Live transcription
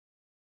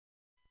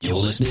You're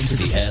listening to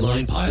the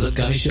Airline Pilot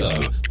Guy Show.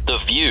 The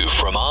view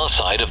from our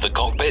side of the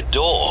cockpit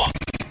door.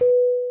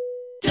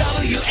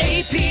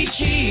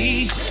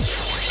 WAPG.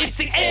 It's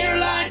the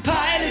Airline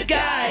Pilot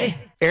Guy.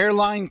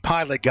 Airline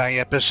Pilot Guy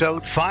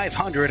episode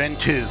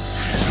 502. Yeah, he's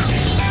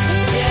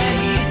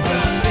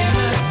up in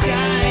the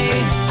sky.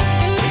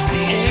 It's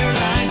the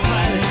Airline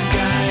Pilot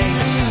Guy.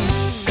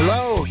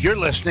 Hello, you're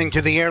listening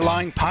to the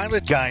Airline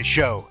Pilot Guy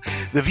Show.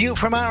 The view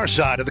from our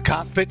side of the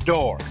cockpit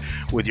door.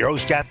 With your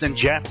host, Captain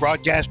Jeff,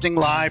 broadcasting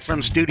live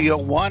from Studio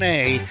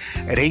 1A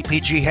at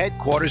APG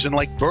headquarters in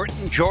Lake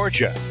Burton,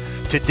 Georgia.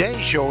 Today's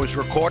show is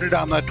recorded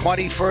on the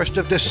 21st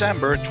of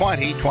December,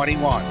 2021.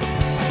 Yeah,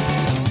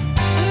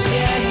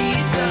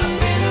 he's up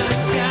in the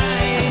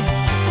sky.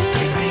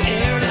 It's the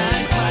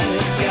Airline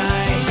Pilot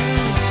Guy.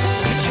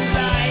 Picture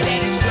light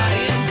and he's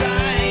flying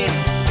by.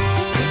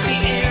 With the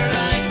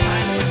Airline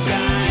Pilot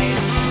Guy.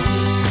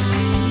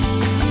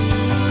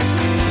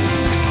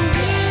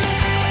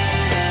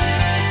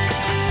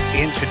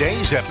 In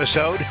today's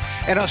episode,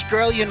 an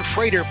Australian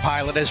freighter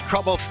pilot has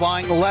trouble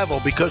flying level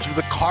because of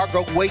the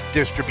cargo weight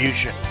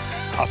distribution.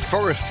 A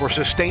first for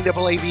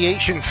sustainable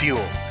aviation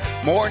fuel.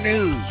 More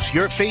news,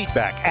 your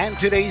feedback, and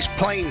today's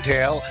plane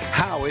tale,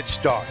 how it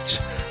starts.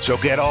 So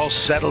get all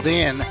settled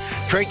in.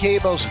 Tray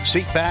tables and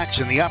seat backs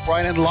in the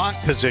upright and lock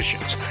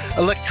positions.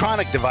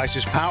 Electronic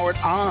devices powered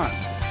on.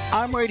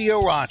 I'm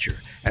Radio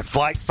Roger, and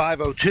Flight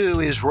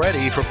 502 is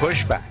ready for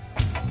pushback.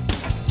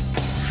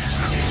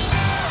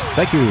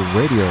 Thank you,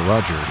 Radio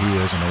Roger. He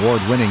is an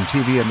award-winning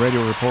TV and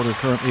radio reporter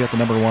currently at the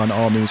 #1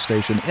 all-news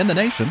station in the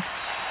nation,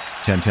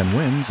 1010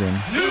 Wins in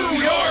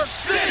New York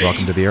City.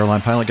 Welcome to the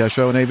Airline Pilot Guy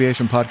Show, an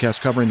aviation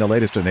podcast covering the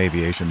latest in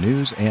aviation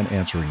news and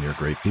answering your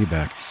great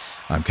feedback.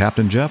 I'm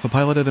Captain Jeff, a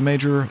pilot at a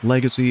major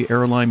legacy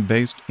airline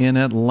based in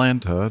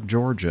Atlanta,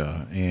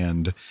 Georgia.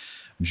 And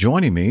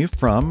joining me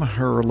from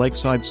her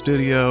lakeside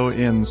studio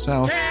in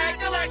South,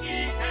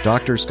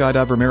 Dr.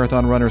 Skydiver,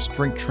 Marathon Runner,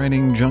 Sprint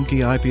Training Junkie,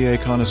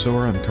 IPA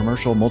Connoisseur, and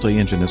Commercial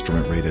Multi-Engine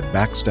Instrument Rated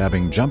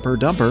Backstabbing Jumper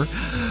Dumper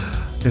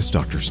is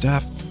Dr.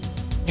 Steph.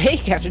 Hey,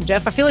 Captain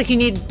Jeff. I feel like you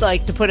need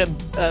to put a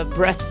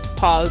breath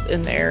pause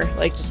in there,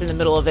 just in the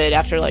middle of it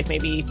after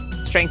maybe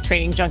Strength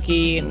Training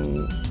Junkie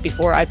and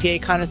before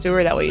IPA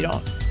Connoisseur. That way you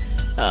don't.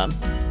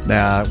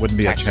 Nah, it wouldn't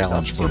be a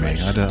challenge for me.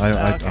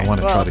 I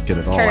want to try to get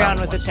it all out. Carry on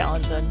with the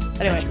challenge then.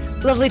 Anyway,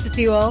 lovely to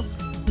see you all.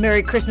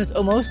 Merry Christmas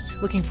almost.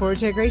 Looking forward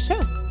to a great show.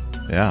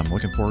 Yeah, I'm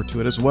looking forward to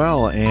it as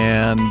well.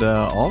 And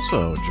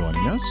also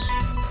joining us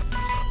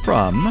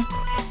from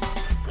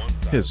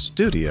his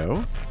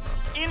studio,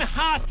 in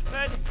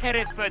Hartford,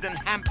 Hereford, and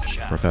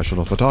Hampshire.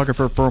 Professional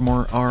photographer,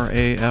 former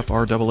RAF,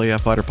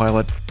 RAAF fighter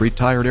pilot,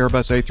 retired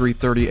Airbus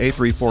A330,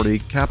 A340,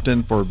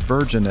 captain for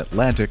Virgin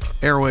Atlantic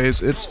Airways.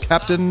 It's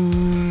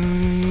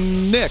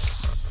Captain Nick.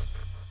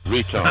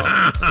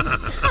 Retard.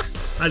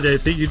 I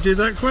don't think you did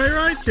that quite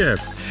right,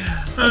 Jeff.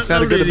 That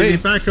sounded good to me.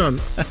 Back on.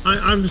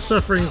 I'm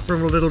suffering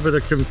from a little bit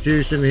of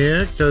confusion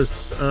here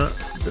because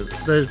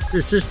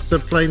is this the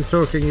Plain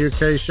Talking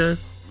UK show?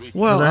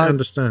 Well, I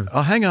understand.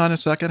 Hang on a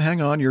second.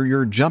 Hang on.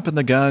 You're jumping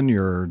the gun.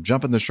 You're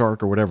jumping the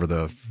shark, or whatever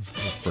the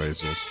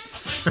phrase is.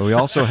 So we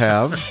also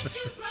have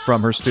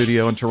from her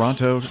studio in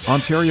Toronto,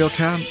 Ontario,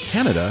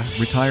 Canada,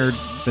 retired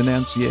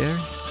financier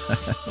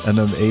and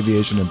an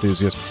aviation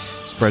enthusiast,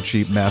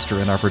 spreadsheet master,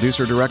 and our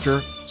producer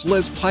director, it's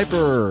Liz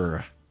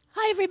Piper.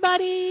 Hi,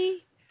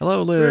 everybody.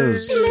 Hello,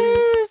 Liz. Hey,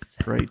 Liz.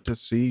 Great to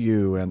see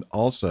you. And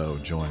also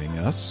joining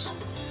us,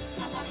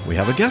 we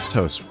have a guest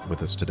host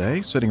with us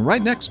today, sitting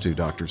right next to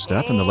Dr.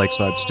 Steph in the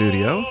Lakeside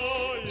studio.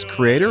 He's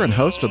creator and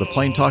host of the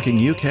Plain Talking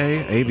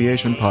UK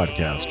Aviation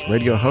Podcast,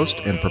 radio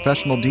host and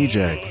professional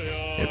DJ.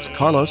 It's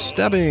Carlos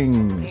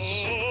Stebbings.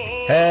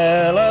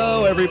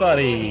 Hello,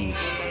 everybody.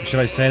 Should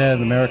I say that in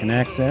an American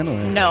accent?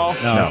 Or? No.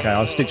 Okay,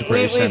 I'll stick to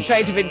British. We've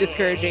tried to be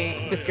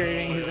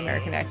discouraging his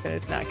American accent.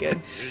 It's not good.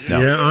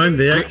 No. Yeah, I'm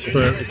the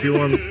expert if you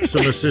want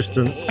some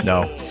assistance.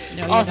 No,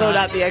 also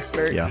not the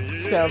expert. Yeah.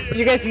 So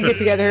you guys can get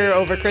together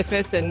over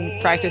Christmas and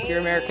practice your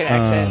American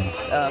accents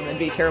and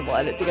be terrible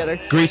at it together.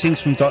 Greetings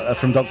from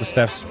Dr.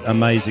 Steph's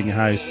amazing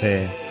house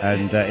here,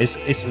 and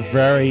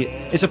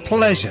it's a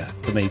pleasure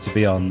for me to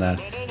be on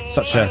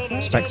such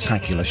a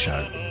spectacular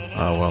show.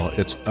 well,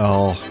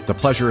 the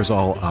pleasure is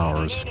all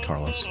ours,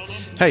 Carlos.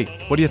 Hey,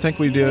 what do you think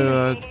we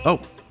do?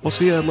 We'll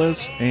see you,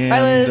 Liz. And,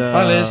 bye, Liz.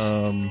 Bye, Liz.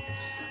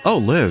 Oh,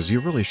 Liz,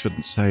 you really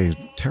shouldn't say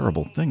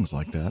terrible things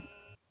like that.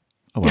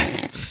 Oh,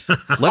 well.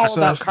 All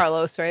about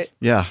Carlos, right?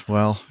 Yeah,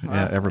 well,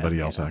 everybody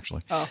else,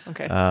 actually. Oh,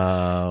 okay.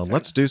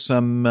 Let's do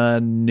some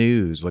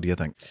news. What do you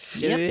think?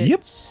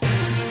 Yep.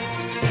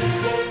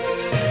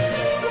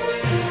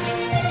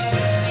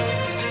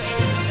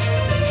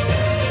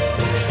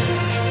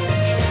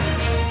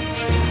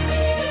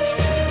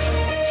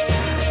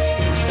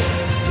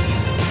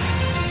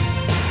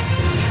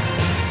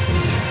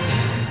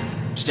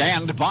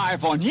 Stand by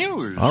for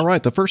news. All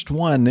right, the first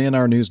one in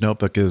our news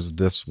notebook is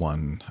this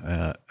one.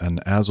 An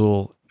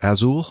Azul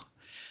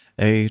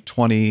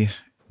A20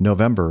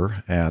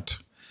 November at,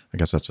 I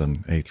guess that's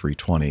an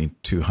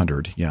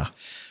A320-200,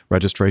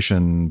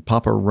 Registration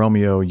Papa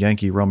Romeo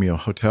Yankee Romeo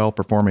Hotel,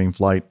 performing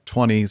flight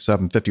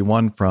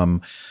 2751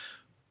 from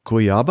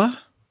Cuiabá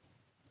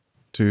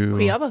to...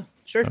 Cuiabá,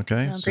 sure.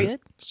 Okay. Sounds pretty good.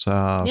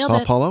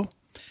 Sao Paulo,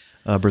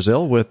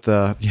 Brazil, with,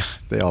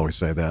 they always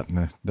say that,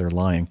 and they're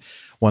lying.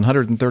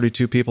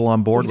 132 people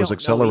on board, was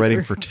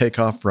accelerating for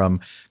takeoff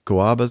from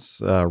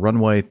Cuiabá's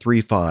runway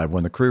 35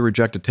 when the crew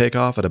rejected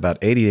takeoff at about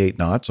 88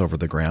 knots over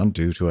the ground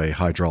due to a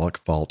hydraulic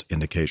fault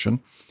indication.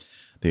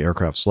 The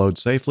aircraft slowed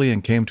safely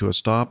and came to a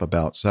stop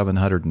about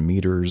 780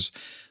 meters,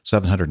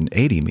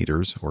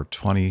 or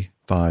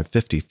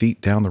 50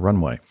 feet down the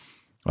runway.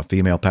 A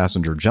female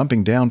passenger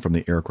jumping down from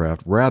the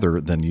aircraft rather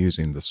than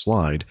using the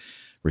slide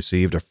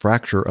received a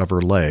fracture of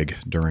her leg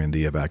during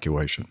the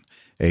evacuation.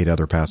 8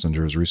 other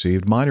passengers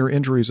received minor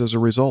injuries as a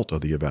result of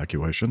the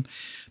evacuation.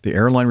 The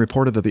airline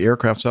reported that the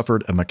aircraft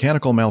suffered a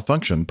mechanical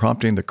malfunction,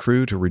 prompting the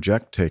crew to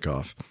reject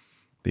takeoff.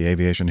 The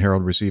Aviation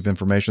Herald received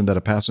information that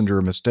a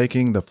passenger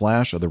mistaking the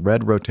flash of the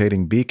red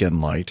rotating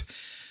beacon light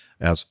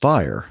as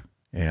fire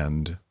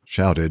and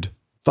shouted,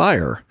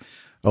 "Fire!"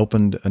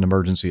 opened an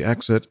emergency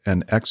exit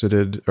and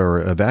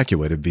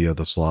evacuated via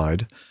the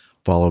slide,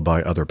 followed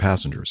by other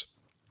passengers.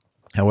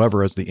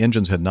 However, as the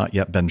engines had not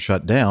yet been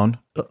shut down,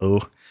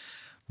 the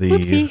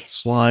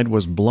slide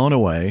was blown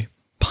away.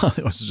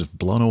 It was just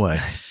blown away,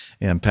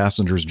 and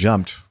passengers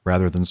jumped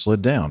rather than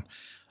slid down.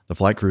 The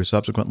flight crew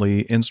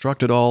subsequently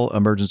instructed all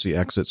emergency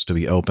exits to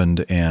be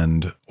opened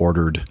and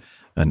ordered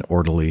an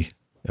orderly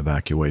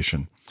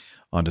evacuation.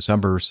 On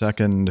December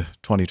 2nd,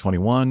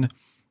 2021,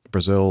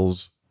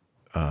 Brazil's,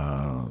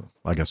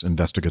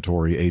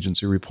 investigatory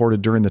agency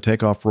reported during the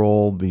takeoff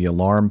roll, the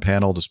alarm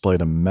panel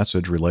displayed a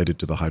message related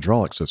to the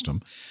hydraulic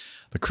system.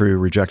 The crew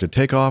rejected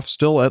takeoff,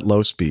 still at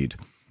low speed.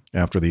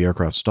 After the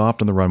aircraft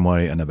stopped on the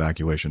runway, an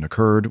evacuation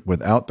occurred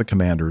without the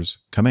commander's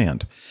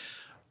command.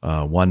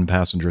 1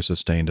 passenger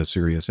sustained a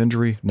serious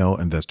injury. No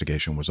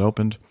investigation was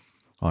opened.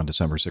 On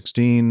December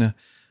 16,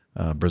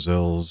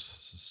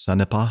 Brazil's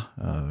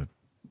CENIPA,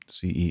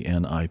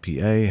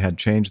 CENIPA, had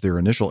changed their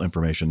initial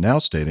information, now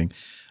stating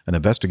an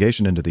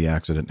investigation into the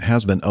accident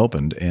has been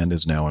opened and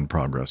is now in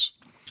progress.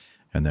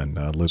 And then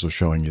Liz was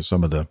showing you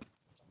some of the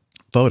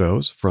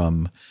photos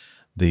from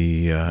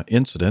the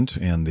incident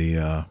and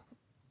the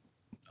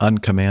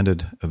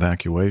uncommanded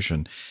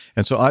evacuation.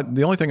 And so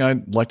the only thing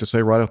I'd like to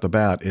say right off the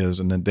bat is,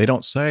 and they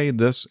don't say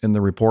this in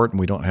the report, and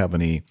we don't have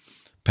any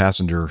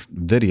passenger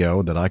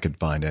video that I could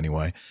find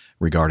anyway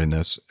regarding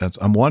this.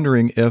 I'm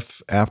wondering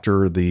if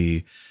after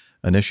the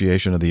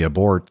initiation of the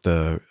abort,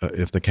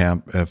 if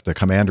the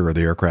commander of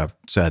the aircraft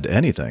said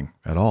anything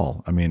at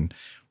all. I mean,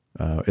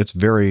 it's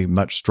very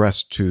much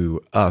stressed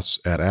to us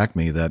at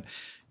Acme that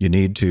you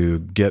need to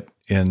get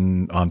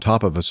in on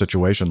top of a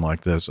situation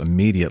like this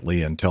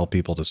immediately and tell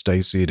people to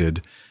stay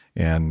seated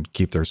and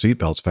keep their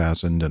seatbelts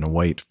fastened and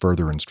await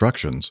further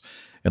instructions,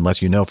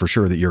 unless you know for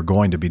sure that you're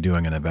going to be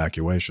doing an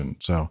evacuation.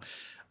 So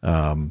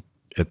I'm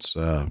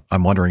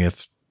wondering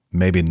if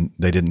maybe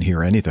they didn't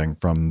hear anything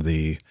from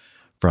the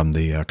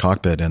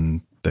cockpit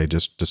and they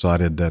just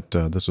decided that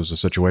this was a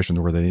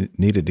situation where they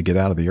needed to get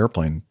out of the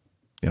airplane.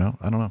 I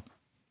don't know.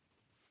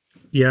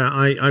 Yeah,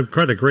 I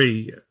quite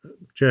agree,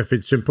 Jeff.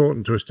 It's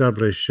important to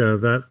establish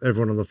that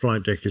everyone on the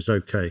flight deck is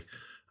okay,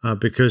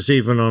 because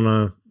even on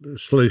a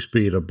slow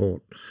speed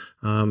abort,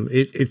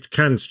 it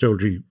can still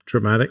be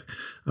dramatic.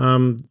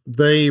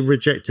 They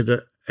rejected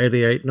at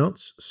 88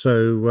 knots,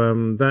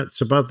 so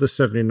that's above the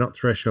 70 knot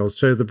threshold.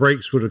 So the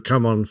brakes would have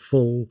come on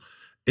full.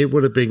 It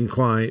would have been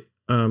quite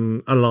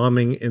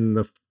alarming in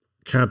the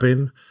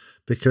cabin,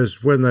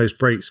 because when those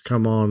brakes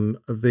come on,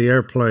 the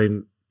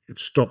airplane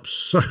stops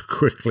so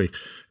quickly.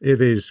 It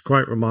is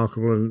quite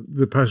remarkable, and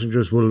the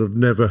passengers will have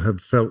never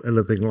have felt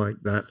anything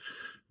like that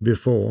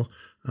before.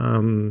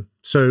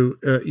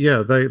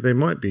 They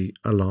might be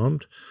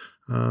alarmed.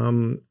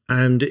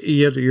 And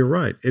yet you're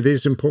right. It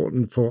is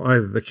important for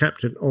either the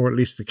captain or at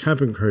least the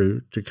cabin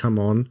crew to come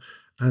on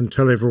and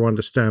tell everyone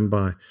to stand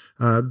by.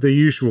 The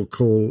usual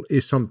call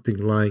is something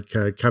like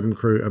cabin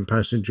crew and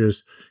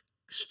passengers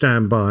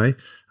stand by.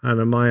 And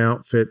in my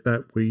outfit,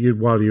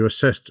 while you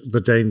assessed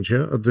the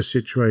danger of the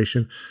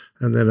situation,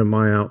 and then in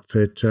my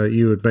outfit,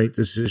 you would make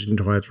the decision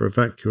to either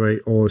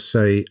evacuate or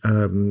say,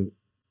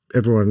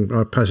 everyone,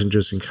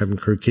 passengers and cabin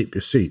crew, keep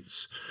your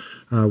seats,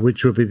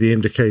 which will be the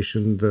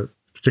indication that,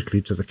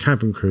 particularly to the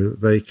cabin crew,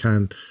 that they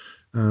can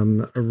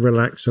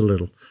relax a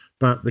little.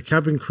 But the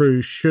cabin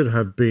crew should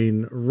have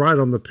been right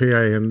on the PA,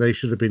 and they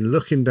should have been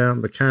looking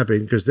down the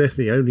cabin, because they're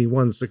the only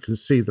ones that can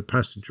see the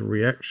passenger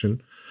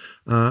reaction,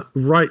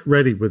 right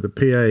ready with the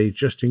PA,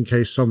 just in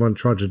case someone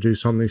tried to do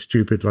something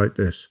stupid like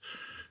this.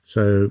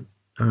 So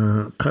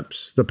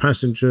perhaps the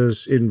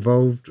passengers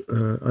involved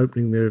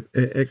opening their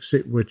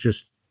exit were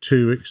just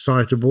too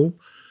excitable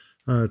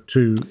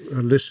to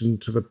listen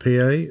to the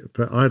PA.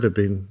 But I'd have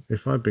been,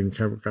 if I'd been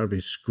cabin crew, I'd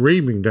be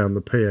screaming down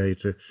the PA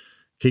to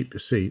keep your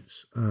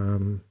seats.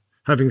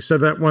 Having said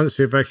that, once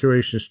the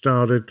evacuation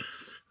started,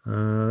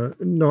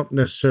 not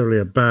necessarily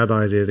a bad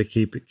idea to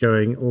keep it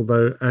going,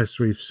 although, as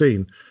we've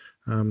seen,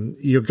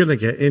 you're going to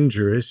get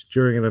injuries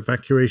during an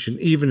evacuation,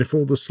 even if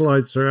all the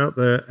slides are out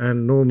there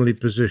and normally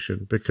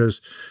positioned,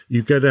 because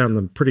you go down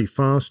them pretty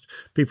fast.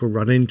 People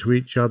run into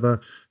each other.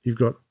 You've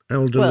got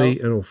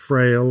elderly or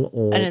frail,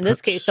 or and in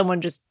this case,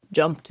 someone just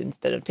jumped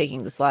instead of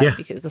taking the slide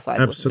because the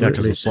slide absolutely. wasn't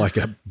because the slide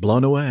got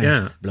blown away.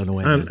 Yeah, blown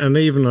away. and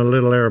even a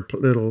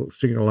little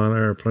single line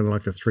airplane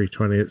like a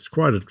 320, it's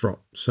quite a drop.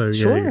 So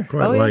you're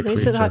quite likely they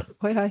said to,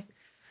 quite high.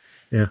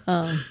 Yeah,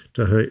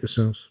 to hurt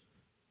yourselves.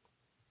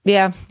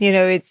 Yeah,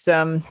 it's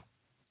I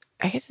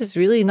guess it's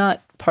really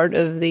not part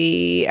of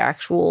the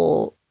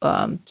actual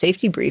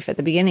safety brief at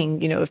the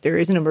beginning. If there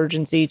is an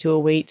emergency, to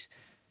await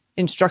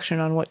instruction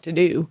on what to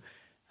do.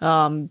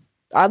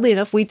 Oddly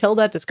enough, we tell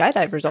that to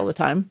skydivers all the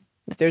time.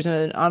 If there's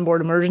an onboard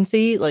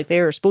emergency, like, they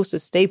are supposed to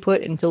stay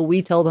put until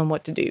we tell them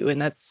what to do.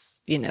 And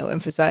that's,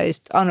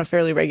 emphasized on a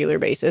fairly regular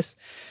basis.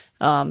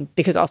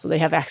 Because also they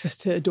have access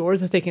to a door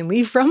that they can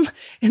leave from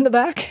in the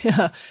back,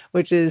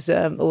 which is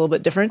a little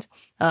bit different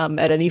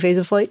at any phase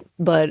of flight.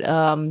 But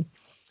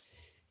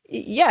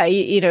it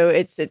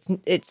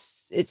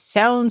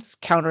sounds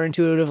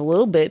counterintuitive a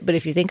little bit, but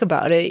if you think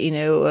about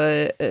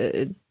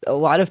it, a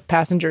lot of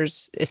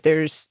passengers, if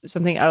there's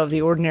something out of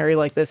the ordinary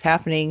like this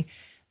happening,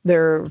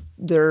 their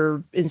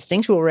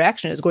instinctual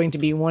reaction is going to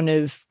be one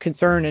of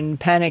concern and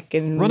panic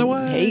and run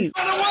away. Hey,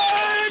 run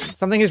away!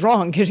 Something is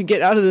wrong.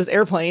 Get out of this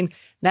airplane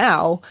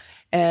now.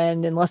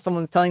 And unless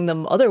someone's telling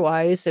them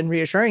otherwise and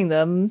reassuring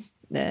them,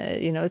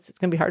 it's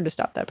going to be hard to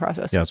stop that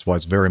process. Yeah, that's why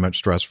it's very much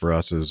stress for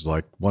us. Is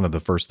like one of the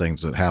first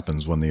things that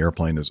happens when the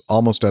airplane is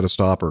almost at a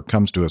stop or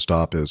comes to a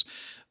stop is,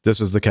 this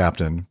is the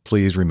captain.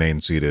 Please remain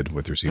seated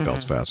with your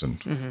seatbelts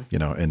fastened.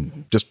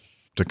 And just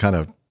to kind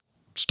of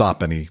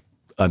stop any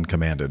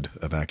uncommanded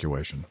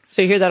evacuation.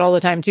 So you hear that all the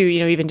time too.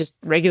 Even just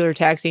regular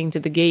taxiing to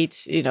the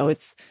gate.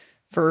 It's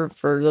for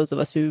those of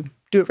us who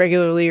do it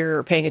regularly or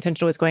are paying attention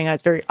to what's going on.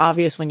 It's very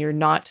obvious when you're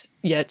not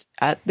yet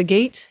at the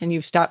gate and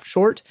you've stopped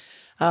short.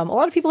 A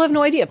lot of people have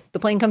no idea. The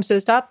plane comes to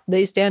a stop,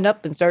 they stand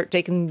up and start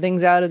taking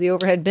things out of the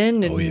overhead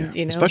bin. And,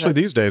 especially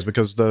these days,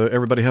 because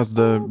everybody has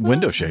the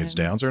window shades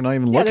down, so they're not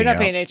even looking. They're not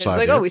paying attention.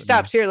 It's like, we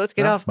stopped here. Let's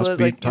get off. Must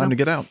be time to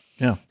get out.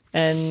 Yeah.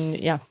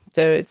 And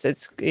so it's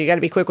you got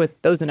to be quick with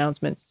those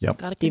announcements. Yep.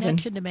 Got a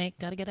connection to make.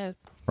 Got to get out.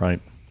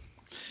 Right.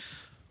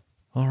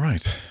 All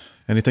right.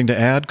 Anything to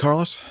add,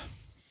 Carlos?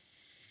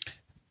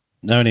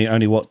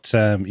 Only what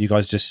you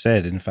guys just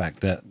said. In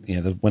fact, that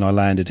when I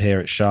landed here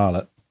at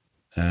Charlotte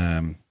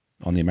on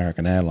the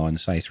American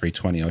Airlines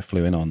A320, I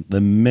flew in on,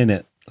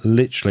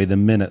 literally the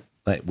minute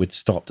that we'd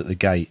stopped at the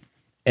gate,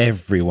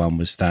 everyone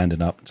was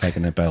standing up,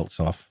 taking their belts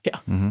off. Yeah.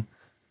 Mm-hmm.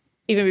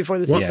 Even before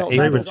the seatbelt.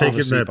 They were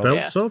taking their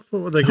belts off, or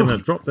were they going to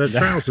drop their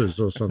trousers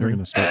or something? They're going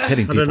to start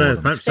hitting people. I don't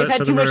know. Perhaps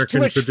that's an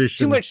American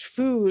tradition. Too much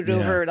food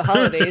over the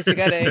holidays. We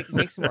got to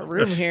make some more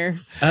room here.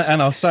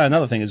 And I'll say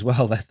another thing as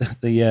well, that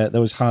there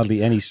was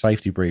hardly any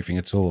safety briefing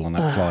at all on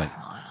that flight.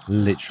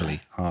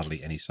 Literally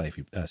hardly any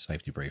safety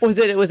briefing. Was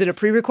it a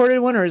pre-recorded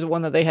one, or is it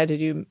one that they had to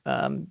do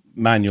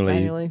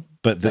manually?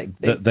 But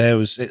there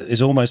was,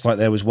 it's almost like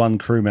there was one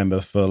crew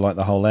member for like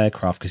the whole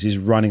aircraft, because he's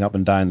running up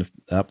and down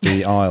up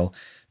the aisle,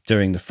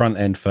 doing the front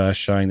end first,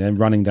 showing them,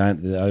 running down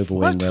to the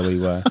overwing where we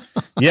were.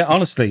 Yeah,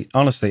 honestly,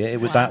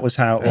 that was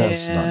how it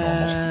was. Yeah. Not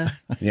normal.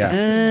 Yeah.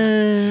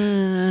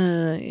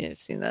 Yeah, I've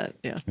seen that.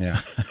 Yeah.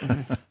 Yeah.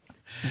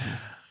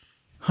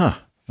 Huh.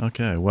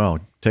 Okay. Well,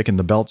 taking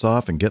the belts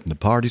off and getting the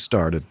party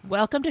started.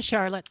 Welcome to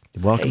Charlotte.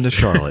 Welcome to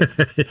Charlotte.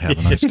 Have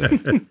a nice day.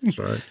 That's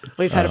right.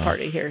 We've had a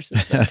party here.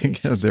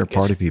 They're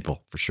party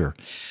people for sure.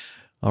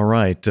 All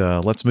right,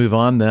 let's move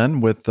on then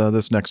with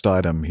this next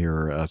item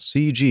here.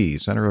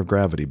 CG, Center of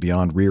Gravity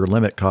Beyond Rear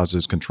Limit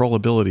causes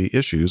controllability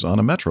issues on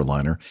a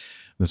Metroliner.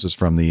 This is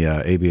from the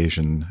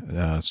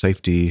Aviation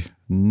Safety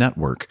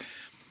Network.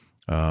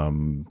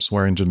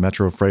 Swearingen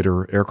Metro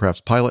Freighter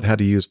aircraft's pilot had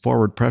to use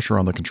forward pressure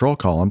on the control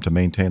column to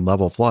maintain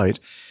level flight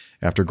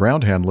after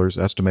ground handlers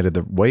estimated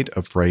the weight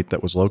of freight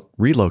that was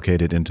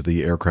relocated into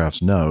the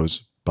aircraft's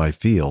nose by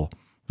feel.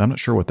 I'm not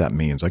sure what that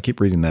means. I keep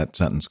reading that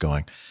sentence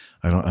going,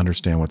 I don't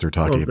understand what they're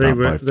talking about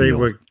by feel. They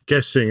were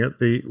guessing at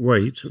the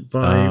weight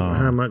by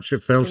how much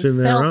it felt in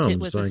their arms, it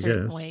was a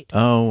certain weight.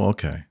 Oh,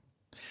 okay.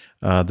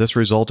 This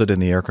resulted in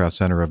the aircraft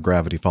center of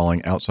gravity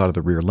falling outside of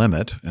the rear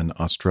limit, an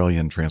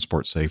Australian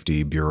Transport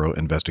Safety Bureau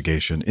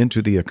investigation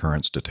into the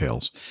occurrence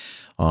details.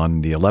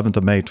 On the 11th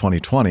of May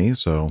 2020,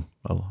 so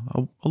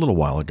a little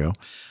while ago,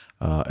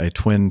 a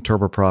twin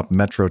turboprop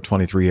Metro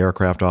 23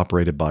 aircraft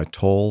operated by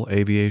Toll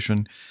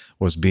Aviation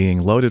was being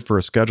loaded for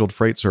a scheduled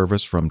freight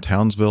service from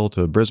Townsville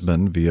to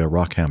Brisbane via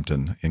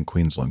Rockhampton in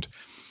Queensland.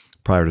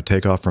 Prior to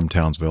takeoff from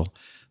Townsville,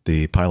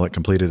 the pilot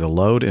completed a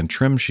load and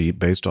trim sheet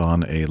based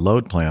on a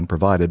load plan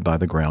provided by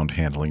the ground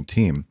handling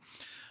team.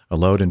 A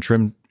load and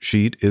trim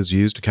sheet is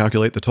used to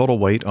calculate the total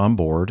weight on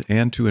board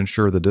and to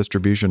ensure the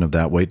distribution of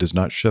that weight does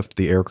not shift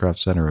the aircraft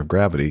center of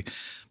gravity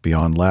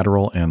beyond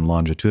lateral and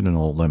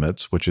longitudinal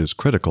limits, which is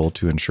critical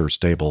to ensure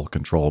stable,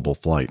 controllable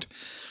flight.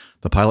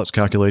 The pilot's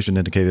calculation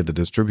indicated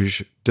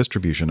the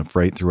distribution of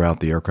freight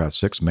throughout the aircraft's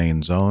 6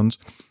 main zones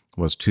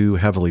was too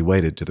heavily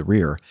weighted to the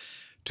rear.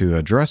 To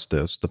address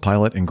this, the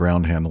pilot and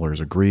ground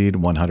handlers agreed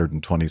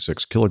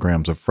 126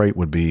 kilograms of freight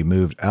would be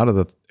moved out of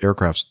the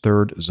aircraft's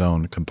third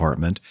zone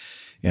compartment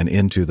and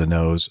into the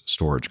nose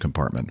storage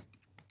compartment.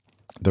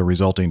 The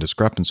resulting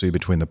discrepancy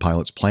between the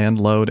pilot's planned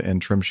load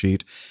and trim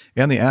sheet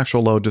and the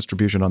actual load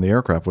distribution on the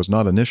aircraft was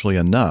not initially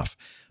enough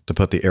to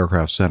put the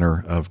aircraft's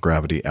center of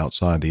gravity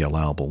outside the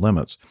allowable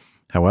limits.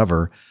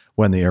 However,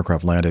 when the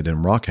aircraft landed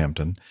in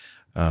Rockhampton,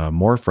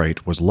 more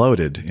freight was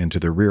loaded into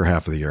the rear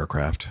half of the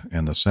aircraft,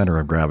 and the center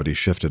of gravity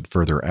shifted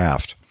further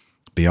aft,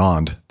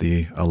 beyond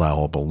the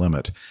allowable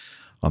limit.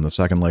 On the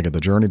second leg of the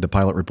journey, the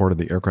pilot reported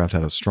the aircraft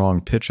had a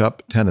strong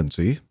pitch-up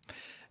tendency,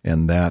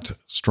 and that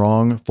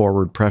strong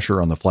forward pressure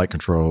on the flight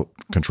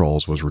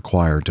controls was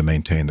required to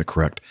maintain the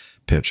correct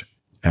pitch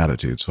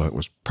attitude. So it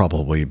was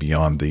probably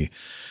beyond the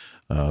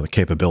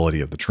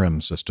capability of the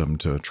trim system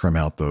to trim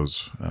out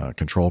those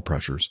control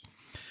pressures.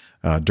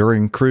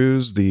 During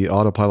cruise, the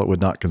autopilot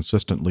would not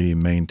consistently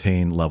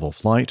maintain level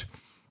flight.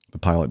 The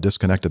pilot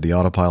disconnected the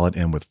autopilot,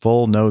 and with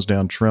full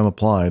nose-down trim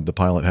applied, the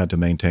pilot had to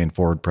maintain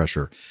forward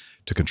pressure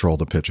to control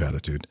the pitch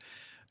attitude.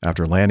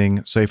 After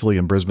landing safely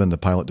in Brisbane, the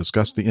pilot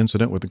discussed the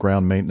incident with the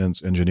ground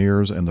maintenance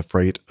engineers, and the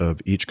freight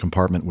of each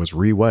compartment was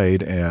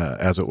reweighed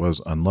as it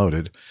was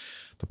unloaded.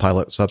 The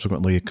pilot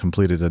subsequently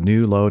completed a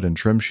new load and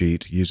trim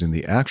sheet using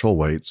the actual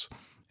weights,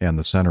 and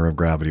the center of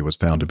gravity was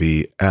found to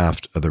be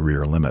aft of the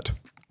rear limit.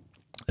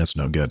 That's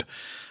no good.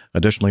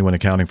 Additionally, when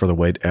accounting for the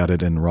weight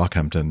added in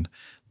Rockhampton,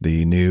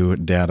 the new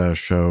data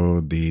show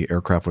the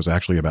aircraft was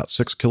actually about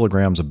 6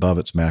 kilograms above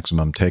its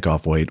maximum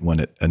takeoff weight when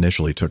it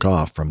initially took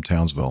off from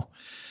Townsville.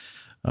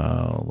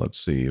 Let's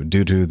see.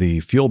 Due to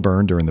the fuel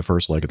burn during the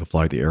first leg of the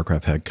flight, the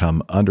aircraft had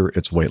come under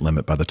its weight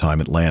limit by the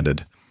time it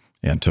landed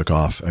and took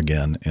off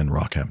again in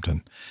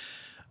Rockhampton.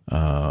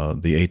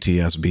 The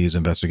ATSB's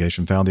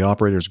investigation found the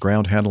operator's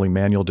ground handling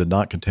manual did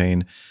not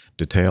contain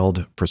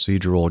detailed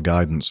procedural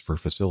guidance for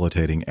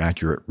facilitating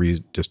accurate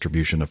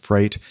redistribution of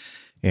freight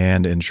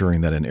and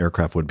ensuring that an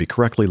aircraft would be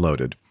correctly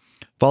loaded.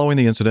 Following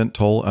the incident,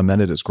 Toll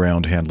amended its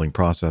ground handling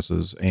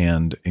processes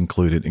and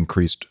included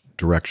increased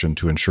direction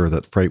to ensure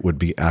that freight would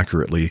be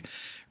accurately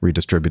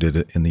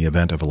redistributed in the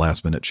event of a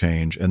last-minute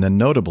change. And then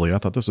notably, I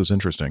thought this was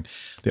interesting,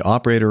 the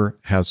operator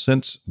has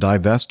since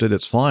divested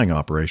its flying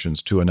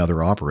operations to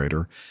another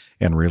operator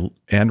and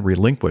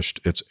relinquished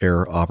its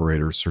air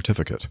operator's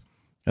certificate.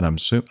 And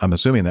I'm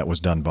assuming that was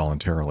done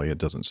voluntarily. It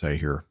doesn't say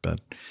here, but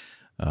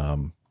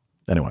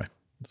anyway.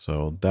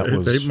 So that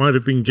was... They might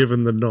have been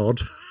given the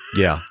nod.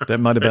 Yeah, that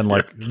might have been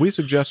like, we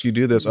suggest you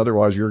do this,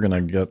 otherwise you're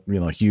going to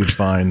get huge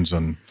fines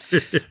and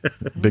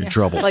big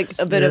trouble. Like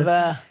a bit of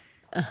a...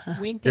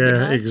 Wink.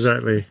 Yeah,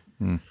 exactly.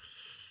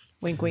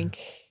 Wink, wink.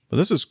 But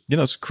this is,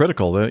 it's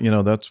critical.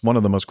 That's one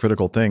of the most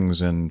critical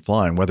things in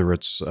flying, whether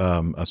it's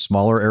a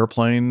smaller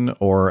airplane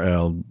or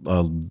a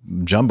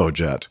jumbo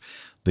jet.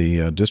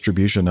 The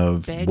distribution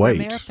of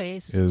weight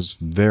is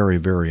very,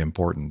 very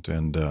important.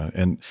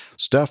 And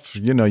Steph,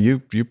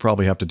 you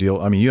probably have to deal.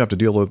 I mean, you have to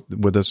deal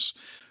with this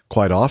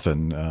quite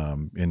often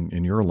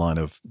in your line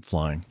of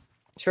flying.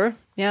 Sure.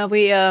 Yeah,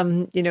 we we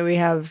actually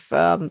have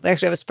a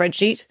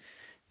spreadsheet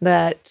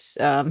that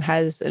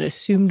has an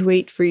assumed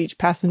weight for each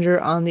passenger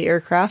on the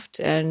aircraft,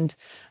 and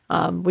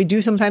we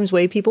do sometimes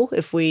weigh people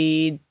if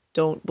we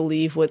don't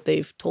believe what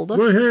they've told us.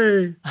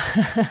 Hey.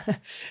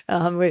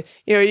 You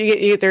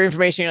get their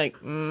information. You're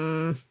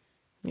like,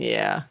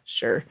 yeah,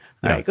 sure.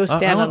 All right, go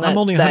stand on that. I'm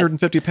only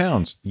 150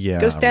 pounds. Yeah,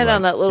 go stand right.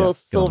 on that little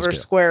silver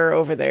square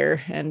over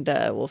there, and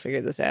we'll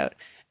figure this out.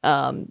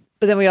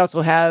 But then we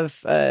also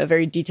have a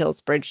very detailed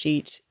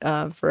spreadsheet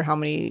for how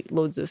many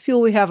loads of fuel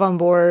we have on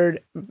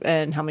board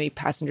and how many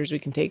passengers we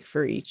can take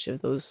for each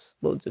of those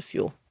loads of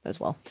fuel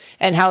as well,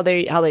 and how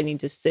they need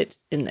to sit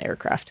in the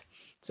aircraft.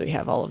 So you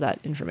have all of that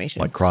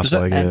information. Like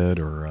cross-legged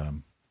or...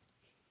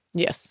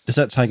 Yes. Does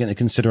that take into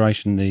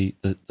consideration the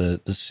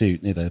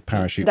suit, the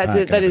parachute? That's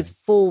it. That is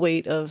full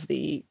weight of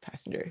the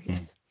passenger.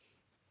 Yes.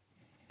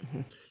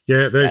 Mm-hmm.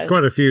 Yeah, there's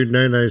quite a few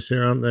no-nos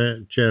here, aren't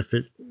there, Jeff?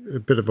 It's a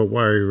bit of a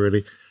worry,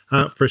 really.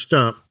 For a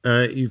start,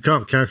 you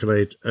can't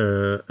calculate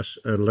a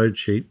load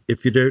sheet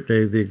if you don't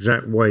know the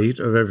exact weight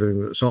of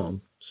everything that's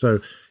on. So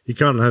you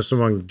can't have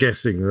someone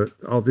guessing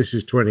that, this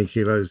is 20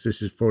 kilos,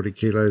 this is 40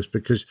 kilos,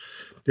 because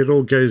it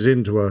all goes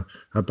into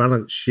a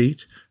balance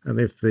sheet. And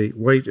if the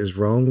weight is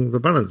wrong, the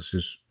balance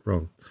is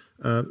wrong.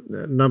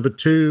 Number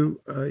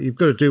two, you've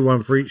got to do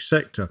one for each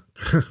sector.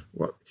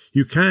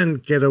 You can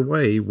get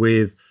away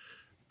with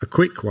a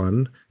quick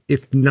one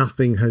if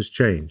nothing has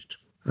changed.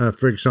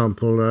 For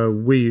example,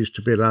 we used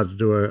to be allowed to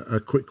do a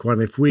quick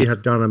one if we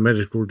had done a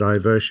medical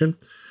diversion.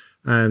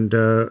 And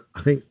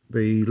I think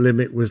the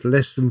limit was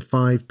less than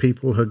 5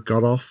 people had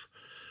got off.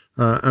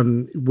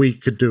 And we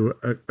could do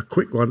a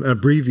quick one,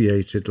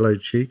 abbreviated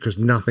load sheet, because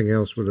nothing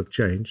else would have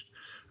changed.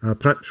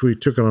 Perhaps we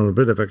took on a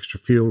bit of extra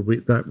fuel,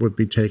 that would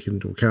be taken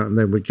into account, and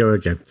then we'd go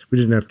again. We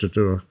didn't have to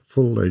do a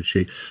full load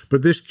sheet.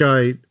 But this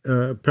guy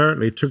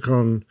apparently took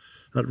on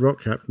at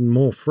Rockhampton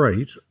more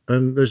freight,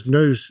 and there's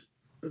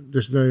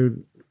no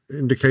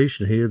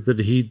indication here that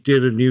he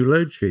did a new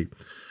load sheet.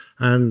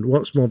 And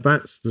what's more,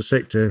 that's the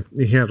sector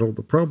he had all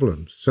the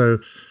problems. So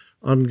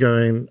I'm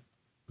going,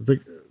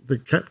 the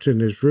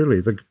captain is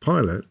really, the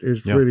pilot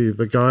is really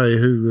the guy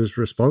who was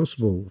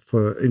responsible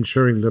for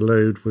ensuring the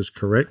load was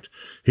correct.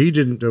 He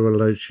didn't do a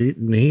load sheet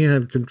and he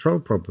had control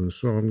problems.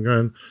 So I'm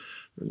going,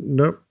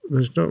 nope,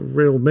 there's not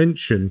real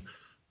mention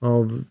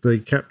of the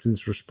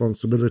captain's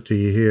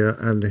responsibility here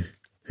and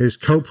his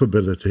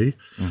culpability,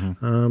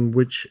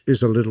 which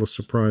is a little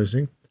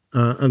surprising.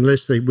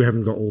 Unless we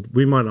haven't got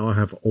we might not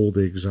have all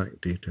the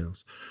exact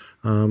details.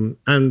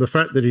 And the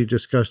fact that he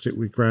discussed it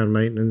with ground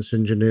maintenance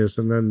engineers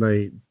and then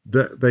they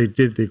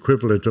did the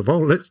equivalent of,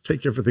 let's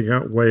take everything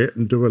out, weigh it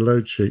and do a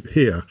load sheet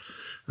here.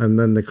 And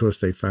then, of course,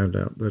 they found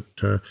out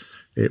that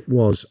it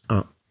was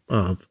up.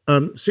 6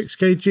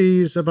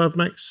 kgs above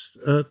max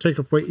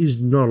takeoff weight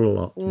is not a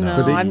lot.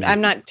 No, I'm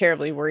not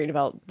terribly worried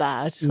about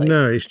that.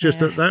 No, it's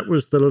just that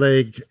was the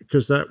leg,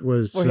 because that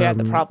was where he had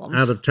the problems.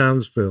 Out of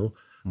Townsville,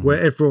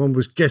 where everyone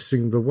was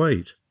guessing the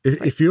weight.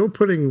 If you're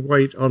putting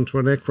weight onto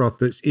an aircraft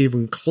that's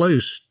even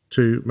close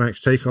to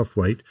max takeoff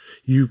weight,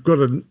 you've got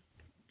to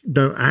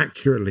know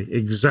accurately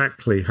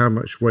exactly how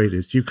much weight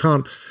is. You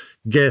can't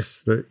guess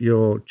that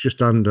you're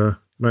just under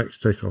max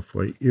takeoff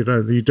weight. You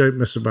don't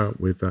mess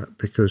about with that,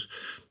 because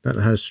that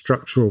has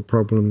structural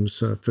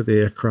problems for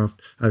the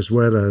aircraft as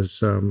well as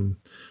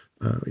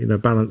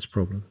balance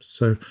problems.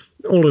 So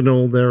all in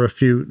all, there are a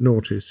few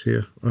naughties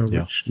here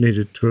which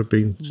needed to have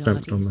been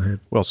stamped on the head.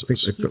 Well,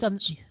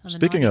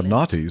 speaking of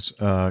naughties,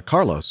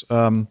 Carlos,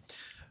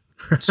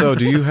 so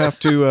do you have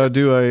to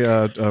do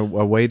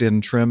a weight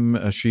and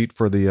trim sheet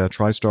for the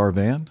TriStar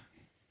van?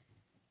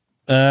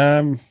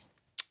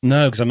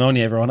 No, because I'm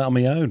only ever on it on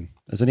my own.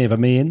 There's only ever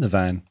me in the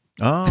van.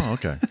 Oh,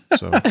 okay.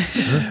 So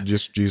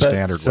just use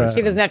standard weight.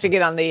 He doesn't have to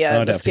get on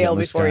the scale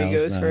before he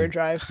goes for a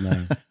drive.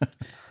 No.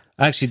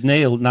 Actually,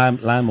 Neil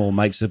Lamore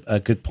makes a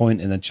good point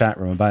in the chat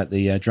room about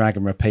the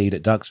Dragon Rapide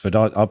at Duxford.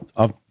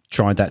 I've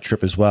tried that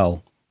trip as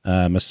well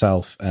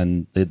myself,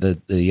 and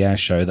the air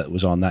show that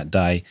was on that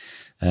day,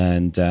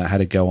 and had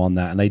to go on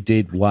that. And they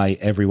did weigh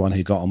everyone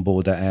who got on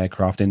board that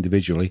aircraft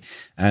individually,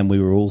 and we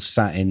were all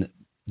sat in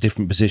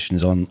different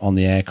positions on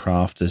the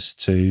aircraft as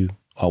to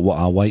what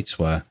our weights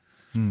were.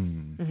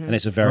 And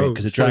it's a very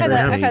because the Dragon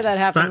I've had that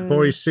happen. Fat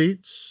boy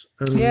seats.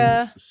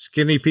 And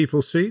skinny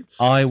people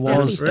seats. I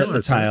was at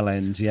the tail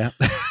end, I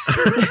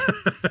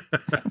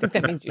think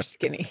that means you're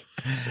skinny.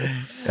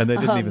 And they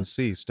didn't even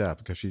see Steph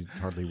because she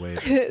hardly weighed.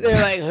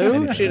 They're like,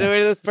 who should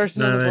weigh this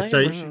person on the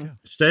plane?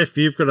 Say, Steph,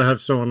 you've got to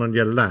have someone on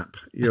your lap.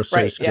 You're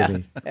so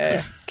skinny.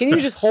 Yeah. Can you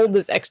just hold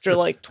this extra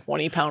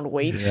 20-pound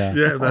weight? Yeah,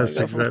 that's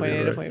exactly from point A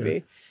to right. point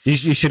B.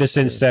 You should have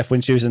seen Steph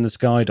when she was in the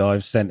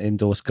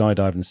indoor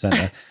skydiving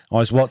centre. I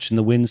was watching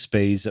the wind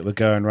speeds that were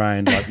going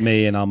around, like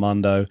me and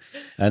Armando,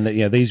 and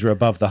these were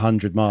above the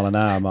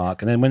 100-mile-an-hour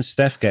mark. And then when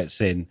Steph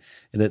gets in,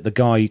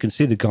 you can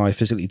see the guy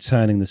physically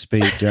turning the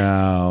speed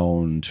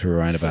down to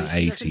around about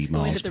 80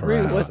 miles per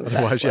hour. They're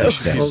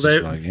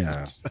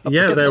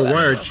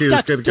worried she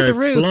was going to go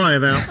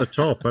flying out the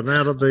top and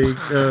out of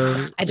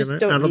the I just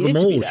don't need it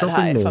to be that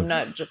high if I'm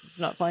not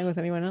flying with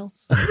anyone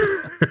else.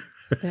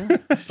 Yeah.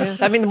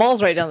 I mean, the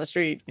mall's right down the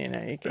street.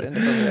 You could end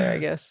up over there, I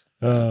guess.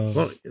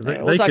 Well,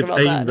 they could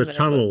aim the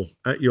tunnel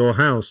at your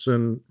house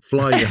and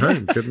fly you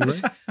home, couldn't they?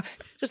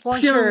 Just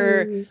launch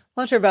her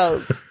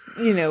about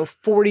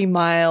 40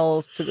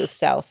 miles to the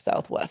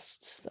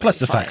southwest. Plus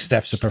the fact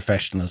Steph's a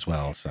professional as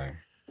well, so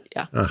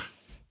yeah.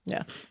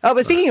 Yeah. Oh,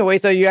 but speaking of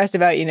weights, though, you asked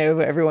about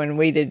everyone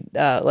weighted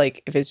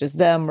if it's just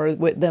them or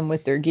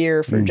with their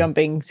gear for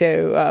jumping.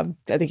 So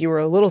I think you were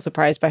a little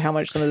surprised by how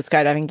much some of the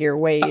skydiving gear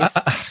weighs.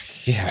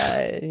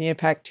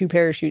 Pack 2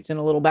 parachutes in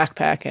a little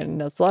backpack, and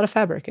that's a lot of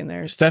fabric in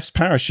there. Steph's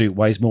parachute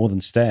weighs more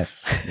than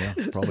Steph. Yeah,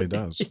 probably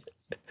does.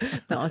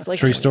 No, it's like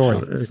true story.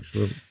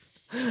 Excellent.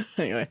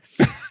 Anyway,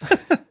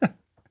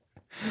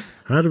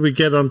 how do we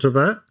get onto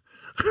that?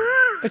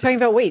 We're talking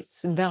about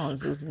weights and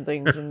balances and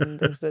things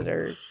that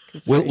are.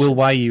 We'll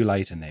weigh you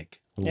later,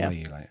 Nick. We'll weigh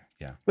you later.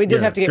 Yeah, we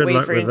did have to get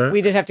weighed for.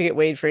 We did have to get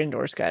weighed for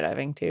indoor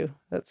skydiving too.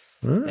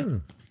 That's.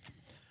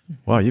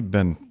 Wow, you've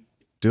been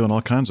doing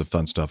all kinds of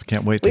fun stuff. I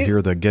can't wait to hear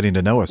the getting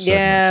to know us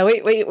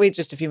segment. Yeah, wait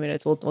just a few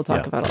minutes. We'll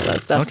talk about all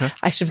that stuff. Okay.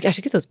 I should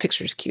get those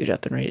pictures queued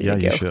up and ready to go.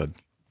 Yeah, you should.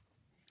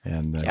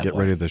 And get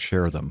ready to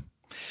share them.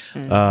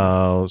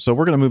 So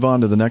we're going to move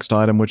on to the next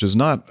item, which is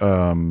not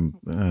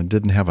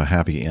didn't have a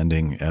happy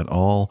ending at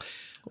all.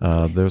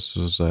 This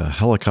was a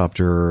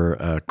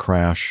helicopter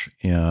crash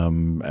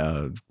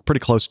pretty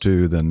close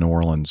to the New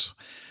Orleans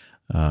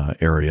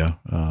area,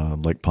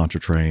 Lake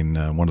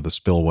Pontchartrain, one of the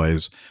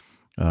spillways.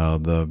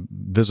 The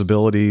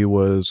visibility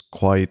was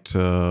quite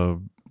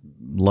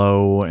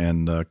low,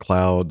 and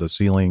the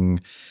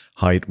ceiling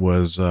height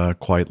was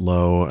quite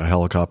low. A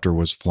helicopter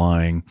was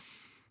flying,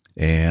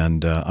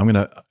 and I'm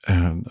going to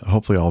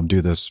hopefully I'll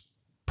do this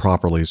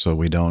properly so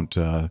we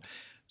don't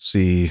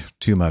see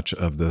too much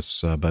of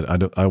this,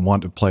 but I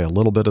want to play a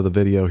little bit of the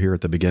video here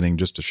at the beginning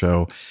just to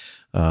show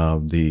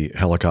the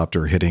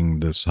helicopter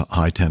hitting this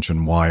high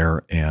tension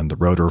wire and the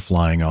rotor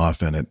flying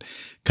off and it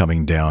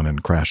coming down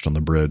and crashed on the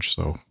bridge.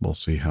 So we'll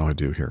see how I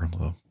do here.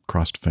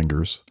 crossed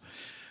fingers.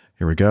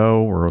 Here we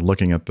go. We're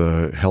looking at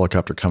the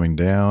helicopter coming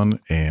down,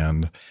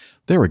 and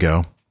there we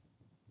go.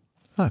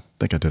 I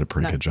think I did a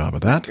pretty good job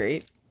of that.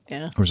 Great.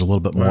 Yeah. There's a little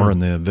bit more in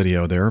the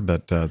video there,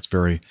 but it's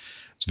very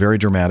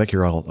dramatic.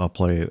 Here, I'll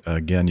play it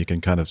again. You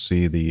can kind of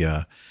see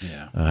the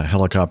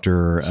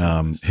helicopter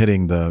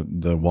hitting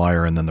the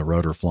wire and then the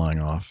rotor flying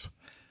off.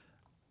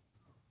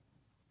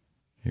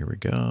 Here we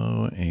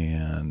go,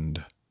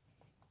 and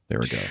there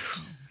we go.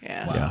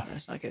 Yeah,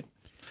 that's not good.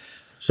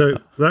 So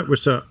that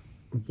was a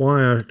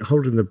wire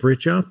holding the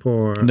bridge up,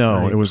 or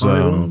no? It was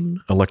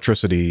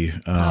electricity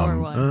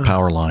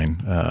power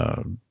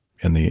line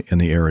in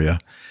the area.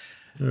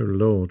 Oh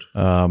Lord!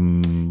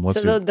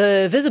 So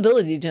the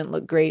visibility didn't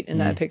look great in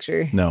that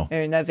picture. No,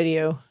 or in that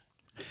video.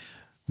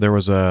 There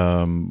was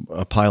a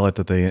pilot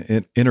that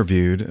they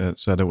interviewed. It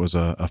said it was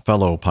a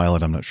fellow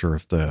pilot. I'm not sure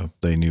if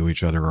they knew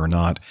each other or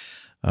not.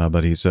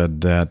 But he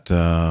said that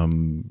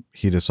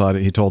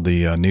he told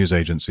the news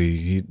agency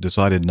he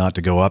decided not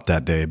to go up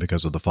that day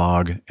because of the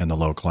fog and the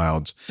low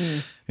clouds.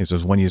 He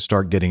says, when you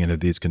start getting into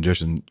these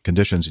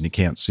conditions and you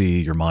can't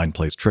see, your mind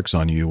plays tricks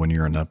on you when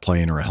you're in a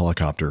plane or a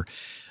helicopter.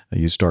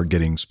 You start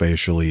getting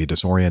spatially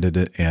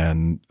disoriented,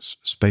 and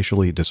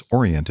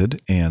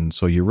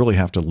so you really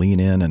have to lean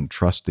in and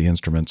trust the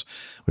instruments,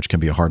 which can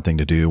be a hard thing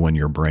to do when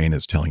your brain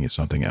is telling you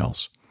something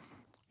else.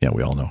 Yeah,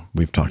 we all know.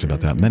 We've talked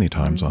about that many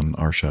times on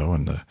our show,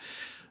 and the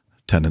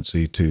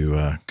tendency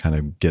to kind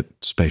of get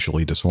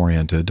spatially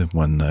disoriented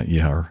when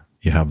you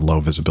have low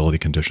visibility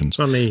conditions.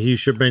 Funny, you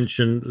should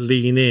mention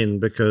lean in,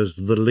 because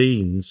the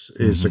leans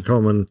is a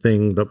common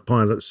thing that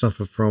pilots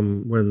suffer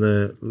from when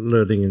they're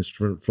learning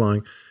instrument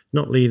flying.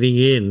 Not leaning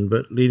in,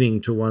 but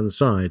leaning to one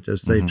side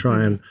as they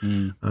try and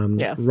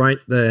right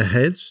their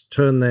heads,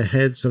 turn their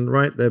heads and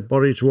right their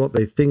body to what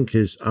they think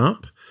is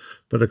up.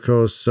 But of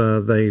course,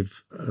 their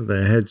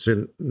heads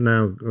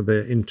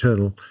their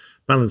internal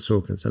balance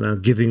organs are now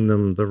giving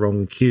them the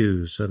wrong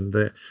cues, and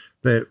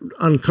they're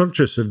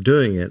unconscious of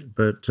doing it.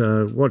 But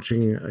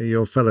watching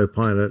your fellow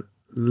pilot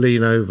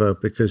lean over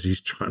because he's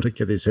trying to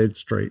get his head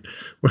straight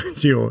when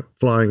you're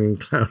flying in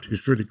cloud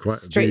is really quite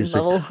straight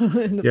amusing. and level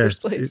in the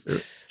first place.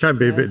 It can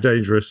be a bit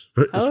dangerous,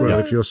 but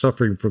if you're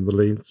suffering from the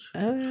leans.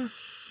 Oh yeah.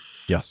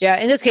 Yes. Yeah.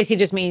 In this case, he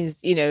just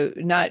means,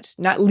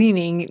 not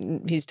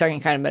leaning. He's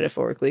talking kind of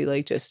metaphorically,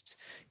 like just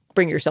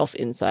bring yourself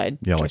inside.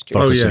 Yeah, like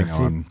focusing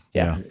on.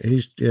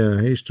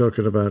 He's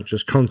talking about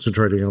just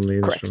concentrating on the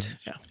instrument.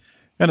 Yeah.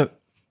 And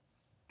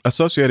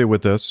associated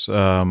with this,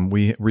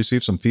 we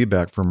received some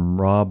feedback from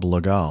Rob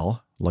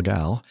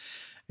Legal,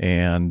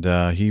 and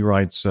he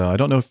writes, I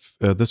don't know if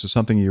this is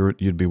something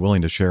you'd be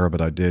willing to share, but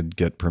I did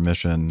get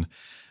permission,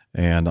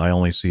 and I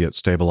only see it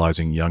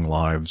stabilizing young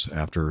lives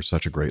after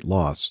such a great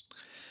loss.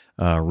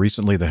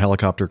 Recently, the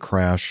helicopter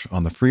crash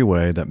on the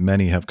freeway that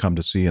many have come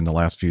to see in the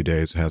last few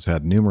days has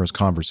had numerous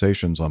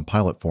conversations on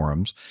pilot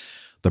forums.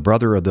 The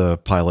brother of the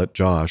pilot,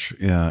 Josh,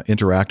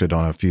 interacted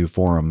on a few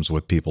forums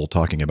with people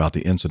talking about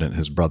the incident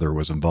his brother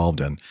was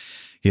involved in.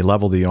 He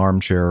leveled the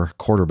armchair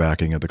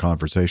quarterbacking of the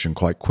conversation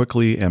quite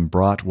quickly and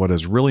brought what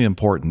is really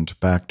important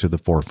back to the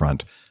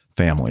forefront: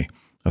 family,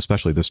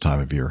 especially this time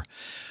of year.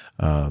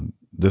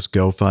 This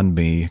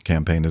GoFundMe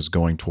campaign is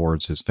going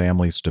towards his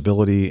family's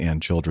stability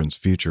and children's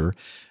future.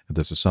 If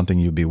this is something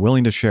you'd be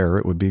willing to share,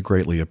 it would be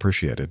greatly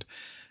appreciated.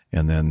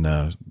 And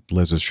then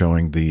Liz is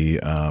showing the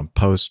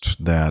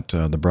post that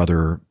the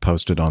brother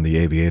posted on the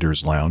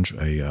Aviators Lounge,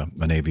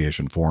 an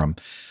aviation forum.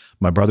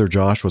 My brother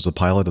Josh was a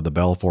pilot of the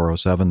Bell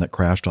 407 that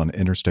crashed on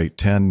Interstate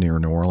 10 near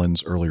New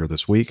Orleans earlier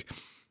this week.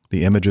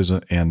 The images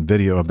and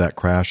video of that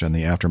crash and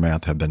the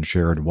aftermath have been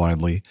shared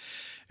widely.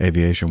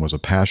 Aviation was a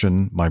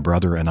passion my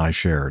brother and I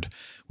shared.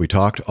 We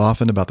talked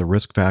often about the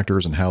risk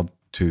factors and how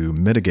to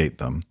mitigate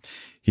them.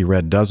 He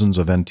read dozens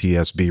of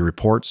NTSB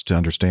reports to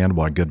understand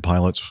why good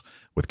pilots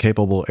with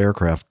capable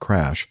aircraft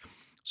crash,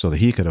 so that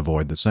he could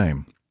avoid the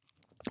same.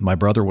 My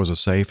brother was a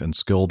safe and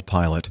skilled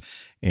pilot,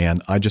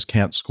 and I just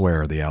can't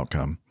square the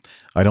outcome.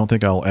 I don't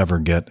think I'll ever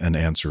get an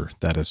answer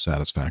that is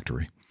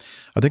satisfactory.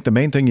 I think the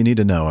main thing you need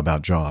to know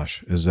about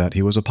Josh is that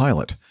he was a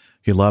pilot.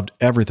 He loved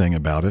everything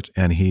about it,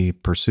 and he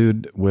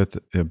pursued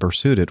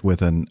it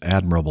with an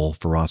admirable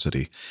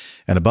ferocity.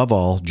 And above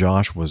all,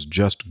 Josh was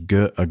just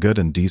a good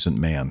and decent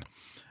man.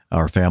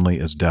 Our family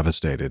is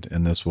devastated,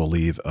 and this will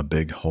leave a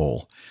big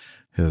hole.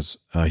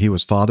 He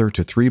was father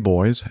to 3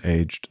 boys,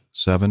 aged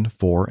 7,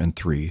 4, and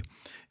 3,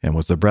 and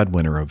was the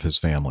breadwinner of his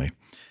family.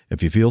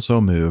 If you feel so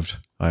moved,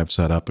 I have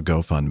set up a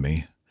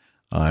GoFundMe.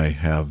 I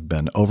have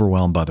been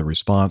overwhelmed by the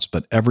response,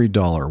 but every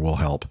dollar will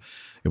help.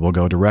 It will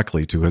go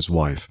directly to his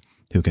wife,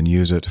 who can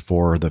use it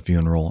for the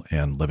funeral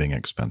and living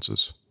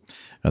expenses.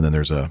 And then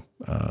there's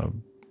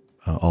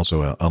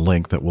also a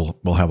link that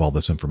will have all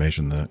this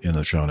information in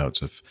the show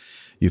notes if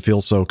you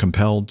feel so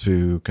compelled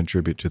to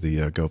contribute to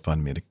the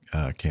GoFundMe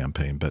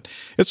campaign. But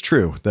it's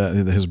true that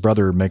his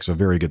brother makes a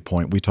very good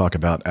point. We talk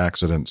about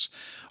accidents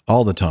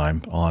all the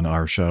time on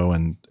our show,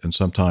 and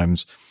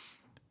sometimes,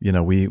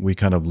 we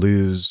kind of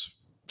lose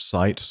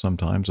sight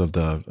sometimes of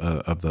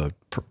the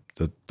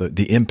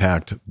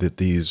impact that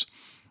these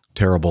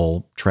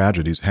terrible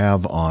tragedies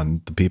have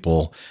on the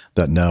people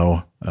that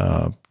know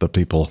the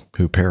people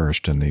who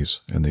perished in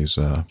these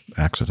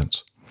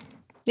accidents.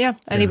 Yeah,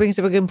 and he brings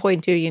up a good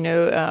point too.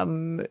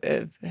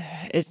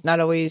 It's not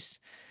always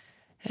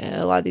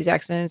a lot of these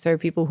accidents are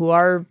people who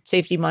are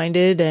safety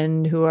minded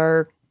and who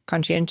are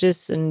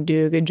conscientious and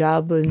do a good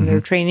job in their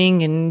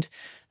training and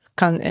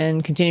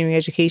continuing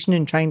education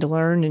and trying to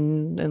learn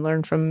and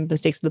learn from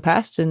mistakes of the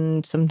past.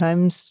 And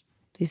sometimes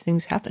these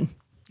things happen.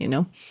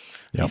 You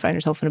find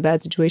yourself in a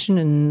bad situation,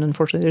 and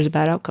unfortunately, there's a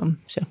bad outcome.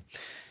 So,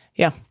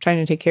 yeah, trying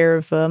to take care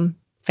of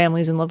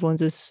families and loved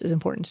ones is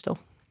important still.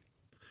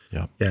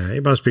 Yeah,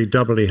 it must be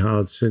doubly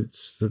hard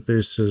since that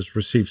this has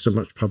received so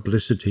much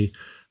publicity.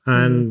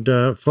 And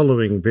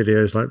following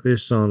videos like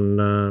this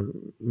on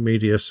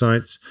media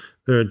sites,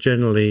 there are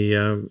generally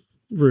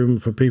room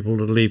for people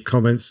to leave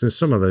comments, and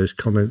some of those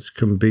comments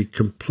can be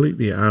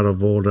completely out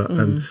of order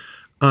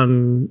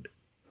and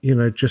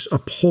just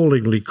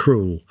appallingly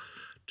cruel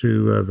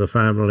to the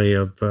family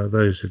of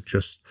those who've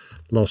just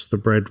lost the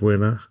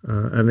breadwinner.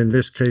 And in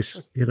this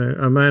case,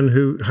 a man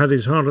who had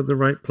his heart at the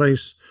right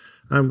place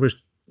and was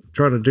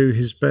trying to do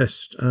his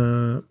best.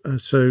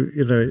 So,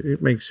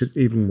 it makes it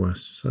even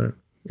worse. So,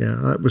 yeah,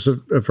 that was a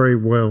very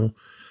well,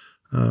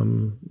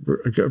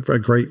 a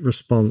great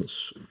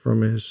response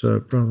from his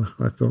brother,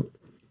 I thought.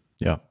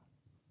 Yeah.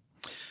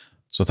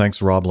 So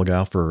thanks, Rob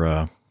Legal,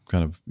 for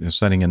kind of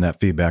sending in that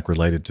feedback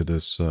related to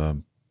this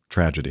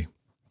tragedy.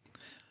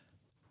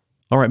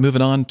 All right,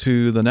 moving on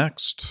to the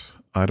next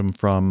item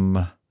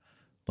from,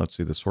 let's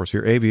see the source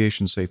here,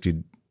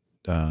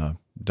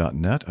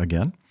 aviationsafety.net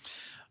again.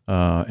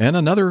 And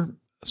another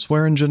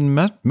Swearingen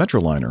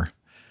Metroliner.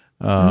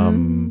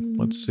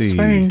 Let's see.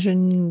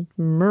 Swearingen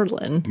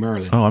Merlin.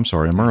 Oh, I'm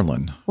sorry, a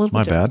Merlin.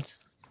 My bad.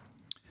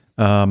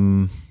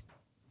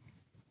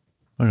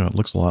 It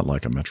looks a lot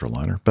like a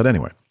Metroliner. But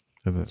anyway,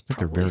 I think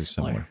they're very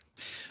similar.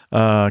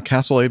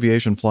 Castle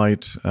Aviation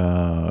Flight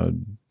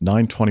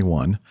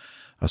 921,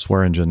 a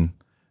Swearingen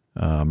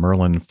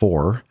Merlin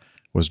 4,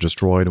 was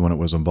destroyed when it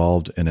was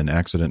involved in an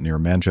accident near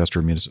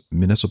Manchester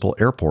Municipal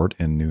Airport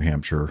in New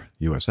Hampshire,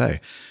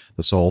 USA.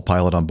 The sole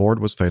pilot on board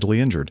was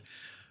fatally injured.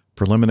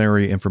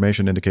 Preliminary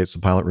information indicates the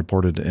pilot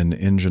reported an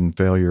engine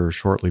failure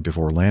shortly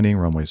before landing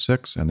runway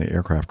 6, and the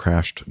aircraft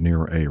crashed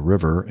near a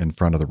river in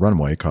front of the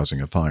runway, causing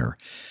a fire.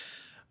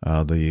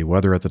 The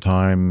weather at the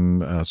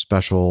time,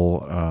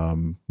 special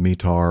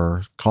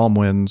METAR, calm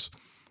winds,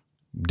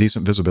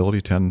 decent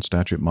visibility, 10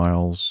 statute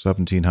miles,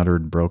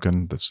 1,700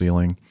 broken, the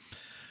ceiling,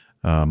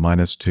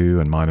 -2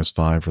 and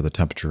 -5 for the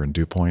temperature and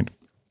dew point.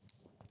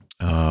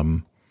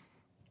 And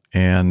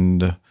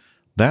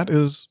that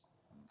is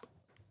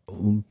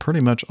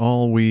pretty much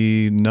all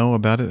we know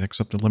about it,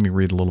 except let me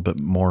read a little bit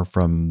more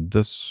from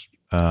this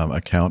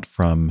account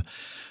from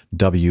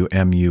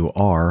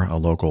WMUR, a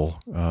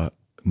local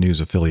news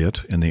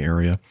affiliate in the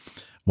area.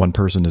 One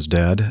person is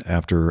dead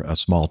after a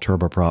small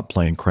turboprop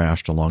plane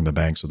crashed along the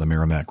banks of the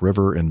Merrimack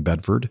River in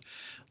Bedford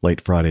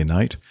late Friday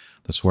night.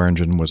 The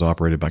Swearingen was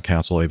operated by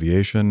Castle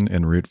Aviation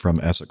en route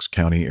from Essex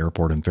County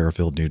Airport in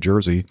Fairfield, New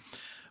Jersey,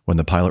 when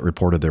the pilot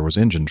reported there was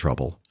engine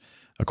trouble,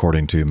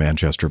 according to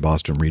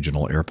Manchester-Boston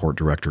Regional Airport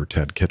Director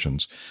Ted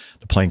Kitchens.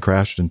 The plane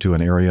crashed into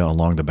an area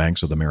along the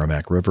banks of the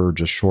Merrimack River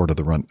just short of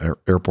the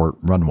airport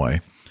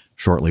runway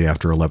shortly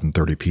after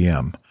 11:30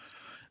 p.m.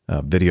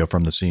 Video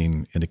from the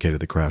scene indicated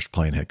the crashed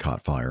plane had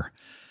caught fire.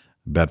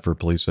 Bedford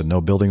police said no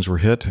buildings were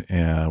hit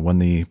when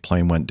the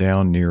plane went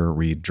down near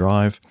Reed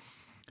Drive.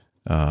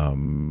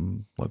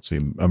 Emergency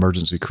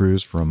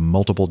crews from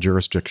multiple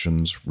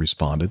jurisdictions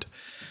responded.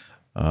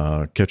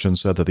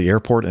 Kitchens said that the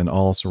airport and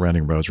all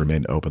surrounding roads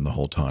remained open the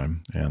whole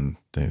time, and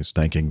he's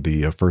thanking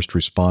the first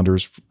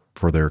responders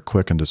for their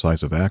quick and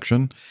decisive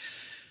action.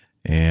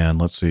 And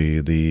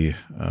the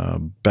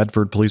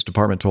Bedford Police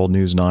Department told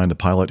News 9 the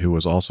pilot, who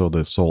was also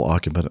the sole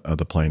occupant of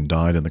the plane,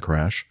 died in the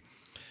crash.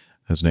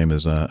 His name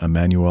is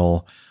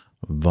Emmanuel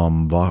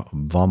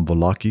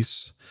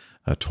Vomvolakis,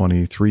 a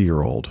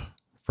 23-year-old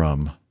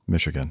from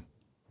Michigan,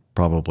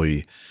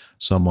 probably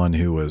someone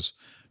who was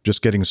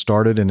just getting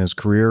started in his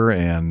career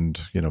and,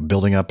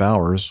 building up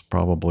hours,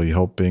 probably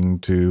hoping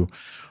to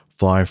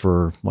fly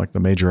for like the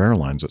major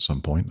airlines at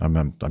some point.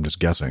 I'm just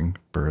guessing,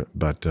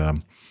 but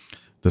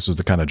this is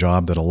the kind of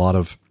job that a lot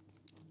of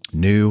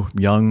new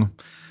young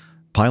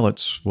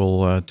pilots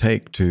will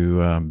take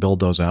to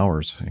build those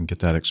hours and get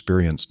that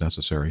experience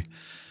necessary,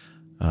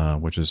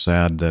 which is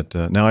sad that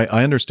now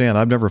I understand.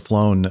 I've never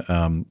flown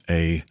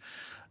a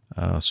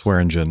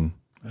Swearingen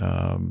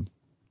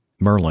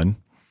Merlin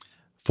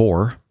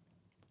 4,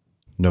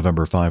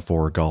 November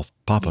 5-4 Golf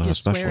Papa, you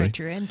just especially. Swear at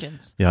your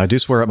engines. Yeah, I do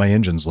swear at my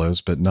engines,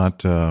 Liz, but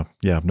not,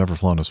 I've never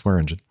flown a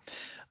Swearingen.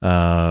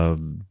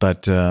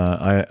 But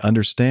I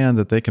understand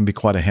that they can be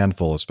quite a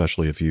handful,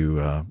 especially if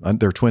you,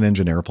 they're twin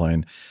engine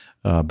airplane.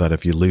 But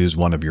if you lose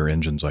one of your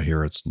engines, I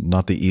hear it's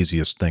not the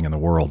easiest thing in the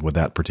world with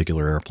that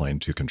particular airplane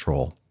to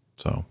control.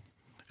 So,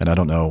 and I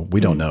don't know, we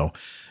don't know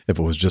if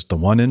it was just the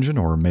one engine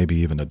or maybe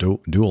even a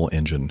dual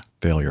engine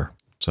failure.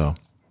 So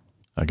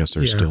I guess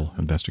they're still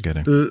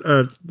investigating.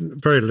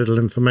 Very little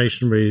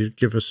information really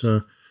give us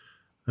a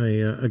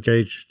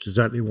gauge to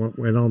exactly what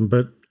went on.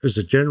 But as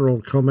a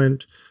general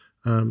comment,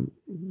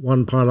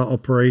 one pilot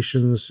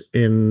operations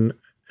in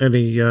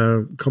any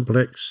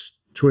complex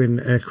twin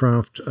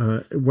aircraft,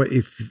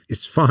 if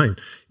it's fine,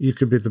 you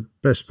could be the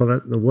best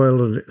pilot in the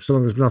world, and as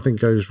long as nothing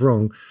goes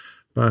wrong.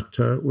 But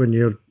when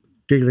you're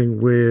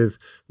dealing with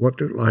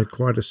what looked like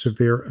quite a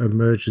severe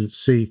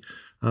emergency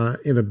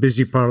in a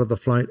busy part of the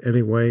flight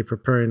anyway,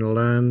 preparing to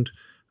land,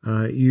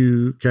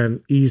 you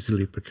can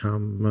easily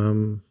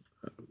become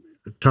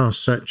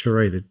task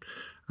saturated.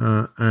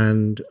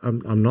 And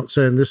I'm not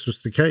saying this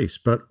was the case,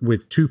 but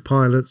with two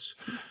pilots,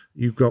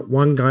 you've got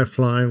one guy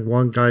flying,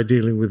 one guy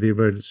dealing with the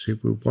emergency.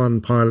 With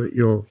one pilot,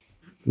 your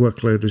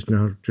workload is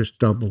now just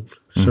doubled.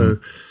 Mm-hmm. So,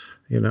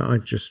 I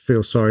just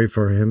feel sorry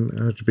for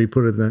him to be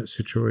put in that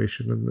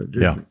situation, and that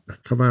didn't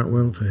come out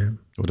well for him.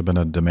 It would have been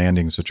a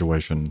demanding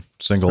situation.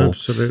 Single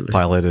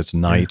pilot, it's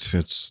night.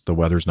 Yeah. The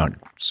weather's not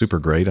super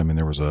great. I mean,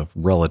 there was a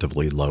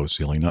relatively low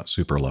ceiling, not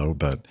super low,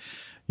 but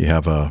you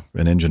have an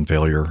engine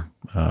failure.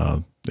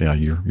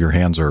 Your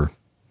hands are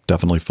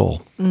definitely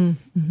full.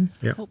 Mm-hmm.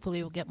 Yeah.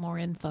 Hopefully we'll get more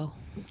info.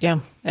 Yeah.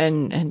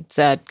 And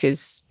sad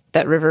because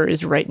that river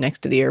is right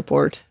next to the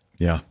airport.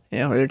 Yeah.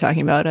 Where they're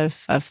talking about.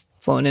 I've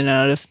flown in and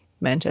out of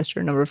Manchester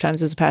a number of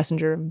times as a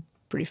passenger. I'm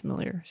pretty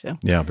familiar. So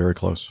yeah, very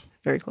close.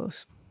 Very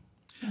close.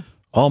 Yeah.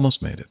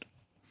 Almost made it.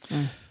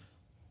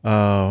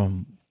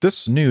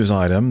 This news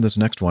item, this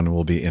next one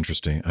will be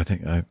interesting. I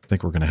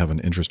think we're going to have an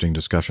interesting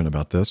discussion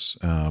about this.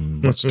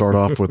 Let's start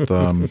off with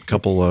a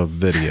couple of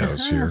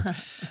videos here.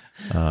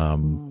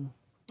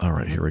 All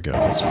right, here we go.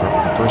 Let's start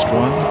with the first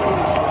one.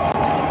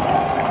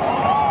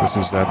 This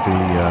is at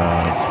the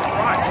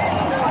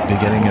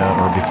beginning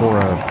or before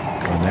a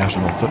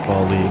National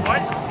Football League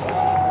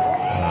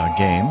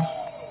game.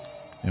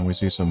 And we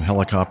see some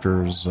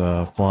helicopters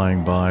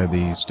flying by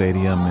the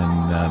stadium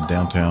in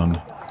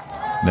downtown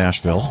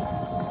Nashville.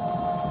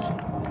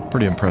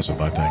 Pretty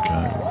impressive, I think.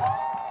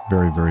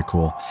 Very, very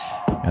cool.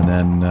 And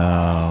then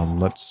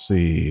let's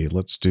see.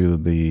 Let's do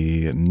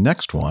the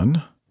next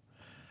one.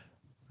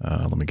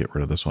 Let me get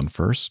rid of this one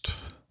first.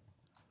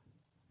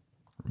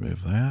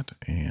 Remove that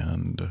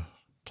and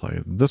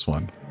play this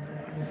one.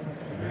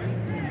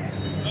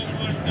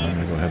 And I'm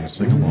going to go ahead and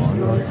sing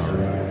along our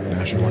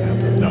national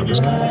anthem. No, I'm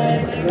just kidding. I'm not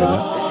going to do that.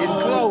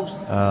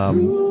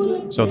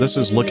 So this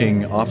is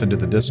looking off into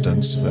the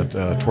distance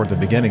toward the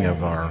beginning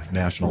of our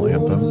national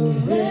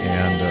anthem.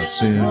 And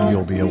soon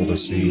you'll be able to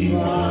see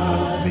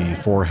the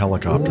 4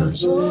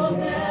 helicopters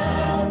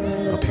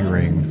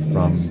appearing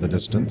from the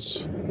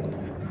distance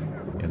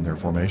in their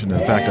formation.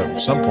 In fact, at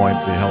some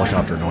point, the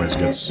helicopter noise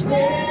gets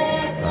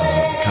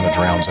kind of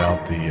drowns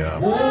out the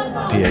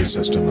PA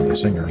system of the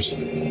singers,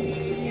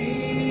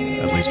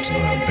 at least to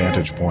the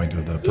vantage point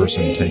of the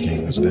person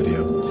taking this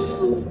video.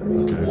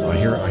 Okay, so I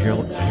hear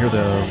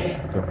the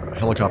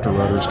helicopter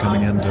rotors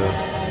coming into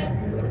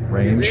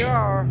range. Here they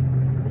are.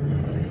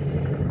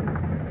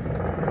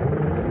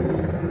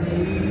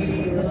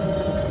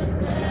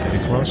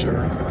 Getting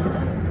closer.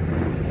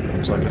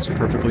 Looks like it's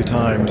perfectly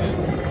timed.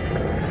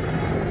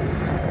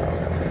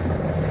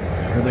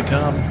 Here they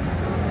come.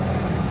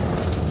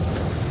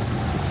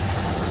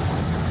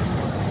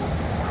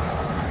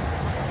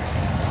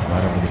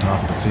 Right over the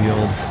top of the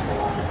field.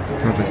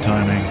 Perfect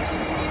timing.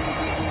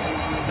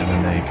 And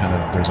then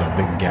there's a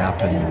big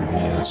gap in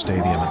the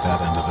stadium at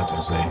that end of it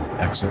as they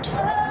exit.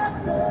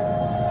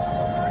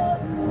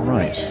 All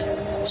right.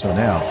 So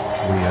now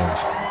we have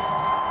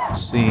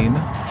seen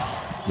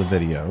the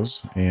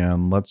videos,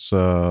 and let's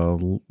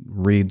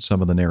read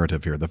some of the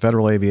narrative here. The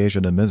Federal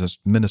Aviation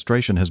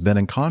Administration has been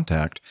in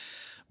contact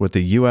with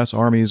the U.S.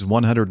 Army's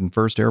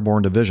 101st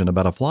Airborne Division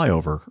about a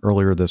flyover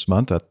earlier this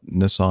month at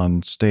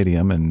Nissan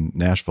Stadium in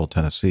Nashville,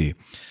 Tennessee.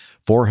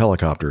 4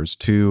 helicopters,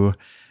 2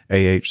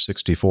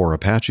 AH-64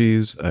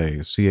 Apaches, a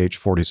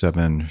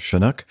CH-47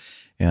 Chinook,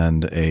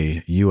 and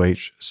a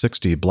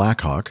UH-60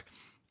 Blackhawk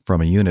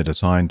from a unit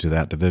assigned to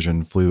that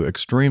division flew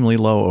extremely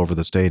low over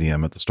the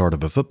stadium at the start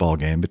of a football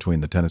game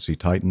between the Tennessee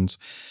Titans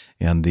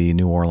and the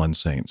New Orleans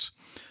Saints.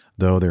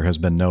 Though there has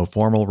been no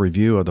formal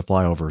review of the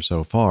flyover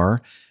so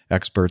far,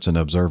 experts and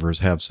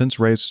observers have since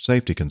raised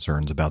safety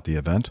concerns about the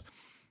event.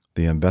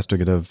 The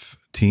investigative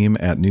team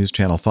at News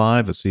Channel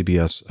 5, a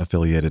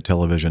CBS-affiliated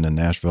television in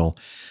Nashville,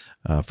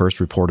 first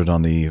reported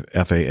on the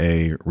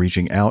FAA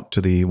reaching out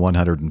to the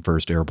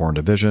 101st Airborne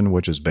Division,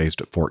 which is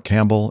based at Fort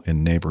Campbell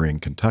in neighboring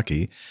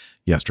Kentucky,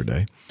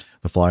 yesterday.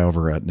 The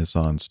flyover at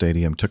Nissan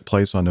Stadium took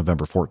place on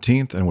November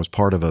 14th and was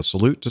part of a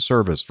salute to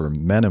service for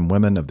men and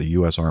women of the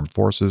U.S. Armed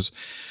Forces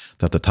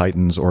that the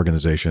Titans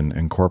organization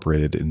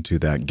incorporated into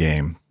that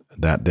game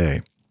that day.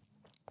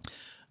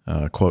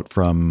 Quote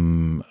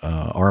from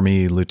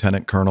Army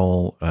Lieutenant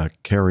Colonel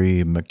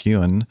Kerry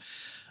McEwen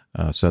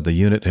said the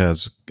unit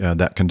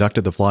that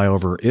conducted the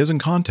flyover is in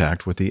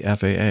contact with the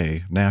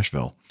FAA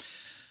Nashville.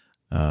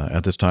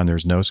 At this time,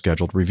 there's no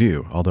scheduled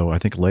review, although I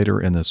think later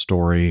in this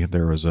story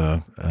there was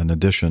an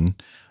addition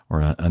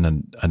or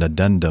an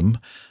addendum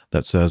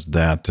that says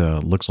that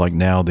looks like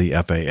now the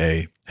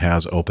FAA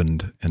has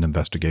opened an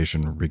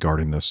investigation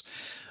regarding this.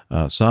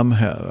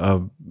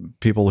 Some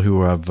people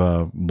who have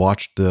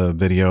watched the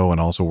video and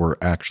also were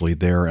actually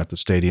there at the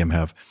stadium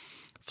have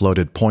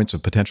floated points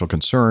of potential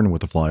concern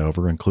with the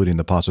flyover, including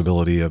the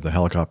possibility of the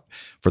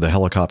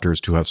helicopters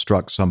to have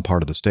struck some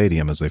part of the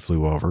stadium as they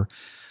flew over.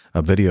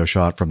 A video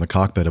shot from the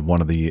cockpit of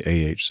one of the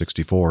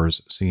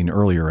AH-64s seen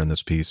earlier in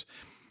this piece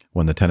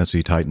when the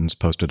Tennessee Titans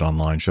posted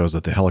online shows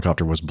that the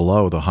helicopter was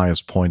below the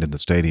highest point in the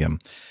stadium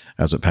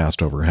as it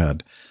passed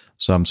overhead.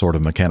 Some sort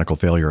of mechanical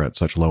failure at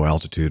such low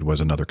altitude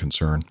was another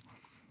concern.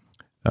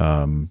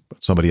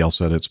 Somebody else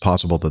said it's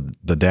possible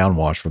that the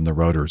downwash from the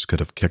rotors could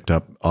have kicked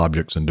up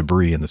objects and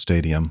debris in the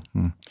stadium,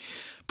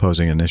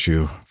 posing an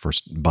issue for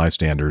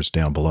bystanders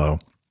down below.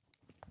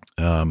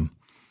 There's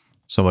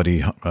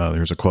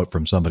a quote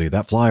from somebody,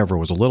 "That flyover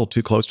was a little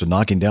too close to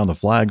knocking down the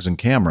flags and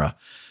camera,"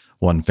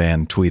 one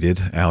fan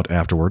tweeted out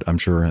afterward. I'm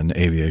sure an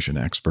aviation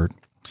expert.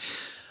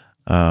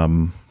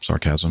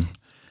 Sarcasm.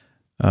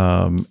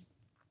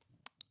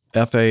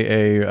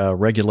 FAA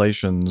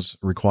regulations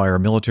require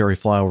military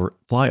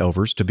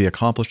flyovers to be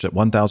accomplished at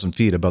 1,000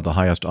 feet above the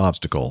highest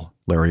obstacle.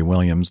 Larry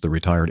Williams, the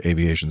retired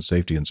aviation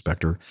safety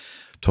inspector,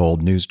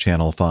 told News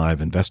Channel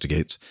 5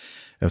 Investigates.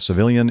 If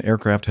civilian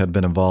aircraft had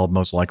been involved,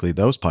 most likely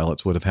those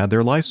pilots would have had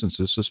their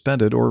licenses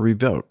suspended or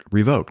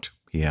revoked,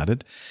 he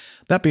added.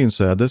 That being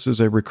said, this is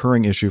a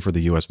recurring issue for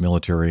the U.S.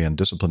 military, and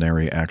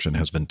disciplinary action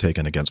has been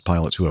taken against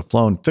pilots who have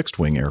flown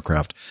fixed-wing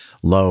aircraft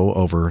low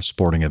over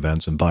sporting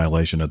events in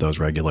violation of those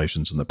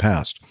regulations in the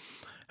past.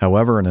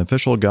 However, an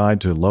official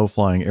guide to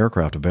low-flying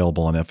aircraft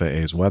available on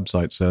FAA's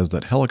website says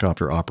that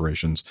helicopter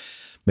operations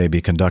may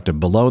be conducted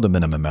below the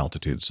minimum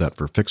altitude set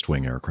for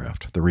fixed-wing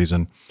aircraft. The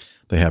reason: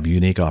 they have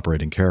unique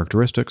operating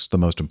characteristics, the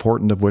most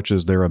important of which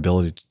is their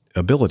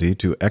ability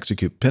to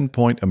execute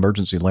pinpoint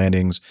emergency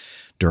landings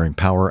during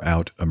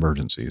power-out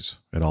emergencies.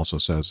 It also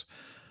says,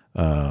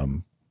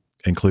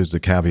 includes the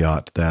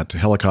caveat that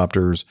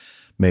helicopters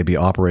may be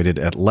operated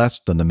at less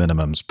than the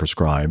minimums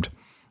prescribed.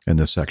 In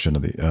this section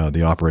of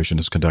the operation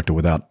is conducted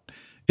without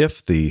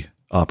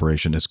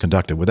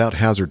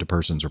hazard to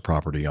persons or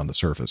property on the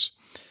surface.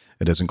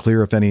 It isn't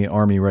clear if any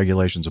Army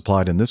regulations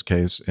applied in this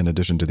case, in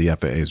addition to the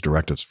FAA's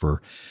directives for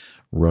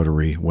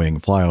rotary wing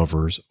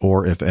flyovers,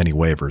 or if any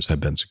waivers have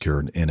been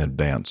secured in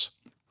advance.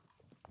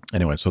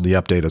 Anyway, so the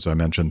update, as I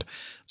mentioned,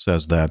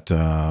 says that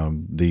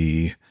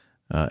the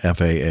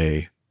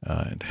FAA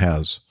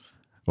has...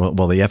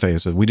 Well, the FAA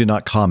says, we do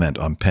not comment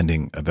on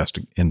pending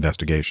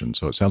investigation.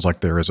 So it sounds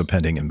like there is a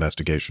pending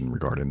investigation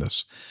regarding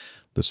this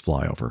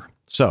flyover.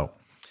 So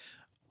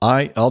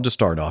I'll just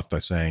start off by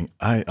saying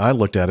I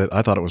looked at it.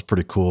 I thought it was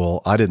pretty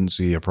cool. I didn't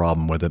see a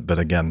problem with it. But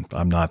again,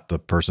 I'm not the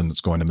person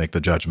that's going to make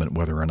the judgment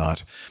whether or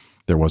not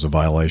there was a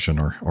violation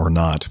or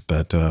not.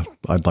 But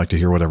I'd like to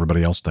hear what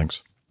everybody else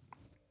thinks.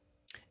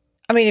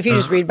 I mean, if you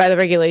just read by the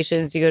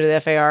regulations, you go to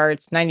the FAR,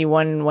 it's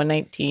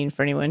 91-119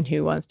 for anyone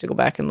who wants to go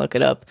back and look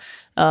it up.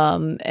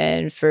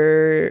 And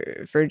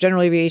for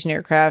general aviation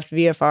aircraft,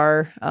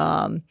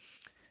 VFR,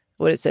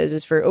 what it says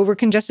is for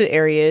over-congested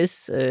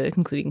areas,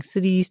 including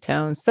cities,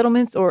 towns,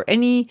 settlements, or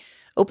any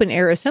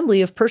open-air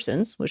assembly of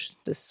persons, which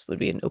this would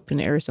be an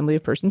open-air assembly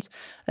of persons,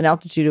 an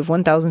altitude of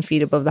 1,000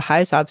 feet above the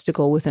highest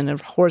obstacle within a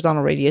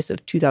horizontal radius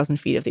of 2,000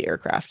 feet of the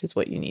aircraft is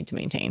what you need to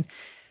maintain.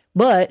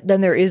 But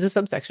then there is a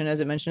subsection,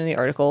 as I mentioned in the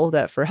article,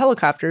 that for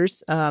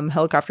helicopters,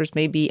 helicopters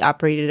may be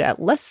operated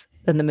at less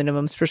than the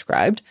minimums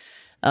prescribed,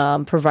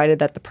 provided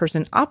that the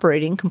person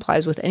operating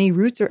complies with any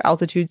routes or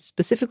altitudes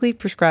specifically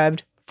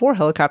prescribed for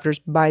helicopters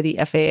by the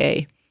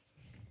FAA.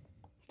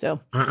 So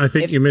I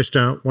think you missed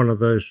out one of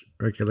those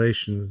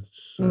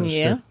regulations.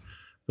 Yeah. Steph.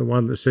 The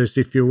one that says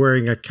if you're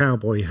wearing a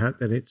cowboy hat,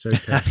 then it's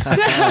okay.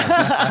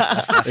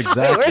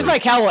 Exactly. Wait, where's my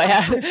cowboy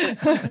hat?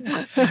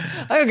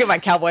 I'm going to get my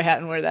cowboy hat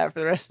and wear that for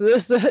the rest of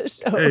this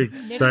show.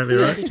 Exactly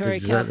right.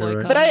 Exactly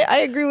right. But I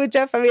agree with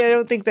Jeff. I mean, I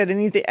don't think that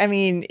anything, I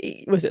mean,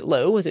 was it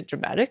low? Was it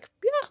dramatic?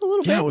 Yeah, a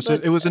little bit. Yeah,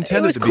 it was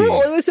intended to be. It was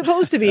cool. It was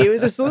supposed to be. It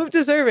was a salute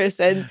to service.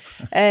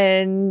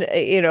 And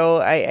you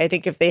know, I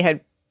think if they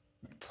had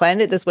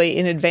planned it this way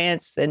in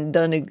advance and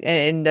done,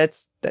 and that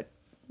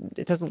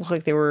it doesn't look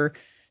like they were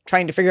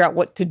trying to figure out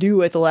what to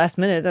do at the last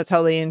minute. That's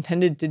how they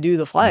intended to do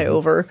the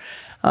flyover.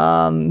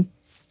 I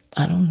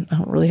don't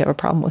really have a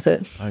problem with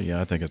it. Yeah,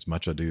 I think it's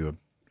much ado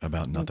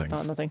about nothing.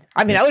 About nothing.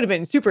 I mean, I would have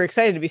been super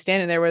excited to be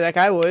standing there where that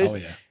guy was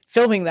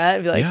filming that.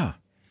 I'd be like,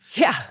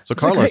 yeah. So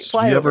Carlos,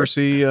 do you ever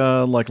see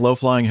like low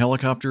flying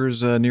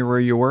helicopters near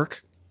where you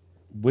work?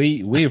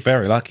 We're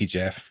very lucky,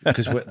 Jeff,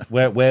 because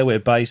where we're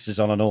based is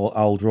on an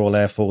old Royal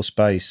Air Force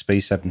base,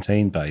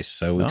 B-17 base.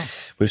 So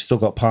we've still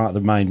got part of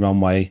the main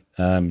runway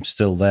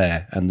still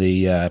there, and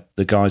the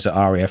guys at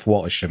RAF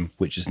Wattisham,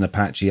 which is an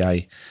Apache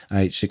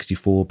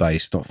AH-64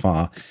 base not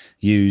far,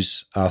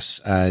 use us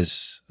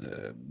as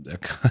a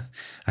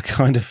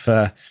kind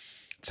of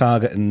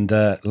target and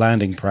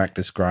landing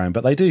practice ground.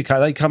 But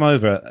they come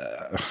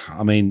over.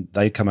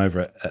 They come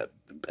over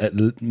at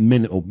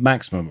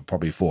maximum of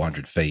probably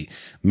 400 feet,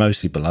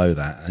 mostly below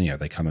that, and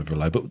they come over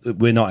low. But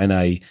we're not in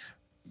a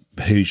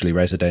hugely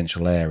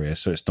residential area,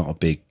 so it's not a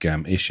big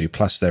issue.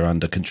 Plus, they're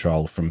under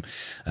control from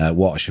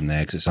Wattisham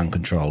there because it's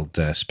uncontrolled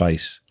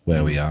space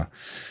where we are.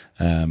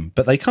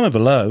 But they come over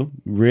low,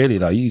 really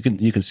low. You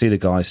can see the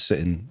guys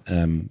sitting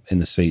in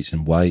the seats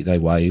and they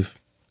wave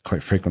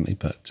quite frequently.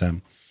 But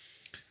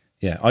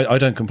I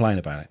don't complain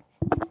about it.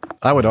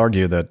 I would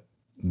argue that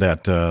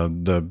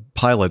the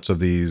pilots of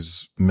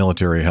these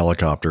military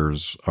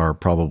helicopters are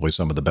probably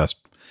some of the best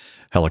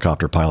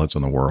helicopter pilots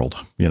in the world.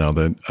 You know,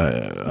 that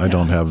I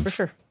don't have for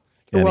sure.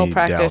 any well doubt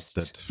practiced.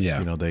 that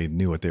you know they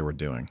knew what they were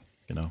doing.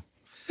 You know,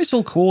 it's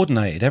all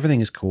coordinated. Everything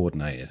is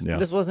coordinated. Yeah.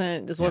 This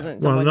wasn't Well,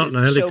 someone not in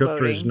just a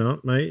helicopter showboating. is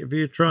not, mate. Have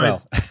you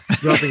tried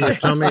rubbing your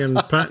tummy and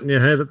patting your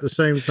head at the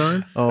same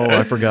time? Oh,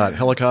 I forgot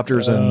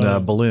helicopters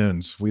and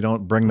balloons. We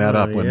don't bring that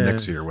up when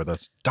Nick's here with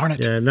us. Darn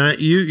it! Yeah, now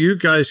you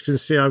guys can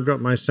see I've got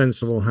my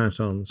sensible hat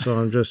on, so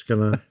I'm just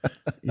gonna,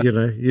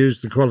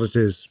 use the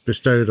qualities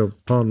bestowed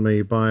upon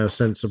me by a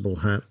sensible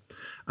hat,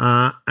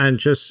 and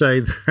just say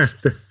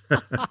that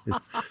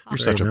You're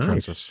such a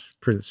princess.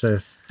 That's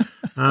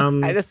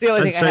the only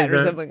I'd thing I say had, that-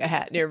 resembling a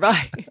hat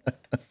nearby.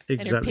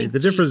 Exactly. pink The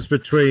difference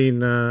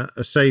between a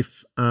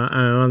safe and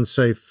an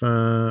unsafe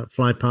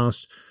fly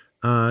past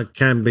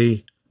can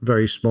be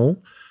very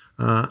small,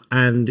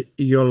 and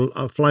your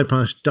fly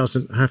past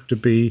doesn't have to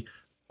be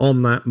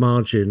on that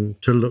margin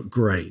to look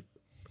great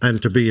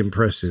and to be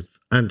impressive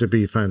and to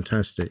be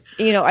fantastic.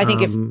 I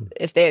think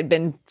if they had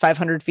been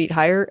 500 feet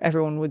higher,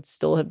 everyone would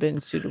still have been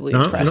suitably No,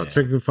 I'm impressed. not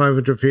talking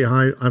 500 feet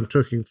high. I'm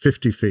talking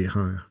 50 feet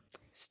higher.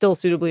 Still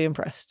suitably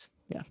impressed.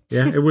 Yeah.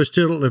 Yeah, it would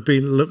still have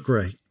look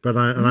great, but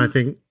I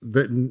think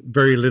that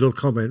very little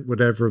comment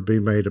would ever have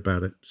been made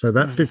about it. So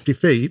that 50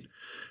 feet,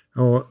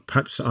 or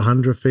perhaps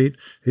 100 feet,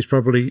 is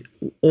probably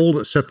all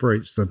that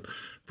separates them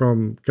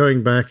from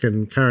going back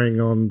and carrying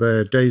on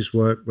their day's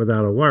work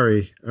without a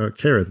worry,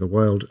 care in the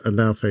world, and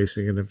now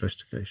facing an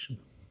investigation.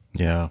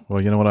 Yeah.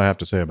 Well, you know what I have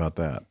to say about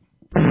that.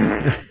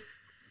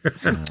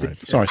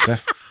 Sorry,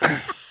 Steph.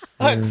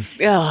 Oh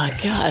God, I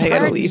gotta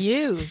Pardon leave.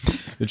 you.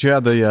 Did you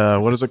have the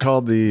what is it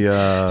called,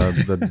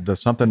 the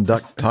something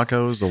duck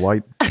tacos, the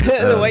white?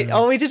 The white.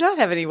 Oh, we did not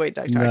have any white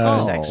duck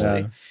tacos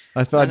actually.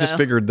 I just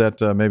figured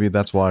that maybe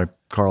that's why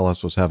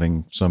Carlos was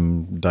having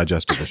some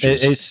digestive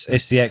issues.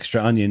 It's the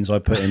extra onions I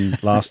put in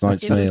last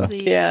night's It was meal.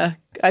 the Yeah,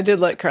 I did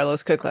let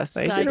Carlos cook last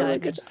night. He did a really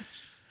skydiving. good job.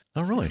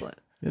 Oh, really? Excellent.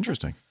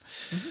 Interesting.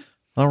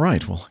 All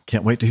right. Well,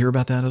 can't wait to hear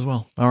about that as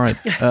well. All right.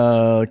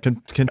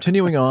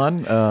 Continuing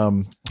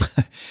on.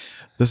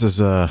 This is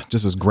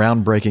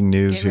groundbreaking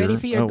news Get here. ready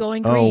for your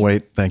going Oh, green.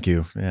 wait. Thank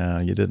you.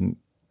 Yeah, you didn't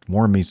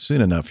warn me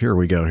soon enough. Here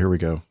we go.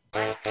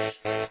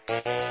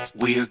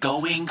 We're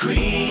going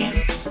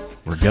green.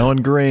 We're going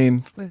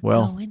green. We're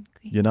Well, going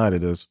green.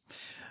 United is.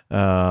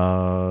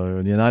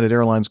 United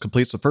Airlines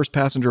completes the first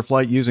passenger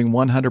flight using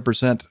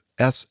 100%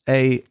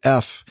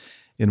 SAF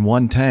in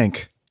one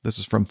tank. This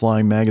is from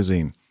Flying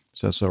Magazine. It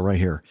says so right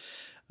here.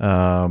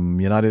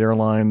 United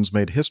Airlines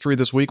made history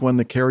this week when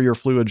the carrier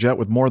flew a jet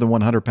with more than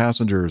 100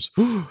 passengers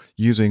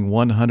using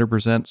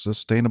 100%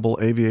 sustainable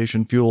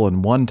aviation fuel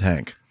in one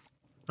tank.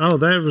 Oh,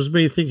 that was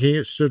me thinking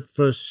it stood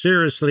for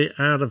seriously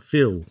out of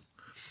fuel.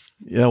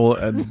 Yeah, well,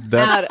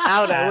 that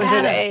Out with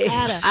an A.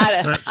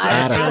 That's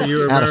how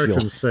you Out of fuel.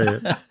 Americans say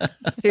it.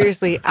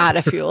 Seriously, out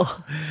of fuel.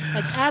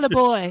 Like,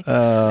 attaboy.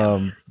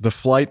 the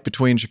flight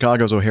between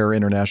Chicago's O'Hare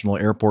International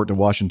Airport to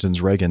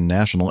Washington's Reagan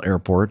National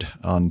Airport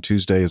on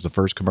Tuesday is the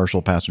first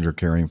commercial passenger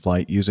carrying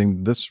flight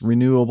using this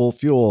renewable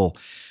fuel.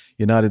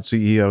 United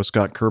CEO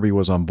Scott Kirby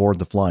was on board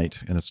the flight.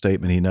 In a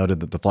statement, he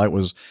noted that the flight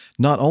was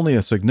not only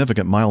a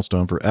significant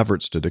milestone for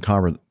efforts to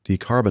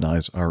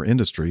decarbonize our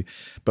industry,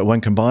 but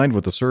when combined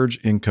with the surge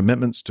in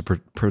commitments to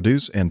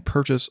produce and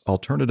purchase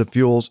alternative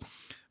fuels,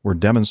 we're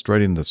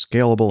demonstrating the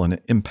scalable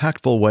and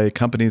impactful way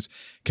companies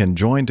can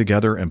join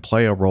together and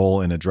play a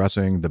role in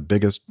addressing the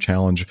biggest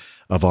challenge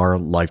of our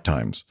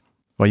lifetimes.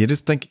 Well, I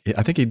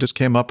think he just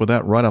came up with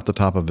that right off the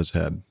top of his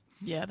head.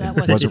 Yeah,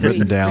 that wasn't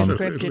written down.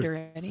 scripted or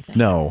anything.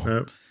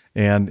 No.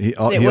 And It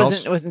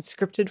wasn't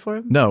scripted for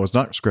him? No, it was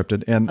not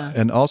scripted.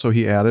 And also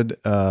he added,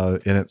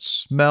 and it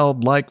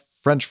smelled like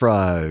French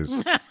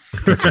fries.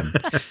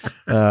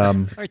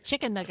 Or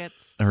chicken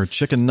nuggets. Or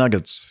chicken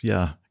nuggets,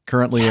 yeah.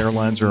 Currently,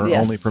 airlines are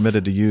only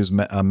permitted to use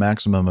a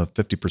maximum of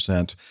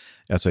 50%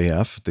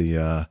 SAF.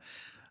 The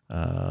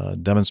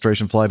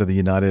demonstration flight of the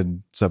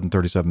United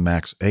 737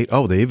 MAX 8.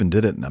 Oh, they even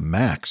did it in a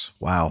MAX.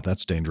 Wow,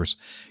 that's dangerous.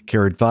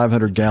 Carried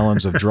 500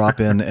 gallons of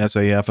drop-in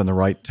SAF in the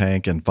right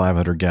tank and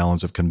 500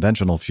 gallons of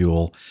conventional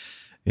fuel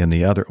in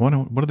the other.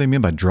 What do they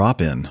mean by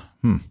drop-in?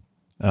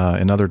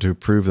 In order to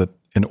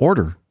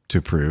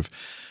prove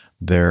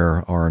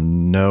there are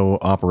no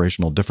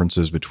operational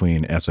differences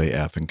between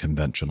SAF and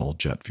conventional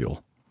jet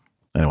fuel.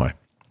 Anyway,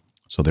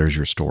 so there's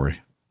your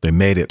story. They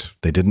made it.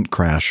 They didn't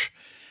crash.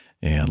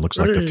 And looks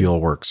like the fuel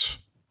works.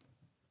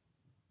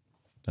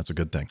 That's a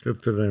good thing.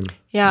 Good for them.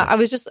 Yeah, I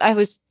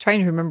was trying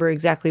to remember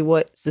exactly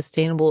what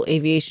sustainable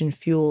aviation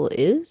fuel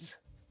is.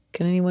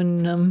 Can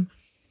anyone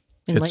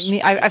enlighten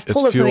me? I've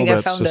pulled up something I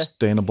found. It's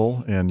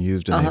sustainable and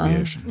used in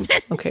aviation.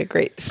 Okay,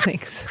 great.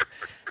 Thanks.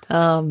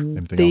 Anything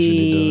else you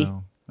need to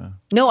know?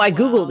 No, I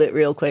Googled it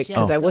real quick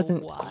because Jeff's I so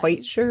wasn't wise.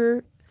 quite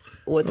sure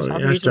what the Well, it has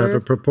properties to have a were.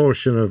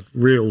 proportion of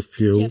real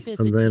fuel, Jeff is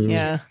and a then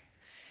Yeah.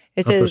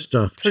 It other says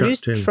stuff chucked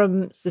produced in.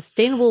 from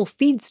sustainable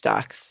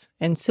feedstocks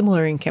and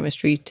similar in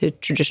chemistry to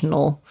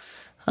traditional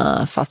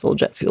fossil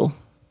jet fuel.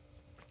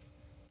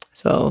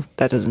 So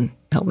that doesn't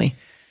help me.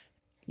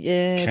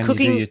 Yeah, Can you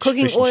do your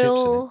cooking fish and chips in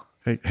oil.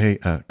 Hey,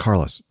 Yeah.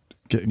 Carlos,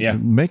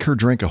 make her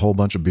drink a whole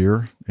bunch of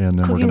beer, and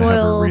then Cooking we're going to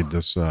have her oil, read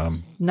this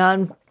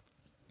Non-palm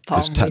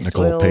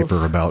technical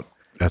paper about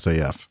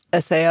SAF.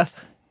 SAF.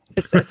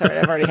 It's all right.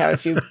 I've already had a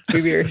few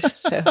beers,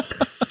 so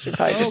should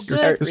probably just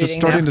start This is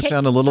reading starting now. to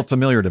sound a little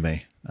familiar to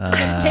me.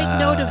 Take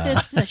note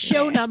of this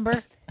show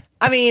number.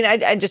 I mean,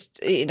 I just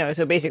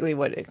so basically,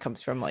 what it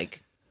comes from,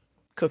 like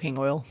cooking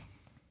oil,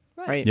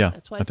 right? Yeah,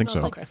 That's why I it think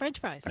smells so. like French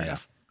fries.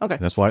 Okay.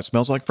 That's why it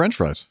smells like French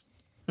fries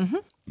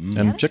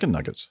and chicken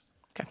nuggets.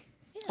 Okay.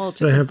 Well,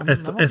 they have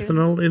chicken,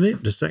 ethanol in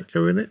it. Does that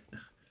go in it?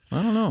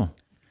 I don't know.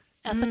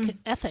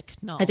 Ethic,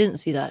 no. I didn't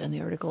see that in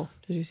the article.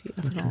 Did you see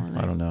ethanol in I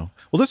there? don't know.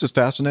 Well, this is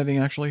fascinating,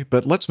 actually,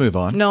 but let's move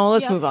on. No,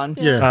 let's Yeah. move on.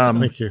 Yeah,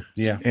 thank you.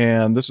 Yeah.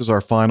 And this is our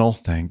final,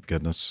 thank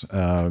goodness,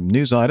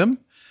 news item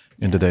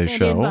in today's Sent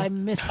show. in by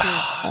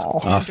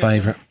Mr. Our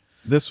favorite.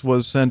 This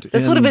was sent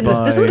This in would have been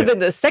by this would have been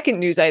the second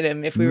news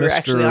item if we were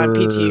actually on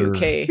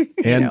PTUK.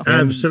 And-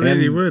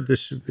 Absolutely and- would. This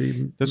should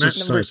be. This Matt's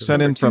is item.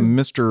 sent in from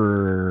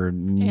Mr.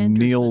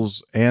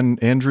 Niels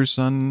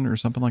Andrewson or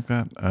something like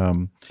that.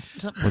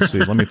 Let's see.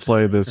 Let me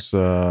play this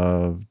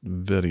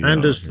video.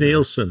 Anders here.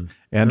 Nielsen.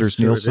 Anders That's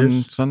who it Nielsen.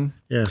 is. Son?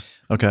 Yeah.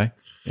 Okay.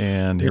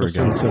 And here we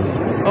go. Nielsen.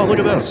 Oh, look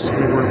at this.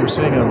 We're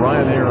seeing a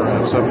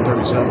Ryanair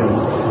 737.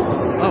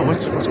 Oh,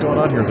 what's going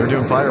on here? They're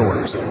doing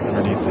fireworks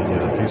underneath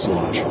the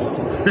fuselage of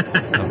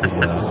the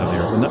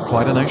airplane.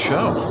 Quite a nice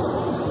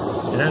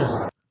show.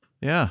 Yeah.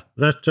 Yeah.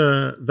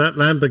 That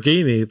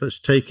Lamborghini that's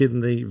taking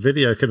the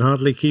video can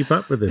hardly keep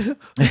up with it.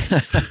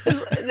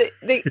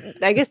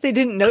 I guess they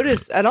didn't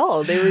notice at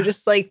all. They were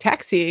just like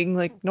taxiing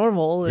like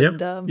normal.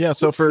 Yep. And, Yeah,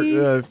 so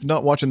whoopsie. for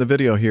not watching the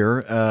video here,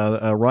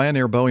 a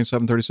Ryanair Boeing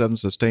 737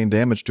 sustained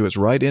damage to its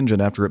right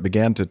engine after it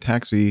began to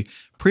taxi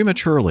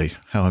prematurely.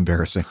 How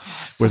embarrassing.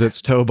 With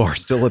its tow bar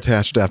still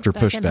attached after That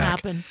can pushback.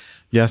 happen.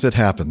 Yes, it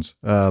happens.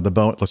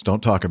 Let's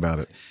don't talk about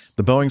it.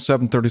 The Boeing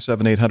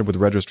 737-800 with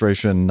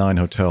registration 9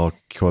 Hotel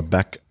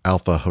Quebec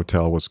Alpha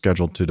Hotel was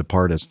scheduled to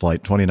depart as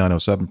flight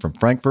 2907 from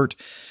Frankfurt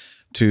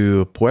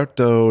to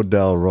Puerto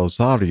del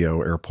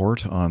Rosario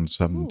Airport on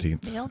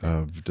 17th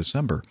of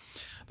December.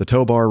 The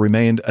tow bar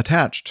remained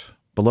attached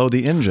below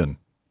the engine.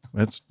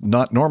 It's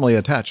not normally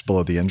attached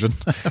below the engine.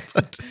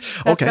 But,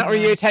 That's not where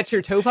you attach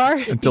your tow bar?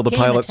 until the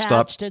became pilot attached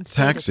stopped and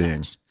stayed taxiing.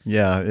 attached.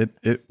 Yeah,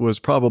 it was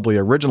probably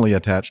originally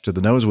attached to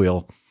the nose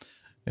wheel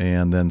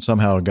and then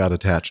somehow got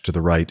attached to the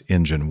right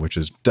engine, which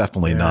is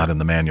definitely not in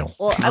the manual.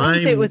 Well, I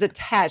wouldn't say it I'm- was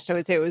attached. I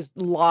would say it was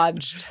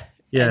lodged.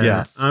 Yeah,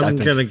 Yeah, I I'm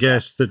think- going to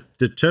guess that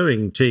the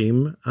towing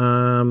team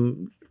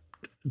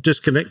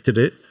disconnected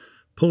it,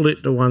 pulled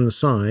it to one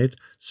side,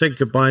 said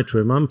goodbye to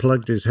him,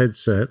 unplugged his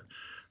headset,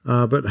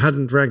 but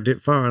hadn't dragged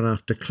it far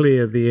enough to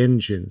clear the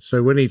engine.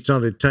 So when he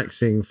started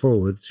taxiing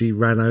forwards, he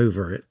ran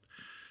over it.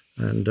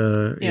 And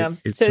Yeah.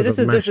 it So sort this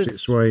of is mashed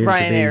its way into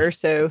Ryanair,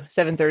 so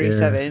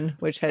 737,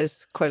 which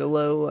has quite a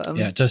low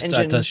Yeah, it does,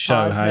 engine that does show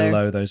pod how there.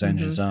 low those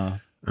engines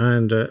are.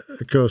 And of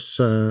course,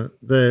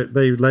 they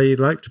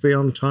like to be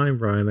on time,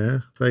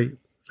 Ryanair. I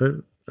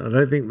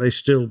don't think they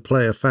still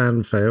play a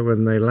fanfare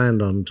when they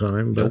land on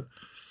time, but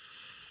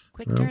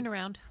Quick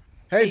turnaround.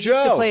 Hey,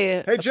 used to play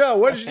a- Joe,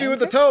 what did you do with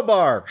the tow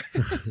bar?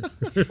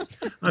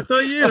 I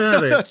thought you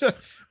had it.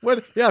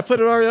 What? Yeah, I put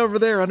it right over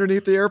there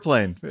underneath the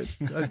airplane. I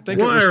think it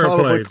What was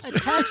probably. airplane?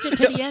 Attached it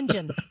to the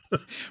engine.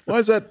 Why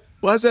is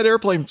that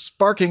airplane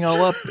sparking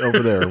all up over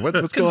there?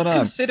 What's going on?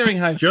 Considering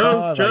how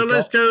Joe, far Joe, they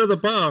let's got, go to the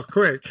bar,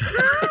 quick.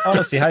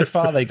 honestly, how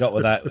far they got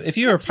with that. If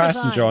you were a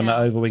passenger on now.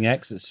 that overwing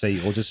exit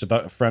seat or just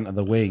about the front of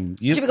the wing,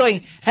 you'd You'd be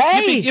going,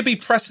 hey! you'd be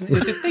pressing ding,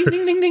 ding, ding,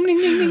 ding, ding, ding,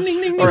 ding,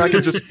 ding, ding. Or I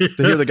could just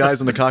hear the guys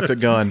in the cockpit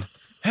going,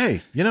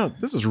 "Hey,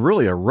 this is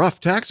really a rough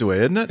taxiway,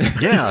 isn't it?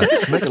 Yeah,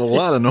 it's making a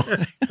lot of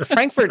noise."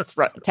 Frankfurt's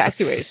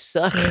taxiways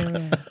suck.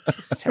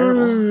 This is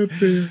terrible.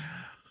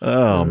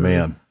 Oh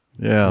man,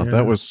 yeah,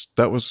 that was quite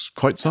That was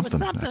something,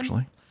 something.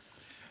 actually.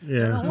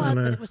 Yeah, I don't know I what,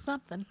 but know. it was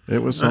something.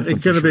 It was something.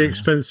 It's going to for be sure.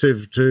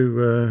 expensive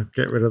to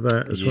get rid of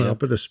that as well. A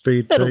bit of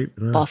speed Little tape.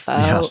 buff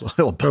Yeah, out. a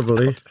little buff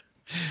Probably. out.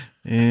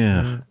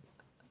 Yeah,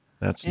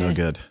 that's no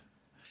good.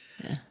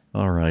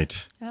 All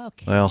right.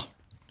 Okay. Well,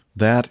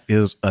 that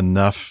is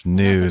enough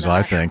news,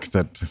 I think,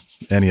 that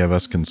any of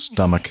us can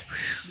stomach.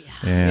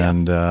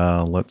 And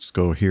let's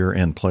go here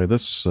and play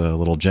this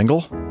little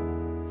jingle.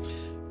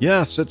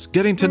 Yes, it's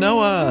Getting to Know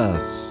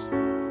Us.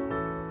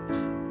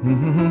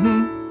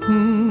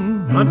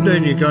 I've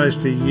known you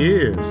guys for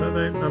years. I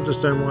don't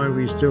understand why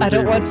we still I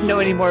don't do want this. to know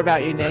any more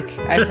about you, Nick.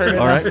 I've heard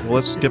All enough. right, well,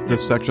 let's skip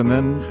this section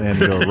then and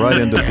go right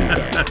into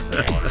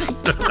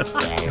feedback.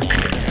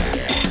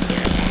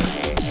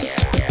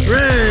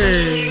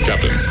 Hooray!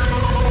 Captain,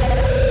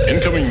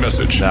 Incoming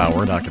message. No,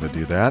 we're not going to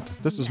do that.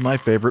 This is my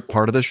favorite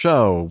part of the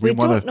show. We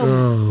don't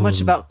know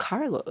much about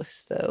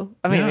Carlos, though.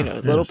 I mean, we know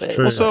a little bit.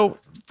 Well, so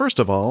first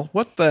of all,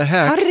 what the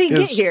heck How did he is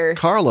get here?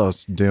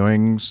 Carlos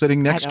doing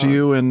sitting next to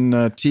you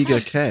in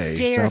Tega Cay,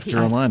 dare South he?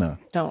 Carolina?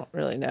 Don't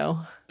really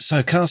know.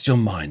 So cast your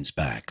minds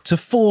back to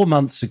 4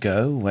 months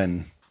ago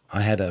when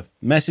I had a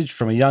message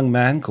from a young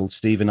man called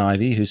Stephen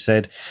Ivy who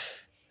said,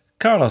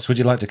 Carlos, would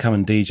you like to come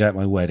and DJ at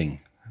my wedding?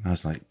 And I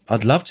was like,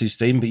 I'd love to,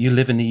 Stephen, but you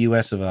live in the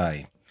US of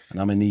A and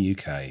I'm in the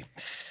UK.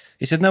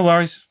 He said, no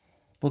worries,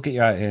 we'll get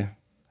you out here.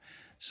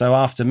 So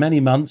after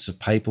many months of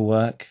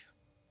paperwork,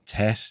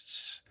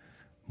 tests,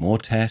 more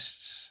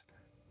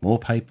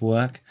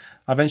paperwork,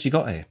 I eventually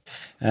got here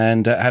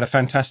and had a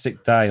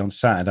fantastic day on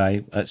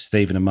Saturday at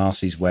Stephen and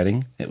Marcy's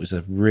wedding. It was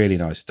a really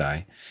nice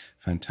day,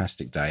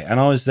 fantastic day. And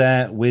I was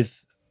there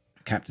with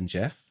Captain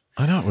Jeff.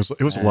 I know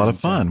it was a lot of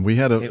fun. We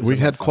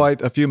had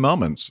quite a few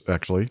moments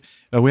actually.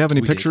 We have any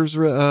pictures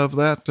of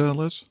that,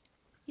 Liz?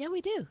 Yeah,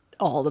 we do.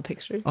 All the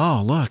pictures.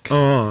 Oh, look!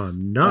 Oh,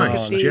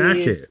 nice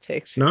jacket!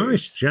 Pictures.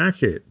 Nice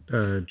jacket,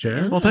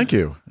 Jeff. Well, thank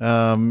you.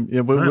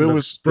 It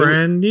was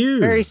brand new.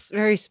 Very,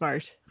 very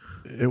smart.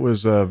 It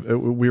was.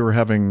 We were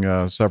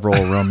having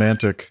several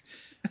romantic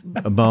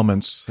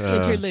moments.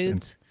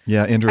 Interludes.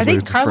 Interludes. I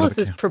think Carlos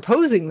is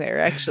proposing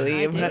there.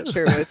 Actually, I'm not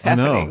sure what's I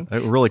happening. know.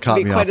 It really caught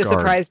me off guard. Quite a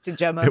surprise to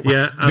Gemma.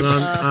 Yeah, and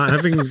I'm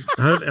having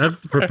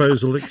had the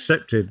proposal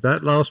accepted.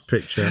 That last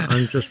picture,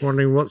 I'm just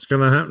wondering what's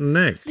going to happen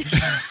next.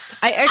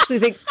 I actually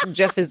think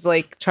Jeff is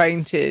like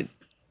trying to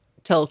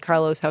tell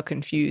Carlos how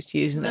confused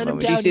he is in that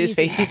moment. Do you see his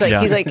face? He's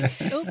like,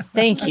 Oh,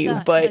 thank you,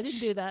 I but didn't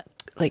do that.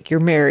 like you're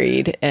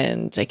married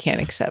and I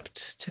can't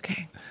accept. It's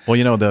okay.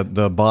 Well,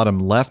 the bottom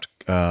left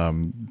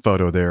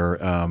photo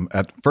there.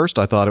 At first,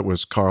 I thought it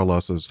was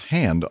Carlos's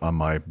hand on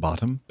my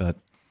bottom, but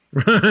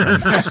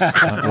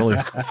not really.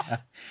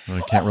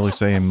 I can't really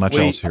say much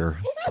else here.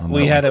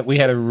 We had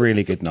a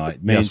really good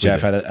night. Me and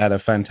Jeff had a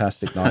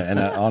fantastic night, and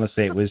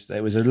honestly, it was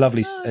a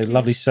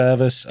lovely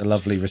service, a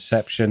lovely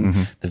reception.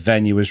 Mm-hmm. The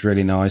venue was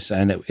really nice,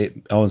 and it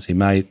honestly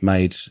made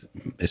my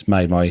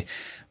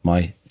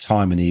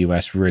time in the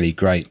US really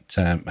great.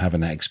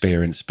 Having that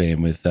experience,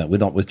 being with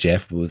not with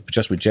Jeff,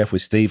 just with Jeff,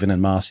 with Stephen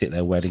and Marcy at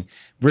their wedding.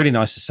 Really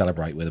nice to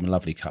celebrate with them. A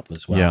lovely couple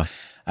as well. Yeah.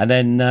 And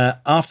then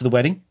after the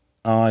wedding,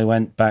 I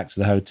went back to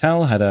the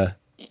hotel, had a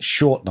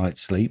short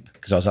night's sleep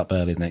because I was up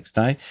early the next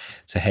day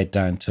to head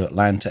down to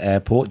Atlanta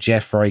Airport.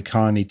 Jeff very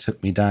kindly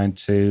took me down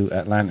to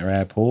Atlanta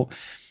Airport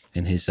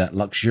in his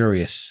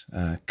luxurious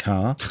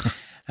car.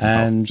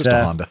 And just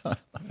a Honda.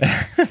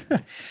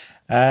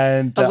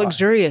 And a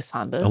luxurious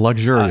Honda. A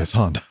luxurious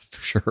Honda,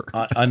 for sure.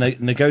 I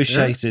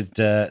negotiated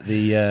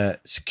the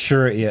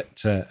security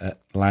at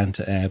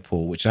Atlanta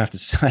Airport, which I have to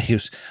say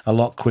was a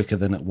lot quicker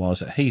than it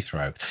was at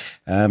Heathrow.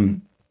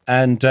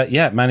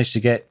 Managed to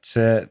get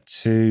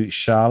to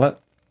Charlotte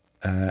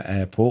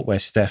Airport, where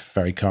Steph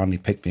very kindly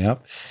picked me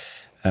up.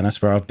 And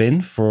that's where I've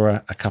been for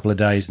a couple of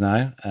days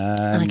now.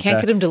 And I can't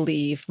get him to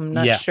leave. I'm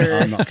not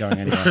sure. I'm not going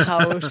anywhere.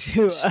 How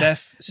to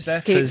Steph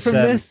escape from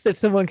this? If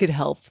someone could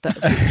help, that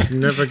would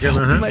never going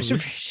to happen. Much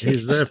appreciated.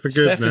 He's there for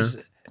good now.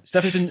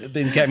 Steph has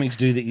been getting me to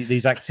do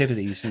these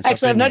activities since.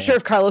 Actually, I'm not sure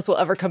if Carlos will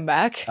ever come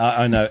back.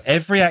 I know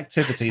every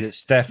activity that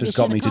Steph has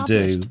got me to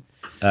do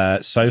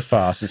so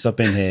far since I've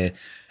been here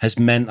has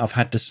meant I've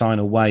had to sign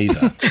a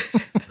waiver.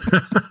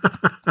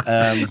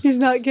 He's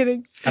not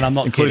kidding. And I'm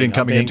not including kidding.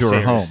 coming into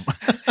her home.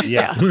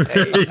 Yeah.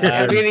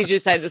 I'm going to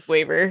just sign this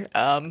waiver,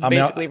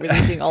 basically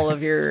releasing all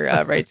of your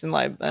rights and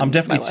liabilities. I'm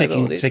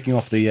definitely ticking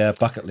off the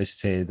bucket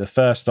list here. The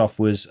first off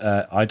was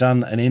I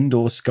done an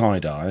indoor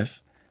skydive,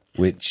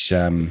 which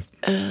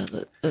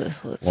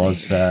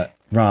was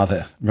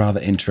rather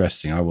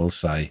interesting, I will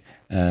say.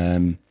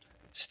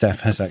 Steph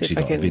has actually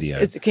got a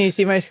video. Can you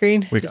see my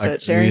screen? You have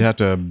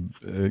to,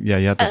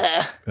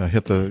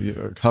 hit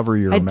the hover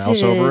your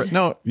mouse over it.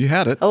 No, you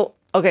had it. Oh,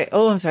 okay.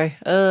 Oh, I'm sorry.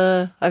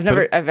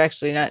 I've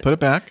actually not. Put it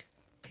back.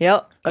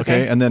 Yep.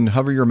 Okay. And then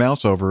hover your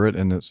mouse over it,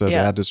 and it says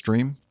add to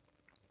stream.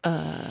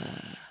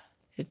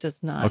 It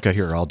does not. Okay,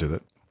 here, I'll do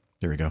it.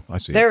 There we go. I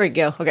see. There we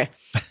go. Okay.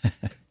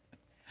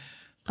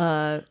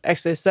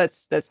 Actually, so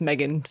that's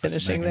Megan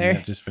finishing there.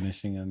 Yeah, just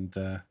finishing.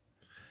 And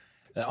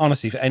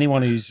honestly, for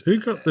anyone who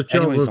got the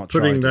job of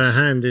putting their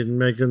hand in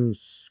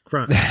Megan's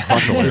crotch,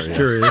 I'm just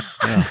curious.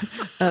 Yeah.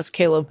 That's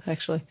Caleb,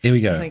 actually. Here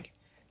we go.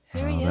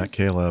 Here he is. That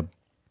Caleb.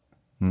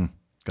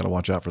 Got to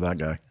watch out for that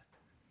guy.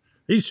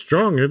 He's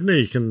strong, isn't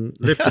he? He can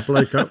lift a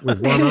bloke up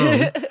with one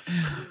arm.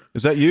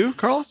 Is that you,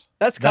 Carlos?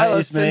 That's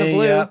Carlos that is me, in the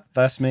blue. Yeah,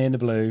 that's me in the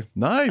blue.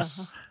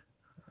 Nice.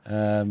 You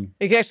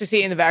can actually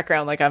see it in the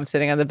background, like I'm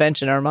sitting on the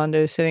bench and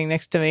Armando's sitting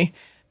next to me.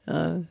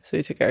 So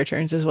we took our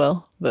turns as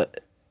well. But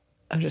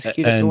I'm just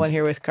queued up the one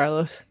here with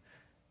Carlos.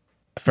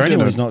 For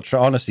anyone who's not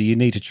honestly, you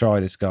need to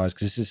try this, guys,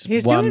 because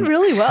he's doing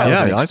really well.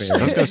 Yeah, I was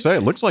going to say,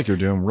 it looks like you're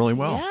doing really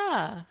well.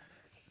 Yeah.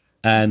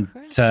 And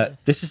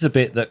this is the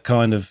bit that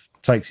kind of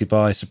takes you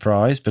by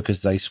surprise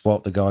because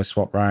the guys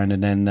swap round,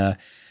 and then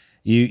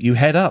you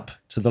head up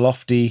to the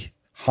lofty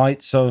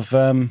heights of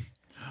the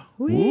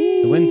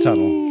wind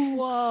tunnel.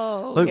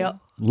 Whoa. Look, Yep.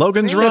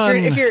 Logan's So Run.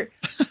 if you're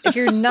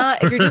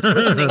just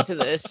listening to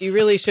this, you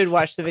really should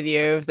watch the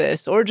video of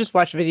this, or just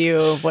watch a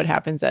video of what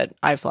happens at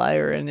iFly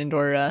or an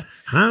indoor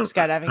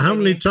skydiving. How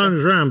many venue.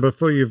 times round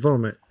before you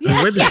vomit? And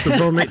where does the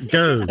vomit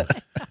go?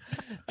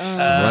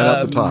 Right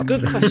up the top.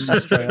 Good question.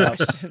 Good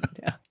question.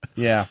 Yeah.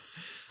 Yeah.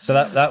 So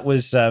that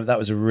was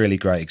a really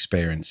great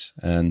experience,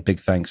 and big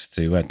thanks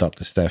to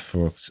Dr. Steph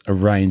for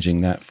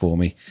arranging that for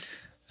me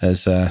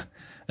as a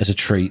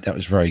treat. That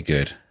was very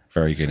good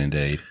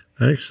indeed.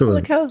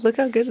 Excellent. Look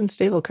how good and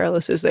stable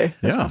Carlos is there.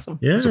 That's awesome.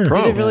 Yeah. He's a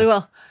pro. He did really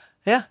well.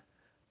 Yeah.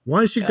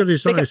 Why has he got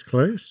his eyes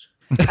closed?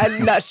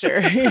 I'm not sure.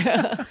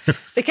 Yeah.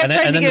 They kept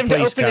trying to get him to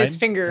open his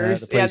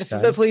fingers.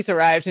 The police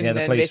arrived and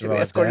then basically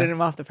escorted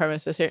him off the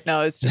premises here. No,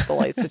 it's just the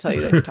lights to tell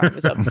you that your time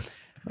is up.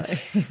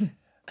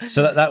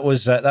 So that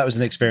was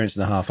an experience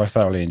and a half. I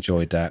thoroughly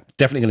enjoyed that.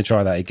 Definitely going to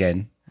try that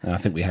again. I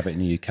think we have it in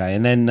the UK.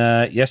 And then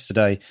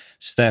yesterday,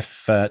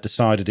 Steph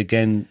decided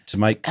again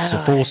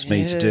to force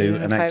me to do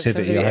an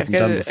activity I hadn't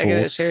done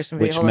before,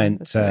 which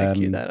meant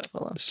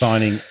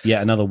signing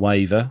yet another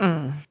waiver.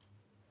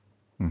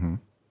 Mm-hmm.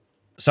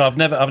 So I've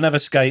never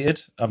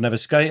skated. I've never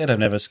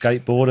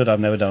skateboarded. I've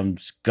never done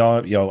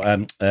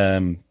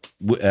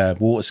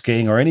water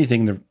skiing or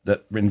anything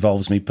that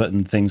involves me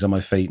putting things on my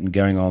feet and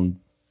going on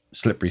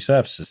slippery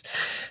surfaces.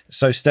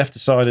 So Steph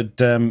decided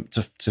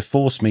to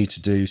force me to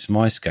do some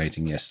ice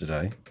skating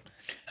yesterday,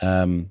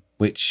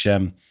 which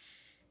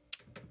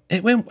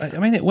it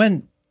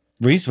went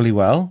reasonably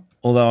well.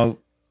 Although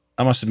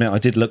I must admit, I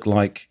did look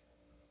like,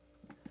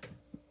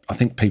 I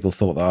think people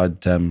thought that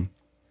I'd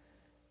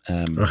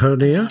a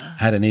hernia?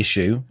 Had an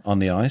issue on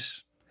the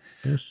ice.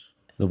 Yes.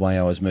 The way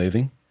I was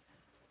moving.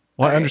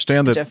 Well, I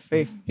understand that Jeff,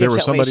 there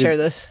was somebody. Share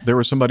this. There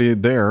was somebody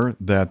there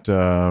that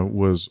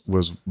was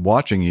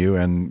watching you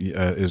and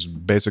is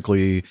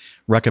basically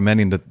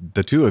recommending that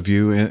the two of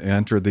you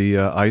enter the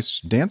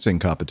ice dancing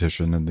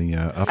competition in the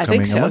upcoming I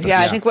think so. Olympics.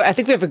 Yeah, I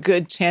think we have a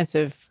good chance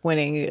of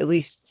winning at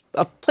least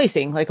a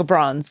placing, like a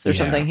bronze or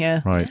something.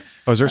 Yeah. Right.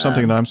 Oh, is there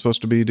something that I'm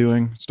supposed to be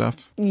doing,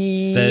 Steph?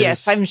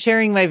 Yes, I'm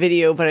sharing my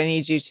video, but I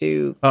need you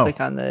to click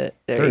on the.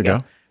 There you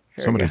go.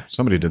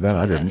 Somebody did that.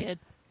 I didn't.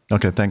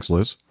 Okay. Thanks,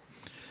 Liz.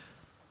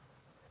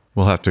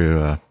 We'll have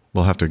to.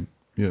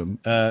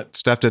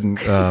 Steph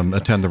didn't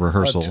attend the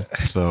rehearsal,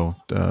 so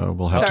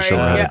we'll have to show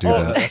her how to do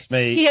that. That's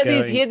me. He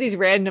had these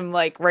random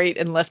like right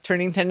and left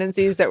turning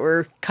tendencies that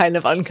were kind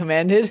of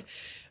uncommanded,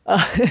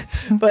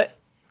 but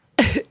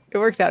it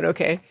worked out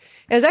okay.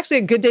 It was actually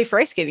a good day for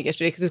ice skating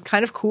yesterday because it was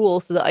kind of cool.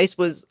 So the ice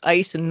was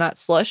ice and not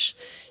slush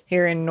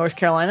here in North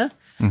Carolina.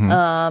 Mm-hmm.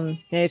 And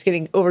it's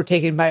getting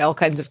overtaken by all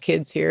kinds of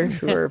kids here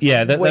who are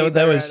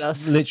there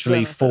was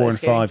literally 4 and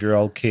 5 year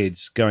old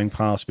kids going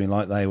past me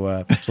like they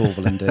were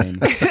Torval and Dean.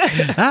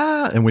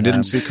 And we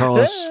didn't see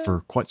Carlos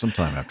for quite some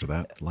time after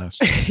that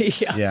last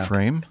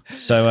frame.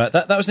 So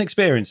that was an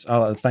experience.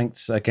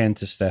 Thanks again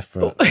to Steph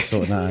for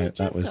sorting that out.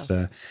 That was,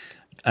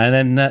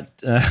 and then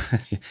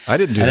I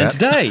didn't do that. And then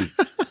today.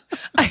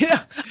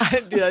 I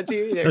didn't do that to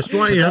you either. That's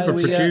why you have a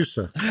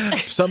producer.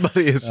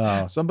 Somebody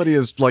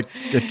is like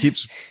it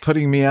keeps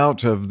putting me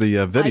out of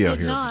the video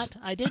here.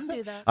 I didn't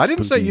do that. I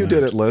didn't say you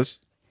did it, Liz.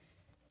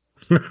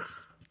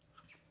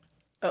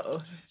 Uh-oh.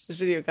 This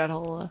video got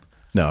all...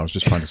 No, I was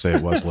just trying to say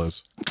it was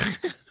Liz.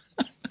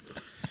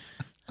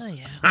 Oh,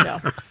 yeah. No.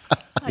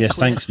 Yes,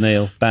 thanks,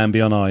 Neil.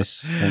 Bambi on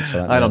ice. Thanks for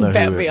that. I don't know.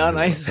 Bambi on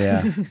ice.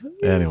 Yeah.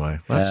 Anyway,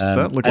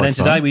 that looked and like then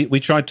fun. today we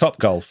tried Top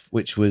Golf,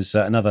 which was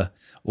another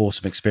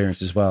awesome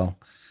experience as well.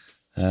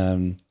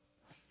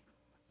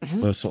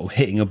 We're sort of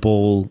hitting a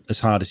ball as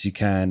hard as you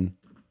can.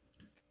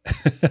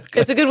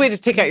 It's a good way to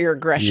take out your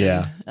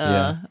aggression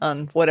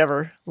on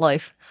whatever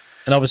life.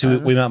 And obviously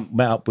we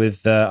met up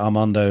with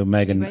Armando,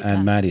 Megan,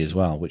 and Maddie as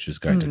well, which was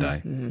great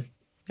today. Mm-hmm.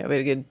 Yeah,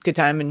 we had a good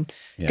time and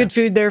good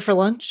food there for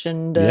lunch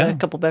and a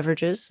couple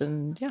beverages.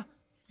 And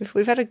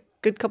we've had a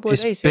good couple of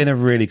days. It's been a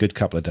really good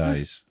couple of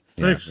days.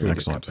 Yeah,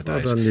 excellent.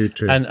 Well done, you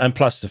two. And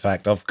plus the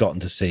fact I've gotten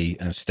to see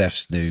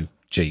Steph's new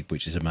Jeep,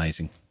 which is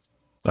amazing.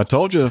 I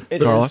told you,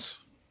 Carlos.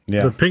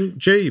 Yeah. The pink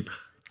Jeep.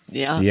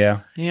 Yeah.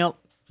 Yeah. Yep.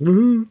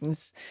 Woohoo.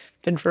 It's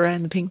been for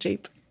in the pink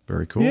Jeep.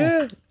 Very cool.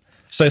 Yeah.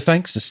 So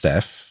thanks to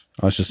Steph,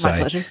 I should say, My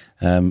pleasure.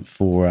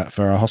 For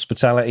our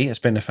hospitality. It's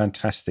been a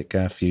fantastic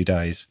few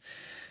days.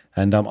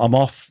 And I'm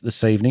off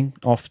this evening,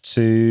 off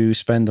to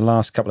spend the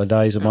last couple of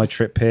days of my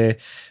trip here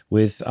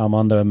with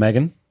Armando and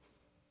Megan.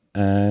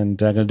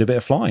 And I'm going to do a bit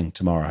of flying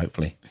tomorrow,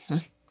 hopefully.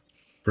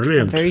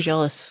 Brilliant. I'm very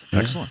jealous.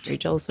 Excellent. Very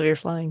jealous of your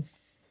flying.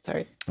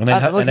 Sorry. And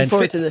then, I'm looking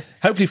forward to the...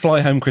 hopefully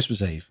fly home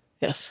Christmas Eve.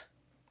 Yes.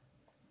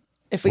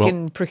 If we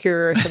can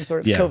procure some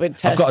sort of COVID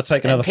test. I've got to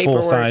take another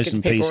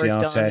 4,000 paperwork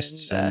PCR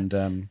tests.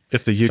 And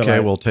if the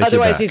UK will take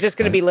otherwise, you back, he's just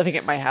going to be living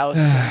at my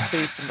house.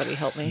 Please, somebody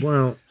help me.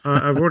 Well,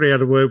 I've already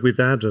had a word with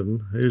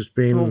Adam, who's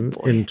been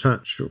in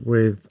touch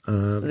with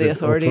the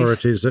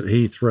authorities at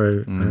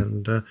Heathrow.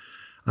 And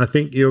I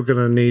think you're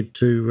going to need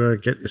to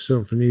get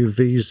yourself a new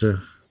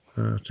visa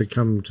to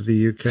come to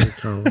the UK,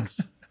 Carlos.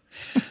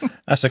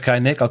 That's okay,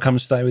 Nick. I'll come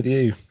stay with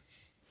you.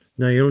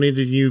 Now you'll need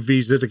a new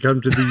visa to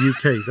come to the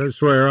UK.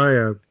 That's where I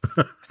am.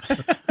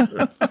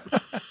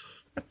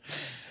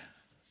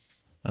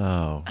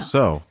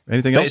 So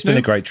anything else? It's been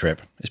a great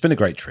trip. It's been a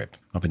great trip.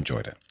 I've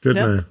enjoyed it. Good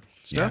Yep. man.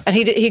 Yeah. And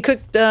he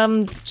cooked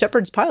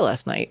shepherd's pie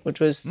last night, which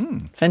was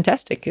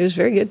fantastic. It was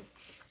very good.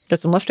 Got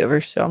some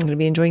leftovers, so I'm going to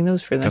be enjoying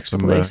those for the next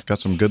couple days. Got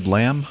some good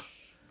lamb.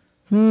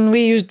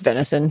 We used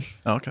venison.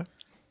 Oh, okay.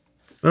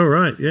 Oh,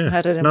 right. Yeah.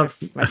 Had it in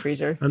my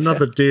freezer.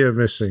 Another so. deer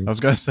missing. I was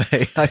going to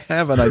say, I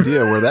have an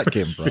idea where that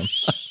came from.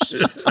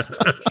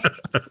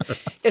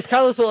 Yes,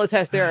 Carlos will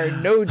attest there are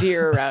no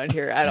deer around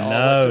here at all. No,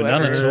 whatsoever.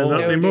 none at all.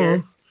 Not anymore.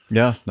 Deer.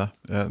 Yeah,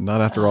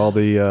 not after all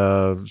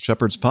the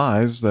shepherd's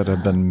pies that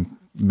have been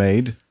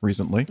made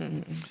recently.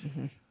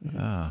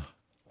 Wow.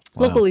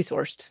 Locally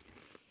sourced,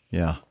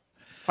 Yeah,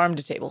 farm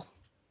to table.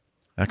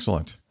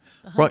 excellent.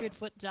 The Right.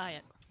 100-foot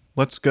diet.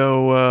 Let's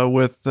go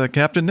with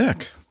Captain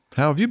Nick.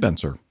 How have you been,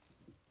 sir?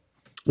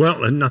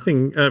 Well,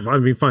 nothing. I've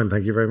been fine,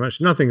 thank you very much.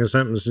 Nothing has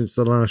happened since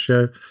the last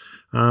show,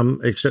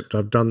 except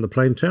I've done the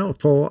plain tale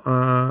for,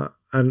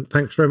 and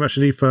thanks very much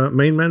indeed for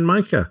Main Man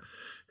Micah.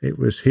 It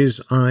was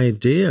his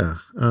idea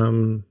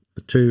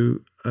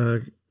to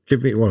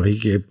give me, well, he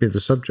gave me the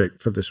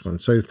subject for this one.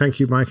 So thank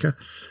you, Micah.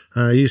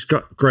 He's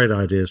got great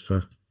ideas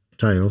for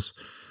tales.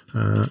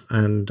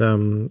 And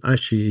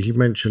actually, he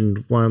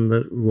mentioned one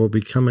that will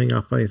be coming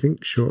up, I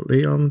think,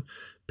 shortly on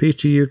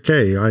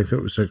PTUK. I thought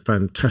it was a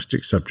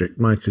fantastic subject.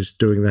 Micah's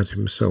doing that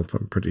himself,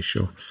 I'm pretty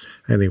sure.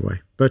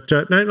 Anyway, but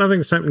no,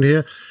 nothing's happened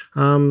here.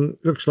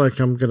 Looks like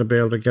I'm going to be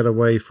able to get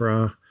away for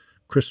our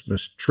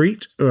Christmas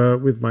treat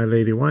with my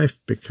lady wife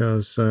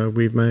because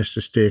we've managed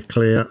to steer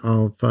clear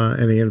of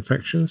any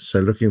infections. So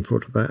looking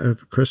forward to that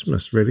over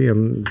Christmas, really.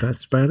 And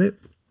that's about it.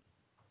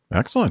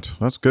 Excellent.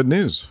 That's good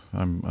news.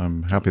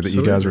 I'm happy that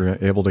you guys are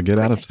able to get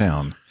out of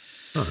town.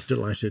 Oh,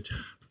 delighted.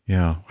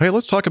 Yeah. Hey,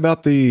 let's talk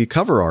about the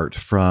cover art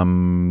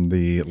from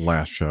the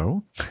last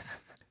show.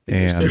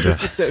 And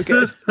This is so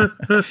good.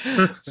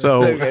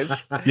 so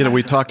good.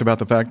 we talked about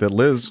the fact that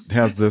Liz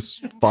has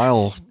this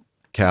file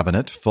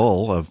cabinet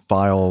full of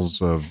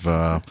files of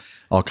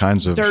all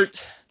kinds of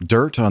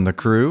dirt on the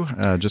crew,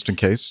 just in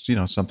case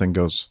something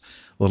goes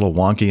a little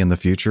wonky in the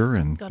future,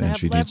 and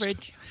she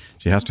leverage.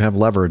 She has to have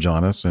leverage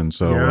on us, and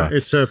so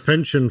it's a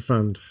pension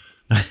fund.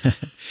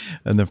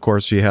 And of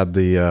course, she had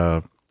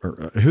the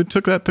who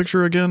took that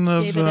picture again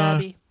of David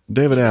Abbey.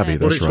 David Abbey.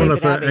 Well, That's it's right. one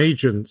of her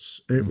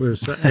agents. It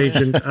was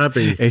Agent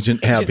Abbey.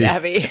 Agent Abbey,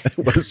 Abbey.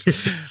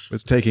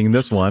 was taking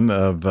this one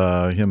of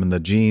him in the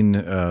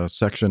jean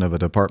section of a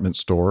department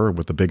store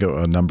with the big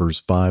numbers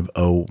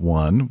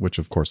 501, which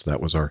of course that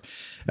was our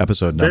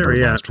episode number Very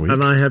last apt. week.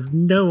 And I have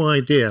no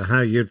idea how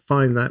you'd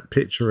find that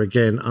picture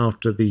again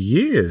after the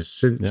years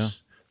since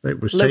it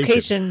was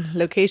taken.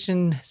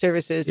 Location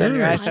services on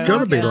your It's iPhone. got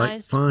to be guys.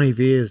 like 5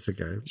 years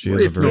ago. She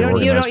is a If very not-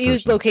 organized You don't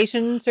use person.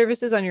 location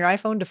services on your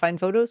iPhone to find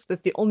photos?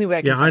 That's the only way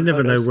I can Yeah, I find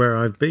never photos. know where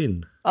I've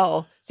been.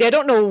 Oh, see, I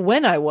don't know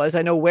when I was.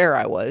 I know where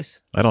I was.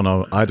 I don't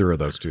know either of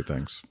those two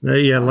things.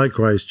 Yeah,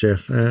 likewise,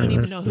 Jeff. I don't even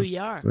That's know who you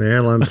are. the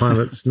airline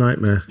pilot's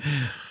nightmare.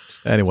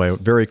 Anyway,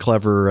 very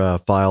clever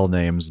file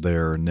names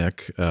there,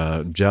 Nick.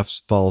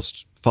 Jeff's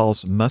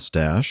false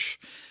mustache,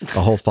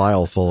 a whole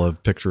file full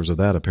of pictures of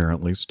that,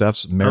 apparently.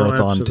 Steph's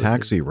marathon absolutely.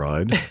 taxi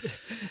ride.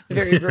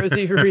 Very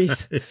rosy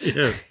wreath.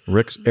 Yeah.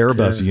 Rick's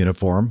Airbus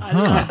uniform.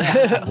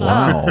 Huh.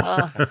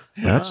 Wow.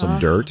 That's some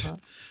dirt.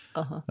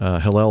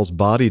 Hillel's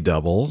body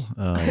double.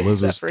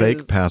 Liz's for fake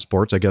his-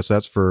 passports. I guess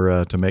that's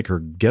for to make her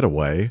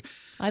getaway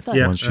I thought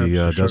Yeah. when she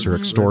does her absolutely.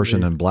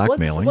 extortion and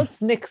blackmailing.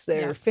 What's Nick's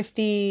there? Yeah.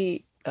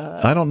 50.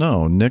 I don't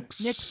know.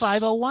 Nick's Nick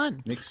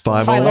 501. 501.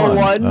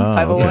 501. Oh,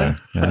 501. okay.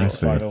 Yeah, I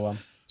see. 501.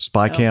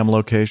 Spy cam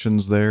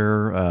locations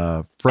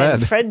there. Fred.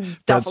 And Fred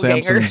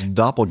Doppelganger. Sampson's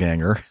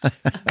doppelganger.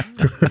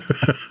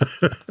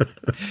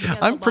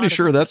 I'm pretty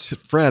sure that's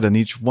Fred in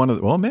each one of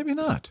the, well, maybe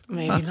not.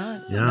 Maybe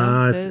not. Yeah, No,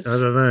 I this-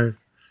 don't know.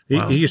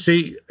 You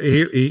see,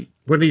 he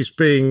when he's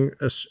being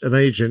an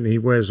agent, he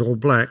wears all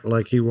black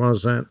like he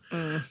was at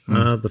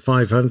the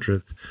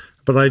 500th.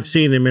 But I've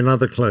seen him in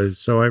other clothes,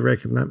 so I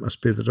reckon that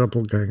must be the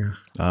doppelganger.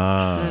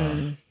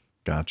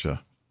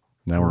 Gotcha.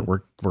 Now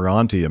we're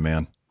on to you,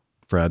 man,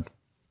 Fred.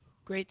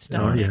 Great Oh,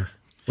 stuff. yeah.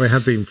 We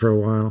have been for a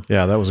while.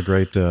 Yeah, that was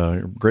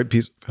a great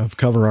piece of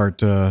cover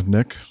art,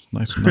 Nick.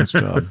 Nice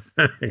job.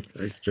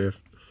 Thanks, Jeff.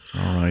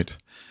 All right.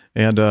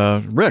 And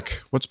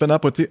Rick, what's been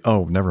up with the?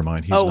 Oh, never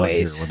mind. He's not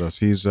wait. here with us.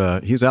 He's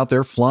out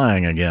there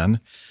flying again,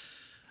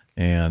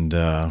 and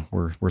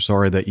we're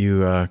sorry that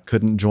you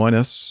couldn't join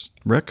us,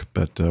 Rick.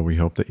 But we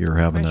hope that you're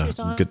having Pressure's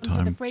a on good for the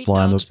time freight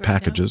flying dogs those right now.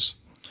 packages.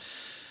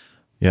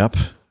 Yep,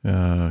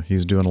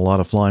 he's doing a lot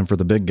of flying for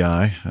the big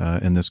guy.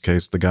 In this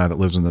case, the guy that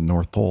lives in the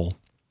North Pole.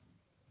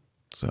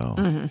 So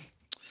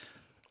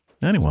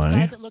anyway, The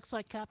guy that looks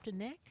like Captain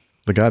Nick.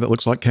 the guy that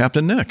looks like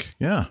Captain Nick.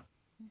 Yeah,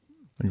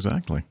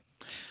 exactly.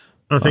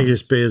 I think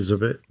his beard's a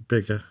bit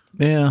bigger.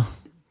 Yeah.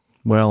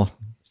 Well,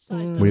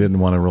 we didn't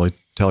want to really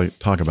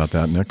talk about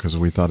that, Nick, because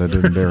we thought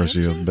it'd embarrass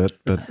you a bit.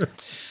 But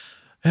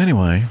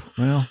anyway,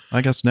 well,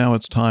 I guess now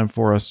it's time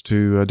for us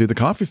to do the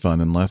coffee fun,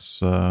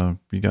 unless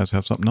you guys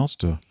have something else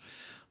to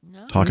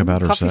talk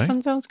about or Coffee say?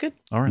 fun sounds good.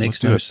 All right, Nick's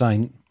let's do no it.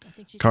 saint.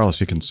 Carlos,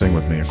 you can sing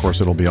with me. Of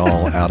course, it'll be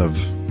all out of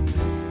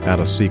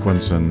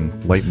sequence and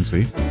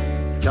latency,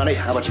 Johnny,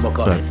 how much more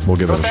but we'll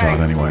give it a shot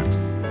anyway.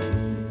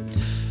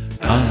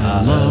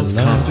 I love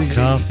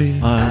coffee.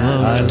 I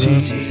love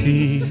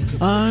tea.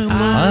 I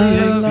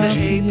love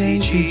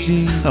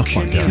APG. Oh my gosh,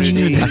 I can't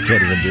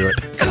even do it.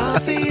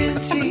 Coffee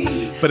and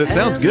tea. But it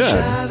sounds good.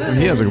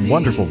 He has a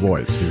wonderful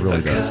voice. He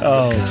really does.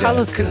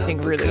 Carlos can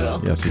sing really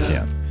well. Yes, he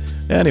can.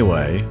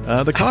 Anyway,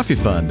 the Coffee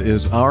Fund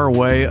is our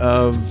way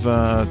of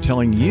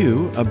telling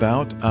you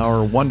about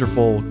our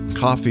wonderful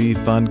Coffee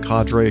Fund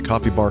cadre,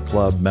 Coffee Bar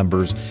Club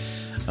members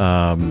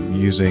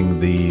using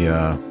the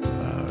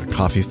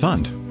Coffee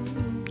Fund,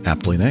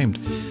 aptly named.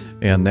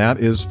 And that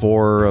is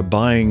for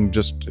buying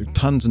just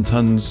tons and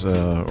tons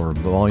or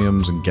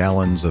volumes and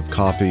gallons of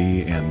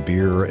coffee and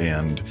beer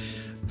and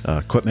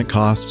equipment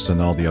costs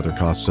and all the other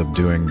costs of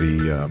doing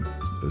the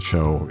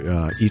show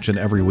each and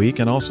every week,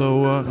 and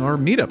also our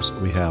meetups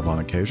that we have on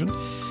occasion.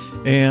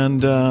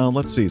 And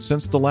let's see,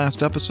 since the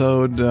last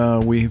episode,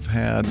 we've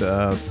had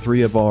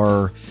 3 of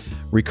our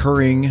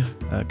recurring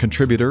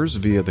contributors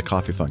via the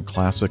Coffee Fund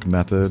Classic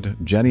method: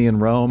 Jenny in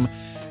Rome,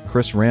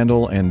 Chris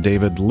Randall, and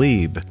David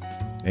Lieb.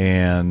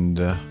 And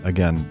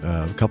again,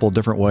 a couple of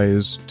different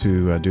ways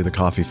to do the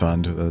Coffee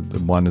Fund.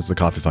 One is the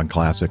Coffee Fund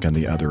Classic, and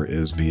the other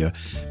is via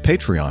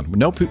Patreon.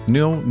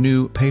 No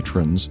new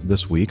patrons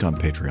this week on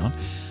Patreon,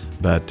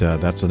 but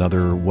that's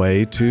another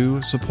way to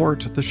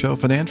support the show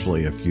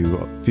financially if you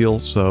feel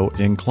so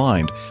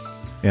inclined.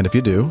 And if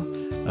you do,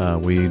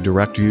 we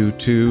direct you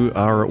to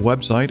our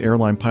website,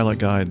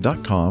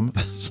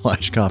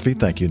 airlinepilotguide.com/coffee.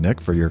 Thank you,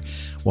 Nick, for your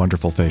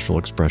wonderful facial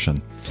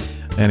expression.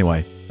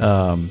 Anyway,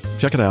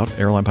 check it out,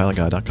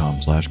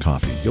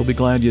 airlinepilotguide.com/coffee. You'll be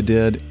glad you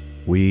did.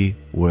 We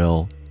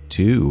will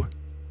too.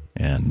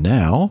 And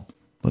now,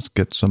 let's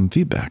get some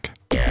feedback.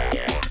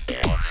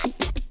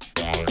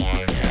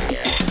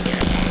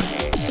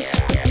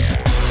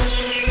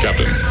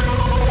 Captain,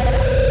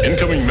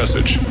 incoming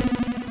message.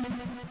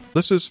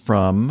 This is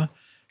from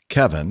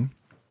Kevin.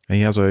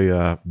 He has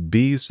a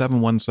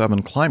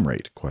B717 climb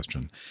rate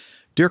question.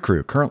 Dear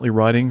crew, currently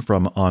riding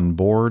from on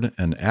board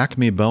an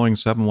Acme Boeing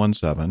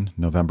 717,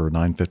 November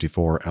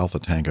 954 Alpha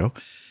Tango,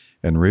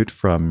 en route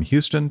from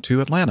Houston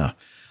to Atlanta.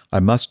 I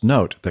must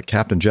note that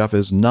Captain Jeff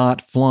is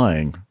not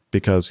flying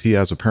because he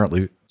has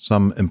apparently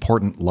some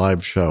important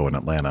live show in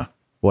Atlanta.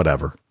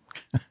 Whatever.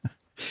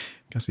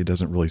 Guess he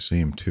doesn't really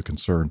seem too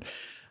concerned.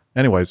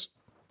 Anyways,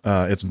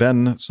 it's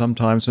been some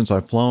time since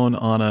I've flown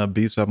on a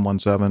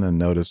B717 and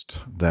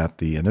noticed that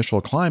the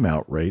initial climb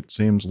out rate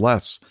seems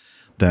less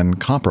than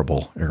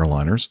comparable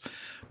airliners.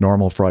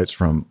 Normal flights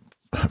from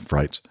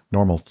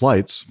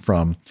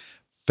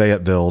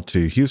Fayetteville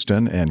to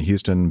Houston and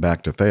Houston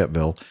back to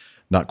Fayetteville,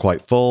 not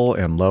quite full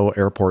and low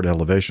airport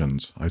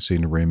elevations. I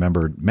seem to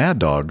remember Mad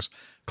Dogs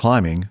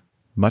climbing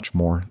much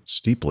more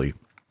steeply.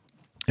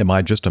 Am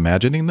I just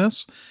imagining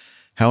this?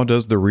 How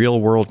does the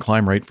real-world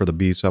climb rate for the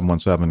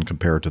B717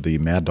 compare to the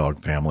Mad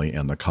Dog family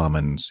and the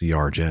common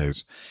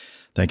CRJs?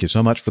 Thank you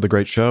so much for the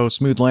great show.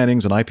 Smooth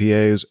landings and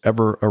IPAs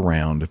ever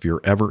around. If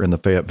you're ever in the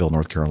Fayetteville,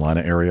 North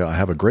Carolina area, I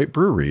have a great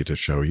brewery to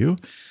show you.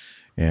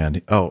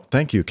 And, oh,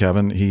 thank you,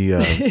 Kevin. He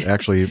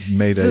actually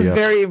made this is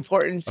very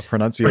important. A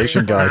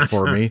pronunciation guide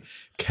for me.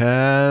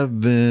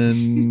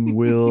 Kevin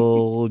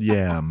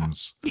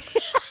Williams.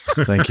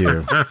 Thank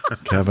you.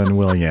 Kevin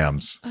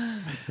Williams.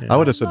 I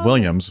would have said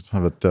Williams,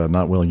 but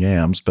not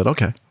Williams, but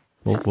okay.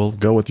 We'll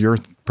go with your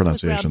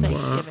pronunciation then.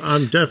 Well,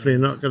 I'm definitely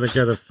not going to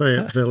go to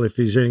Fayetteville if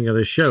he's even going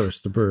to show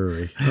us the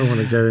brewery. I want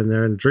to go in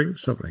there and drink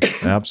something.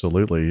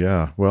 Absolutely,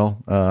 yeah.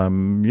 Well,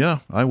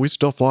 we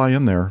still fly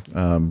in there,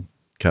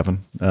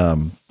 Kevin.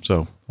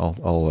 So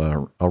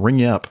I'll ring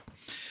you up.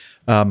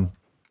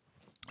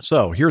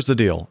 So here's the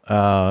deal.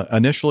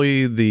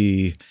 Initially,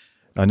 the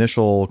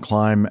initial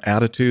climb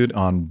attitude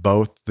on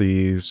both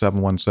the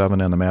 717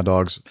 and the Mad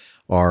Dogs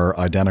are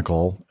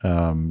identical.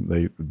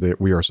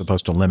 We are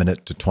supposed to limit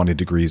it to 20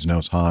 degrees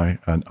nose high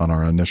on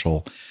our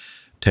initial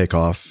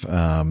takeoff.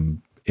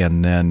 And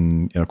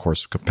then, of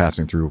course,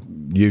 passing through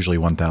usually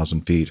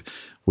 1,000 feet,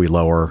 we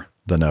lower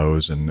the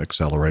nose and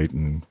accelerate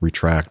and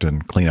retract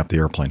and clean up the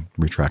airplane,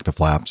 retract the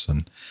flaps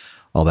and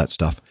all that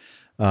stuff.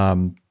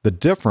 The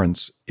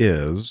difference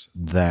is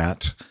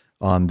that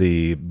on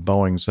the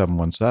Boeing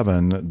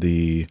 717,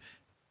 the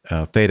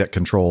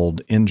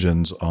FADEC-controlled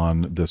engines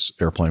on this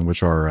airplane,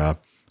 which are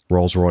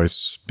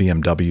Rolls-Royce,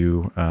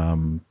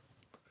 BMW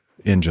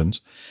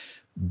engines,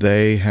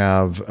 they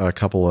have a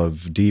couple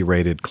of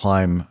D-rated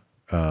climb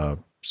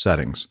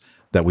settings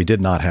that we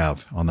did not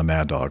have on the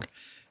Mad Dog.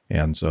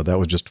 And so that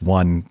was just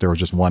one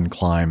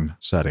climb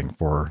setting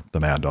for the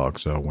Mad Dog.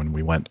 So when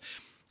we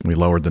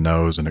lowered the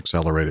nose and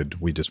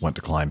accelerated, we just went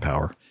to climb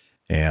power.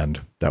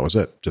 And that was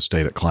it. Just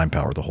stayed at climb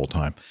power the whole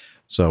time.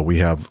 So we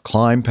have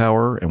climb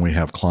power and we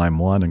have climb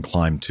 1 and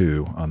climb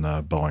 2 on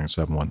the Boeing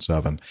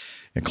 717.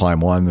 And climb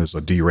 1 is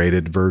a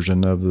D-rated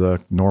version of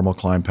the normal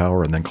climb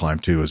power, and then climb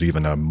 2 is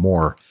even a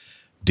more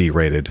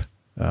D-rated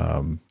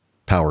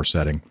power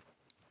setting.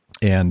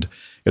 And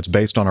it's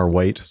based on our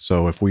weight.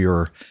 So if we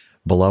are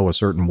below a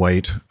certain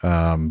weight,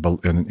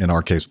 in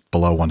our case,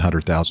 below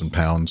 100,000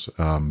 pounds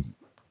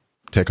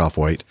takeoff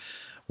weight,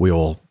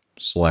 we'll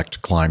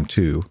select climb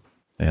 2,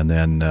 and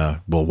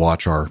then we'll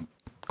watch our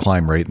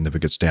climb rate. And if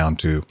it gets down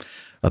to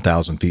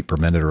 1,000 feet per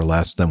minute or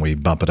less, then we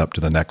bump it up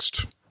to the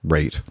next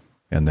rate.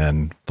 And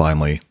then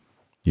finally,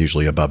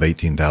 usually above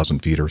 18,000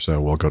 feet or so,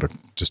 we'll go to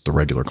just the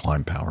regular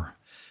climb power.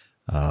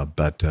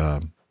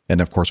 And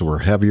of course, if we're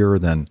heavier,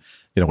 then,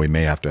 we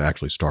may have to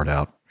actually start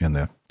out in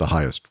the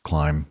highest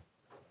climb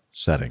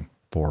setting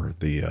for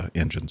the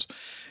engines.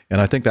 And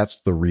I think that's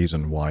the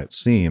reason why it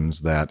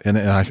seems that, and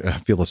I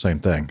feel the same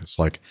thing. It's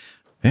like,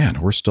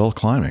 man, we're still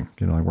climbing.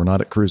 We're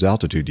not at cruise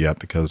altitude yet,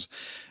 because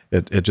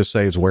it just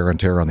saves wear and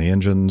tear on the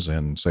engines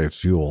and saves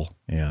fuel.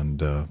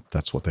 And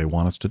that's what they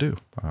want us to do,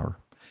 our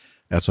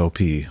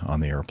SOP on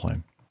the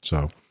airplane.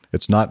 So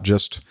it's not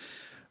just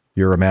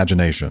your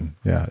imagination.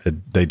 Yeah,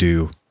 they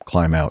do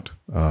climb out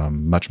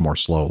much more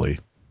slowly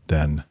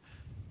than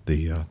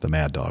the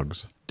Mad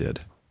Dogs did.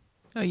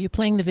 Are you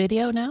playing the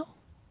video now?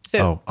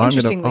 So,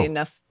 interestingly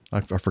enough. I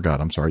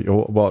forgot. I'm sorry.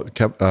 Oh, well,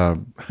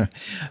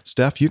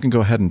 Steph, you can go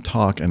ahead and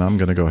talk, and I'm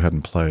going to go ahead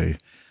and play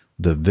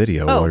the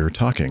video while you're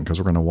talking, because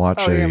we're going to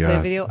watch you're gonna play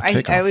a video.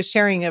 I was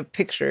sharing a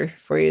picture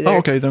for you there. Oh,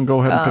 okay. Then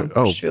go ahead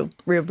and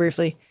real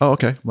briefly. Oh,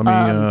 okay.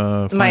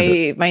 Let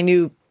me my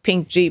new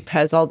pink Jeep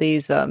has all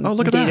these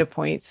data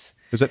points.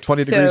 Is it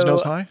 20 degrees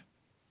nose high?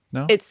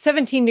 No? It's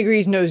 17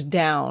 degrees nose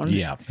down.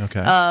 Yeah.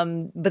 Okay.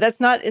 But that's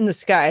not in the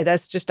sky.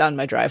 That's just on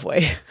my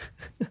driveway.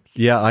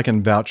 Yeah, I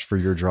can vouch for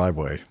your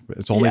driveway.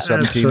 It's only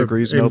 17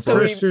 degrees nose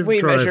high. So we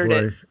measured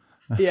it.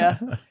 Yeah.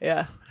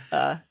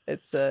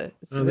 It's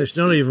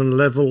not even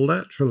level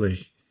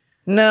laterally.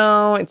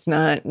 No, it's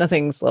not.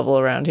 Nothing's level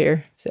around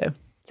here. So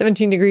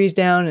 17 degrees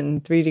down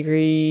and 3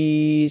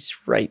 degrees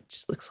right,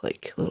 looks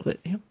like a little bit.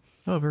 Yeah.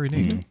 Oh, very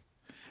neat. Mm-hmm.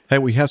 Hey,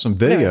 we have some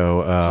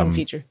video it's a fun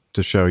feature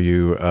to show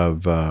you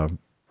of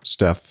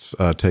Steph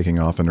taking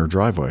off in her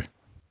driveway.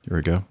 Here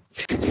we go.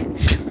 It's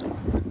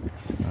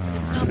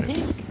not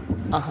pink.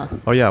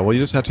 Oh, yeah. Well, you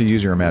just have to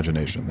use your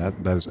imagination. That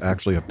is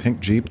actually a pink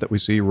Jeep that we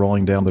see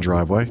rolling down the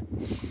driveway.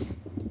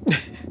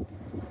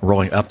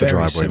 Rolling up the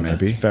driveway,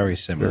 maybe. Very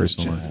similar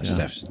to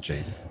Steph's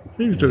Jeep.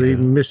 Seems to be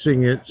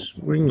missing its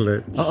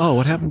winglets. Oh,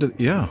 what happened to...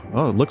 Yeah.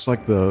 Oh, it looks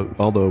like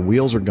all the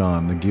wheels are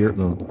gone. The gear,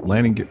 the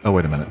landing gear... Oh,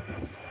 wait a minute.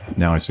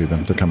 Now I see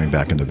them. They're coming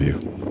back into view.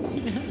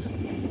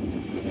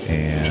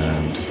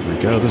 And here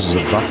we go. This is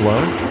a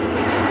Buffalo.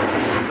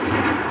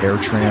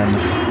 AirTran.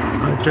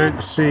 I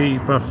don't see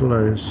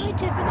buffaloes.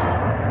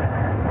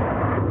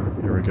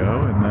 Here we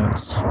go. And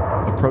that's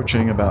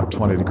approaching about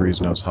 20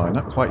 degrees nose high.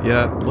 Not quite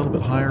yet. A little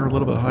bit higher, a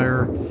little bit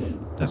higher.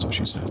 That's what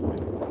she said.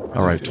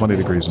 All right, 20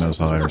 degrees nose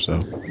high or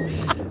so.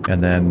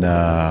 And then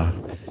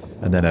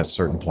at a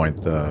certain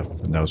point, the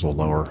nose will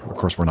lower. Of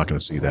course, we're not going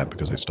to see that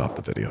because they stopped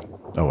the video.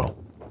 Oh, well.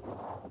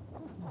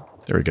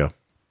 There we go.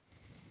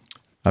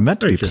 I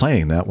meant to be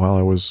playing that while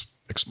I was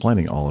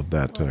explaining all of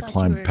that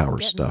climb power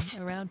stuff.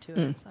 Around to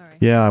it. Sorry.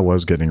 Yeah, I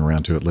was getting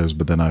around to it, Liz,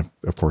 but then I,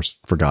 of course,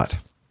 forgot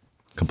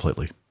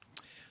completely.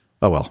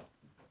 Oh, well.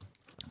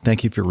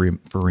 Thank you for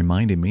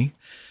reminding me.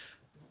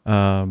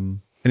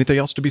 Anything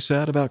else to be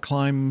said about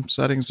climb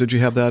settings? Did you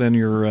have that in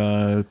your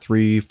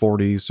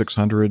 340,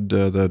 600,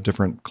 the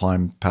different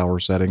climb power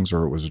settings,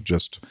 or was it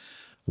just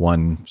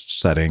one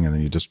setting and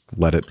then you just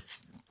let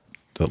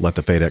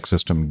the FADEC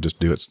system just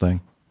do its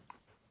thing?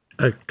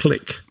 A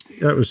click.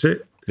 That was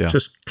it. Yeah.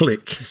 Just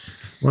click.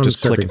 One just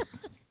setting. click.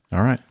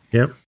 All right.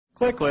 Yep.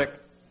 Click, click,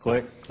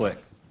 click, click.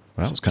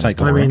 Well, it's kind of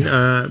boring.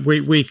 I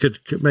mean, we could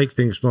make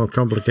things more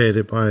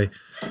complicated by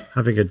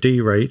having a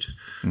D rate,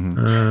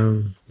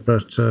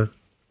 but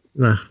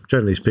no,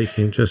 generally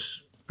speaking,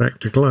 just back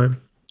to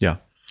climb. Yeah.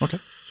 Okay.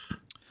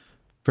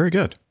 Very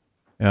good.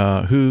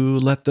 Who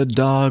let the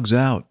dogs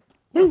out?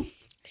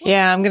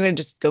 Yeah, I'm gonna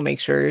just go make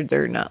sure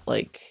they're not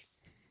like,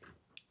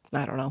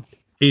 I don't know,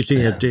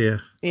 eating a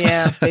deer.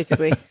 Yeah,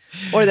 basically.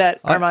 Or that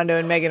Armando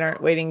and Megan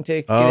aren't waiting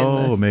to get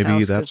in the maybe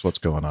house, that's what's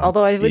going on.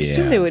 Although I would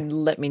assume they would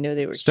let me know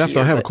they were Steph, here,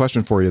 I have a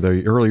question for you.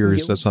 Though earlier you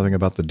said something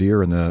about the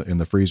deer in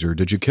the freezer.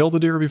 Did you kill the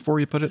deer before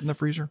you put it in the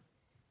freezer?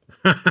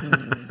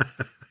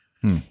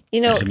 You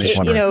know,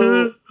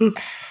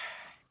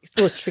 it's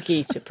a little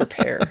tricky to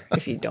prepare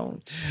if you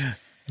don't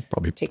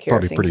take care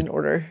of things in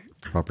order.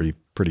 Probably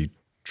pretty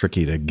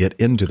tricky to get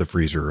into the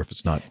freezer if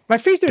it's not. My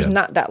freezer's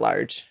not that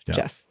large,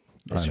 Jeff.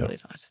 It's really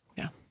not.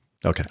 Yeah.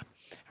 Okay.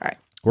 All right.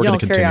 We're going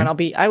to continue. Carry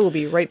on. I will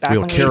be right back.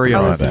 We'll carry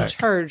on. In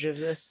charge of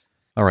this.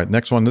 All right.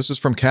 Next one. This is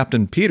from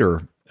Captain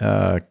Peter.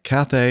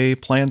 Cathay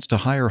plans to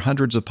hire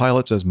hundreds of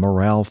pilots as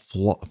morale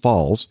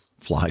falls.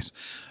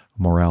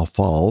 Morale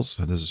falls.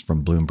 This is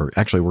from Bloomberg.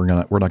 Actually, we're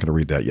not going to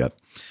read that yet.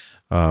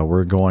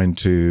 We're going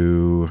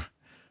to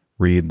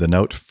read the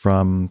note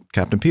from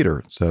Captain Peter.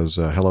 It says,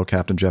 "Hello,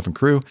 Captain Jeff and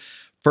crew.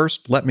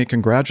 First, let me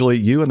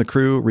congratulate you and the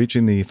crew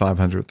reaching the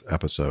 500th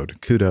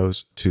episode.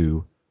 Kudos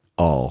to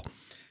all.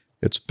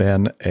 It's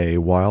been a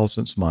while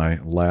since my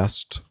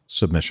last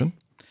submission.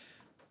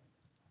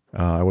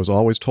 I was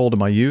always told in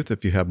my youth,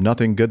 if you have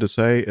nothing good to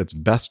say, it's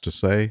best to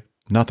say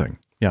nothing.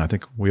 Yeah, I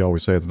think we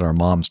always say that our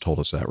moms told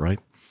us that, right?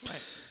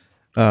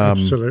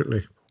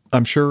 Absolutely.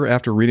 I'm sure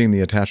after reading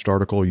the attached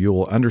article, you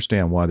will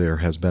understand why there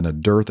has been a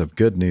dearth of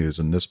good news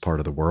in this part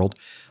of the world.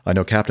 I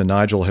know Captain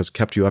Nigel has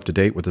kept you up to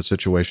date with the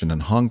situation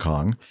in Hong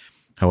Kong.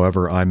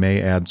 However, I may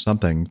add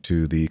something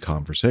to the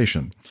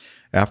conversation.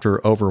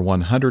 After over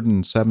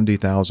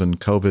 170,000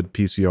 COVID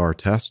PCR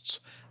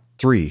tests,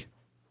 3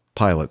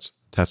 pilots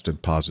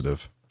tested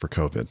positive for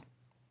COVID.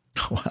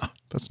 Wow,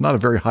 that's not a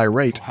very high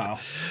rate. Wow.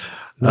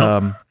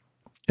 No.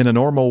 In a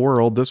normal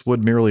world, this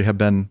would merely have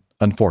been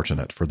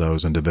unfortunate for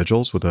those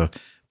individuals with a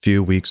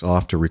few weeks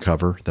off to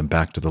recover, then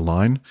back to the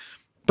line.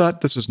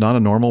 But this is not a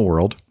normal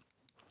world.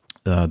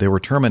 They were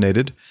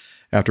terminated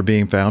after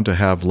being found to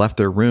have left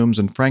their rooms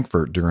in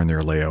Frankfurt during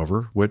their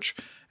layover, which,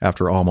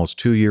 after almost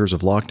 2 years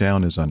of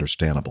lockdown, is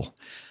understandable.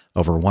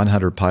 Over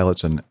 100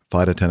 pilots and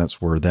flight attendants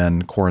were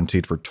then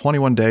quarantined for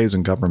 21 days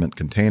in government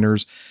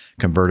containers,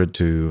 converted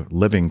to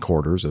living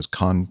quarters as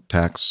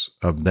contacts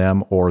of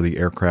them or the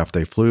aircraft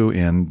they flew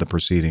in the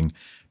preceding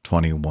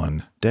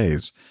 21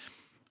 days.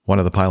 One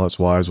of the pilot's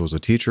wives was a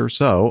teacher,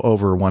 so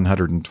over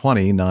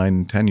 120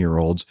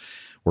 9-10-year-olds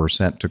were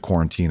sent to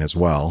quarantine as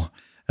well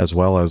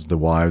as the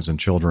wives and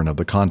children of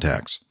the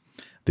contacts.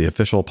 The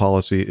official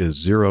policy is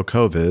zero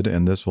COVID,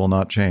 and this will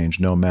not change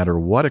no matter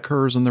what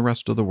occurs in the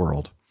rest of the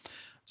world.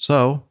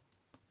 So,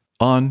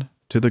 on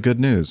to the good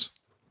news.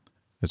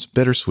 It's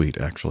bittersweet,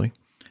 actually.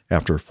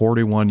 After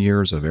 41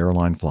 years of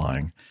airline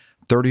flying,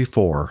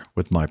 34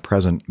 with my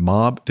present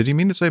mob. Did you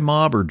mean to say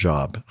mob or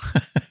job?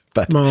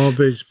 Mob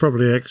is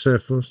probably ex-Air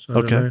Force. I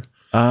don't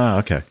know.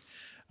 Okay.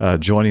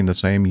 Joining the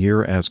same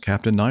year as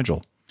Captain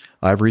Nigel.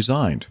 I've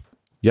resigned.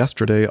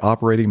 Yesterday,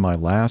 operating my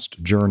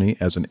last journey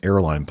as an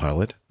airline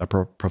pilot, a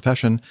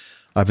profession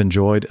I've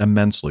enjoyed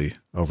immensely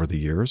over the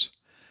years.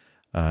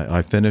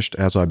 I finished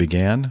as I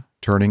began,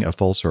 turning a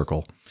full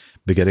circle,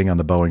 beginning on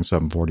the Boeing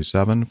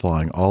 747,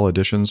 flying all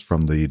editions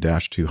from the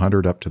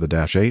 -200 up to the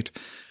 -8,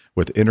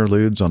 with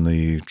interludes on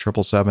the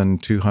 777,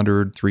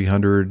 200,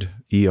 300,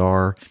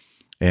 ER,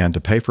 and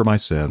to pay for my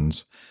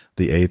sins,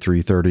 the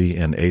A330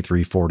 and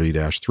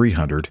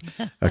A340-300,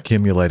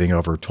 accumulating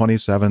over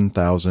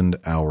 27,000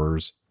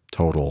 hours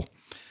total.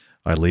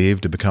 I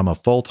leave to become a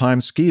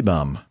full-time ski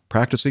bum,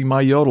 practicing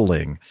my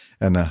yodeling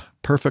and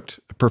perfect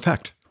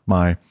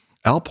my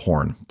Alp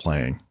horn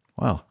playing.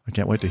 Wow, I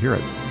can't wait to hear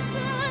it.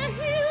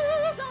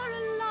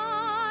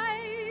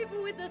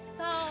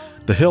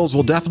 The hills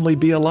will definitely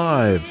be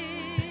alive,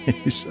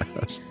 he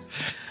says.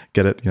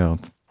 Get it?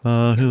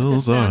 The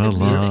hills are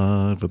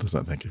alive. With the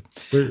sun, thank you.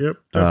 Yep,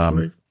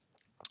 definitely.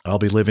 I'll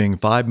be living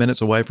 5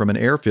 minutes away from an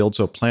airfield,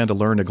 so plan to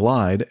learn to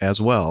glide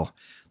as well.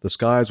 The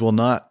skies will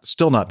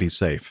still not be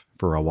safe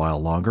for a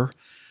while longer.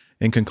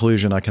 In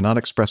conclusion, I cannot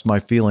express my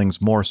feelings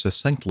more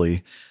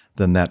succinctly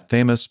than that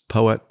famous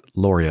poet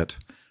laureate,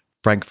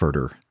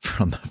 Frankfurter,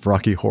 from the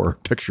Rocky Horror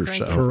Picture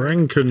Show.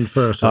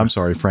 Frankenfurter. I'm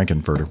sorry,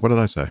 Frankenfurter. What did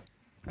I say?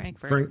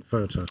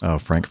 Frankfurter. Oh,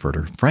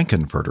 Frankfurter.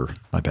 Frankenfurter,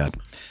 my bad.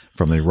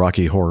 From the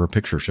Rocky Horror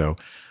Picture Show.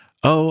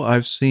 Oh,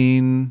 I've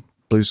seen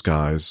blue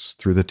skies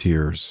through the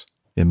tears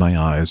in my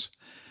eyes,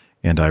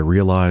 and I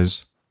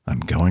realize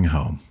I'm going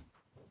home.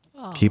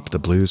 Aww. Keep the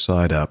blue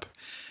side up.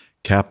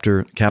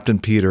 Captain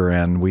Peter,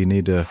 and we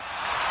need to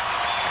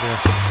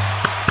give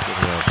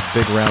a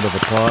big round of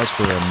applause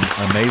for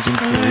an amazing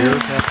career,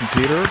 Captain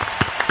Peter.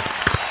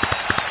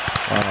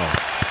 Wow.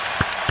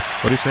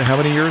 What do you say? How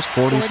many years?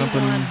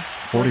 40-something?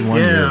 41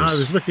 years. Yeah, I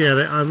was looking at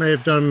it. I may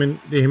have done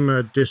him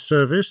a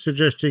disservice,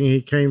 suggesting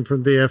he came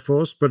from the Air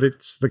Force, but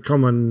it's the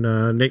common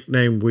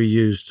nickname we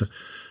used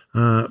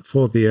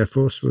for the Air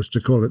Force was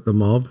to call it the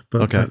mob,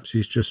 but perhaps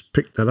he's just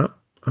picked that up.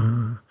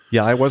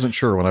 Yeah, I wasn't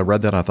sure. When I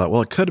read that, I thought,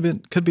 well, it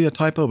could be a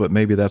typo, but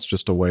maybe that's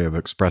just a way of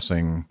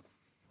expressing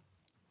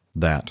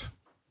that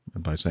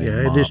by saying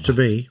mob. It is to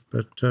me,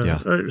 but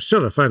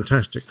still a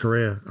fantastic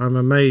career. I'm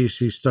amazed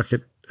he stuck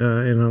it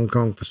in Hong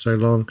Kong for so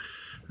long.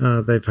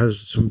 They've had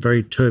some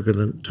very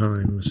turbulent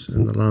times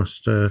in the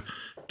last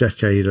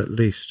decade at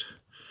least,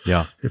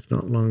 if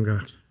not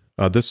longer.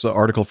 This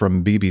article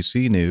from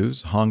BBC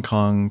News, Hong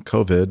Kong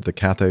COVID, the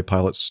Cathay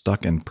pilots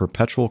stuck in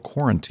perpetual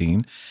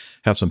quarantine.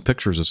 Have some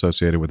pictures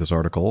associated with this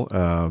article.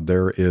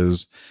 There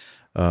is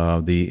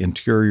the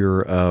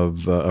interior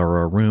of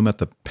or a room at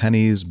the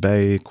Penny's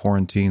Bay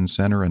Quarantine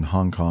Center in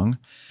Hong Kong.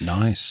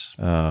 Nice.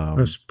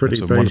 That's pretty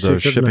basic. One of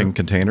those shipping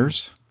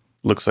containers.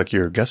 Looks like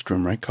your guest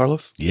room, right,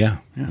 Carlos? Yeah.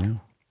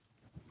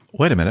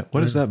 Wait a minute.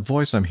 What is that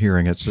voice I'm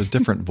hearing? It's a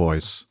different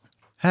voice.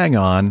 Hang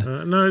on.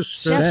 No, it's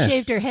Steph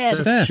shaved her head.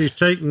 Steph. She's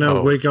taken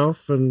her wig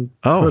off and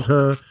put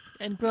her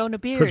and grown a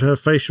beard. Put her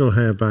facial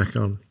hair back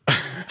on.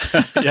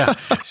 Yeah,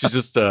 she's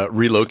just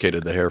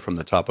relocated the hair from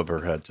the top of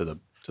her head to the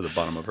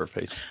bottom of her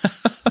face.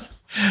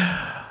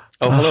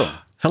 Oh, hello.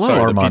 Hello,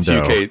 Sorry,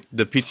 Armando.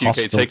 The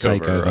PTUK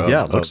takeover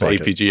of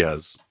APG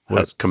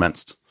has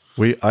commenced.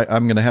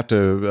 I'm going to have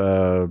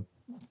to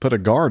put a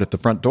guard at the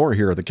front door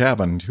here of the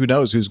cabin. Who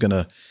knows who's going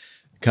to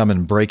come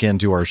and break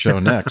into our show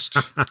next.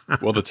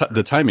 Well,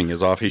 the timing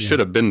is off. He should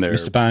have been there.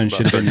 Mr. Bones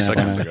should have been there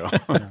seconds ago.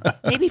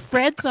 Maybe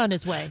Fred's on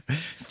his way.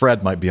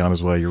 Fred might be on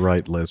his way. You're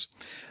right, Liz.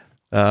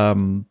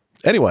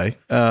 Anyway,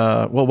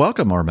 well,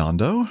 welcome,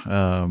 Armando.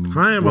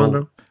 Hi,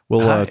 Armando.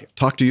 We'll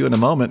talk to you in a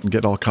moment and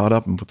get all caught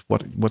up with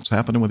what's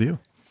happening with you.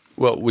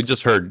 Well, we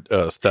just heard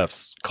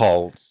Steph's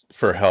call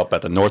for help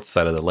at the north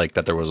side of the lake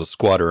that there was a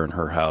squatter in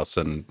her house,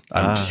 and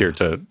I'm here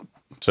to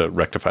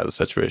rectify the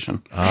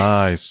situation.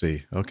 I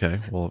see. Okay.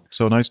 Well,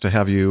 so nice to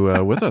have you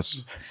with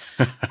us.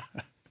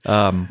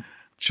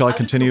 Shall I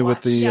continue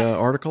with the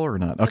article or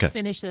not? Okay. Let's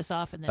finish this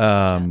off and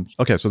then.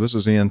 Okay. So this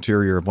is the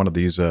interior of one of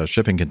these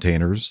shipping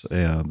containers.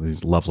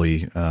 These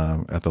lovely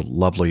at the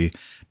lovely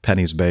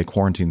Penny's Bay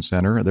Quarantine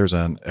Center. There's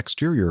an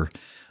exterior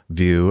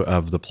view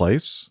of the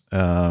place.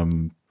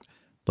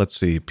 Let's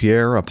see.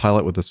 Pierre, a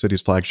pilot with the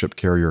city's flagship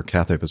carrier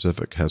Cathay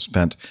Pacific, has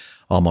spent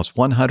almost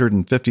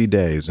 150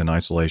 days in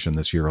isolation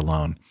this year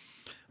alone.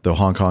 Though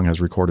Hong Kong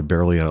has recorded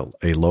barely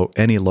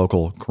any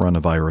local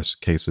coronavirus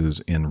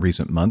cases in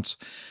recent months,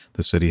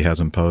 the city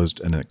has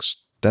imposed an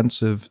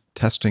extensive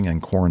testing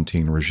and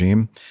quarantine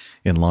regime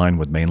in line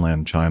with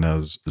mainland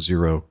China's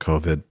zero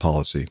COVID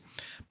policy.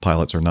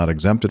 Pilots are not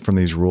exempted from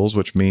these rules,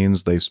 which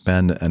means they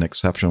spend an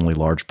exceptionally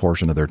large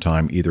portion of their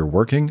time either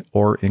working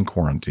or in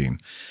quarantine.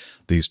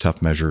 These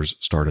tough measures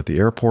start at the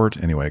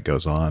airport. Anyway, it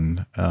goes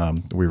on.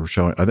 We were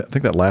showing, I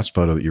think that last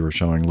photo that you were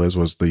showing, Liz,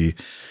 was the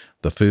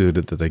food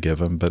that they give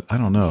them. But I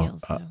don't know.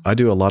 I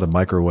do a lot of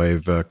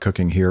microwave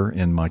cooking here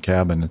in my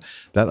cabin.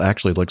 That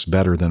actually looks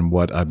better than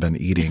what I've been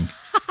eating.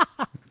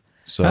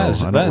 So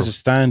that is a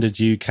standard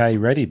UK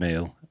ready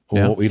meal,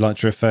 or what we like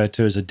to refer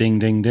to as a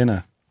ding-ding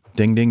dinner.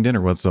 Ding-ding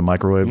dinner. What's the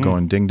microwave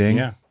going ding-ding?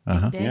 Yeah.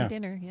 Ding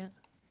dinner, yeah.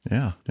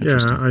 Yeah.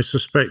 Yeah, I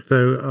suspect,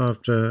 though,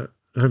 after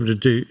having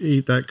to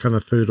eat that kind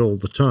of food all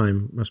the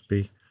time must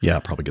be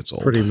it probably gets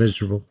old. Pretty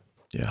miserable.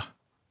 Yeah.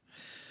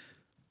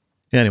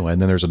 Anyway, and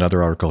then there's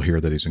another article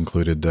here that he's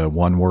included.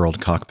 One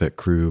World Cockpit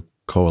Crew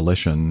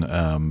Coalition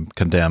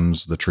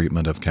condemns the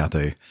treatment of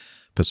Cathay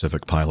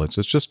Pacific pilots.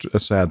 It's just a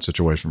sad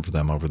situation for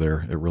them over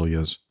there. It really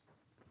is.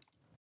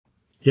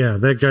 Yeah,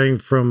 they're going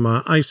from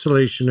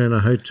isolation in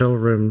a hotel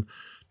room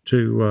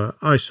to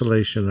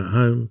isolation at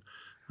home.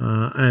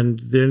 And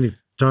the only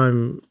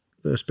time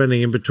they're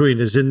spending in between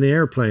is in the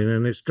airplane,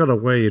 and it's got to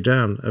wear you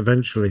down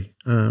eventually.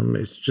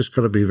 It's just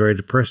got to be very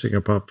depressing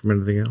apart from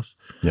anything else.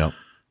 Yeah.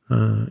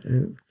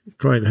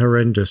 Quite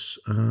horrendous.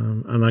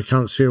 And I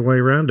can't see a way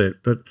around it.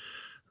 But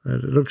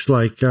it looks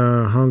like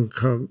Cathay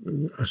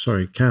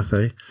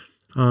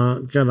are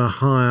going to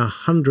hire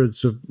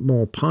hundreds of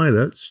more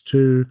pilots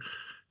to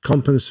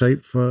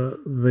compensate for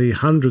the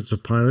hundreds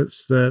of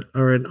pilots that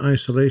are in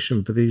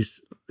isolation for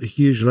these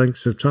huge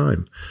lengths of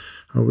time,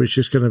 which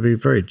is going to be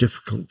very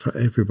difficult for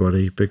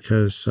everybody,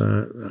 because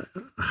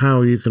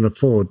how you can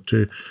afford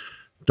to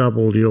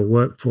double your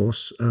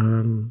workforce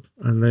and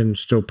then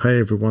still pay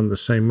everyone the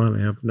same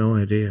money, I have no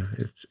idea.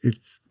 It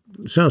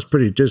sounds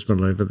pretty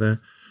dismal over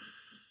there.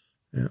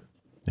 Yeah.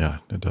 Yeah,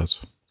 it does.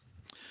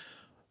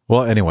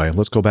 Well, anyway,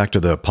 let's go back to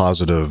the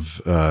positive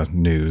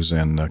news,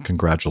 and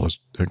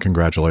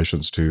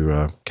congratulations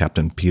to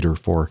Captain Peter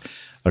for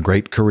a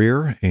great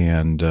career,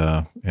 and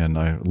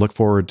I look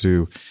forward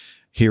to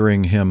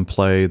hearing him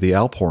play the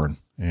Alphorn.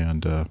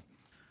 And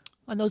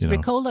on those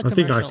Ricola commercials. I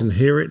think I can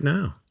hear it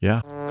now.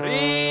 Yeah.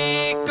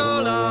 Ricola.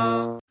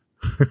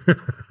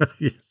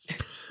 Yes.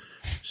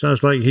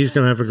 Sounds like he's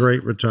going to have a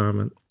great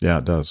retirement. Yeah,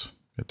 it does.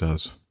 It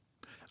does.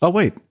 Oh,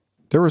 wait.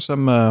 There were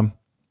some...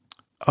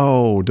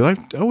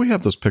 we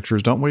have those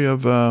pictures, don't we,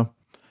 of... that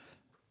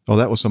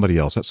was somebody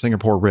else. That's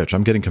Singapore Rich.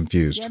 I'm getting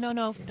confused. Yeah,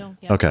 no.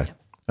 Yeah, okay. Yeah.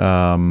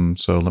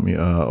 So let me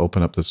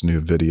open up this new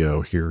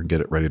video here and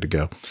get it ready to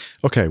go.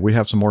 Okay, we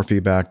have some more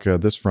feedback.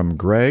 This from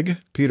Greg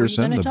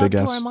Peterson, the big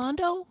S. Are you going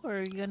to talk to Armando, or are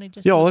you going to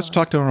just... Yeah, well, let's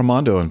talk to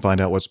Armando and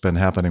find out what's been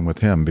happening with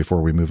him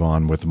before we move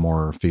on with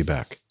more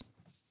feedback.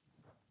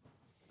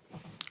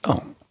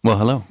 Oh, well,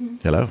 hello.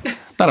 Hello.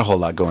 Not a whole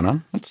lot going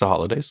on. It's the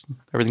holidays.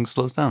 Everything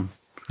slows down.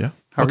 Yeah.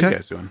 How are you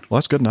guys doing? Well,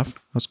 that's good enough.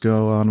 Let's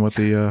go on with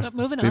the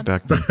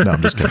feedback. No,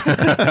 I'm just kidding.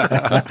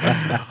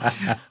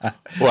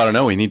 Well, I don't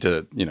know. We need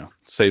to,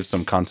 save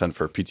some content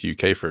for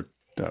PTUK for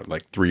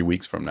like 3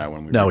 weeks from now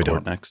when we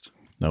record next.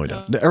 No, we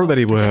don't.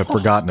 Everybody would have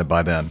forgotten it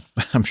by then,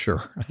 I'm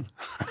sure.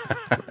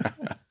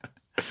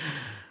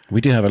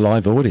 We do have a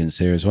live audience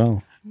here as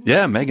well.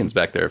 Yeah, Megan's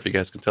back there, if you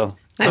guys can tell.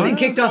 I've been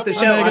kicked off the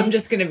show. I'm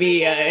just going to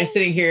be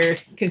sitting here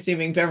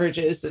consuming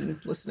beverages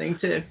and listening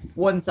to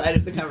one side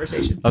of the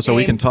conversation. Oh, so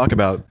we can talk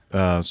about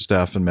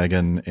Steph and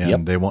Megan,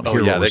 and they won't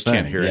hear what we're saying.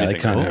 Can't hear anything. They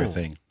can't hear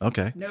anything.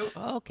 Okay. Nope.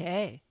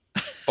 Okay.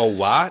 Oh,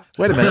 what?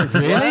 Wait a minute.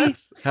 Really?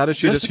 How did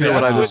she just hear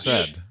what I just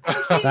said?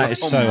 That is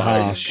so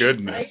harsh.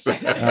 Goodness.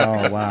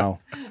 Oh, wow.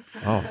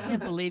 Oh, I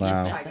can't believe you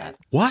said that.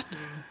 What?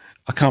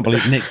 I can't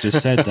believe Nick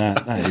just said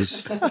that. That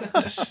is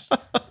just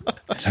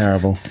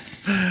terrible.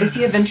 Is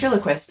he a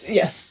ventriloquist?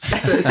 Yes.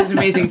 It's an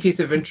amazing piece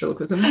of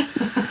ventriloquism.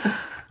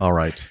 All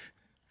right.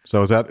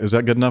 So is that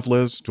good enough,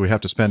 Liz? Do we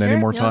have to spend any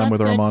more time with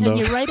that's good. Armando? And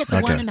you're right at the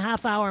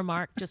 1.5 hour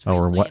mark. Just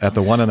we're at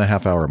the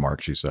 1.5 hour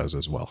mark, she says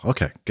as well.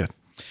 Okay, good.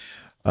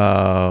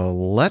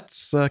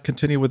 Let's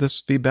continue with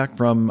this feedback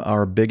from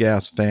our big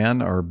ass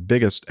fan, our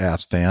biggest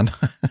ass fan.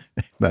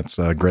 That's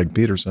Greg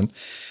Peterson,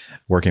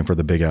 working for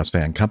the Big Ass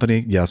Fan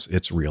Company. Yes,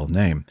 it's real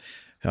name.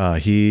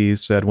 He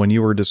said, when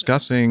you were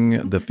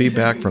discussing the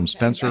feedback from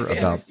Spencer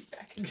about,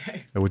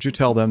 would you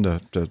tell them to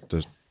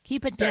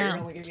keep it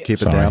down?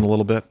 Keep it down a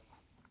little bit,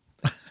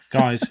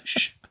 guys.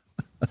 Shh.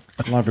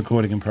 Live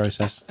recording in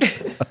process.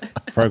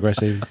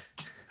 Progress even.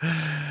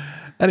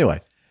 Anyway.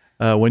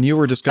 When you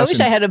were discussing, I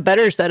wish I had a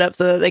better setup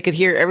so that they could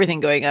hear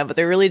everything going on, but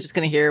they're really just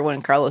going to hear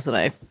when Carlos and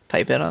I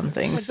pipe in on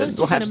things. And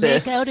we'll have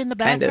to out in the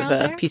kind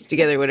of piece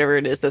together whatever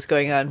it is that's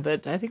going on,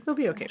 but I think they'll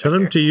be okay. Tell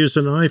them to use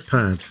an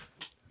iPad.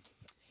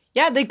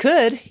 Yeah, they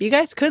could. You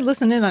guys could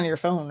listen in on your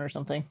phone or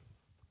something.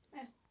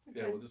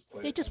 Yeah, we'll just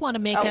play. They just want to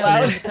make out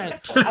out. On the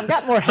couch. I've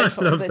got more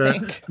headphones, I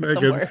think.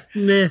 Somewhere.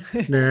 Nah.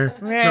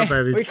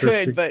 We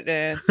could, but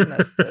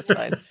that's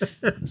fine.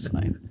 That's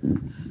fine.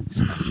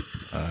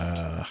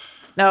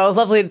 No,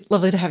 lovely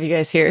to have you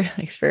guys here.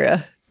 Thanks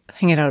for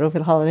hanging out over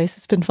the holidays.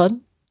 It's been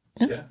fun.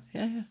 Yeah.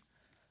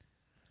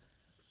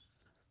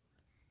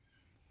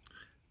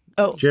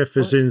 Oh, Jeff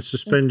is in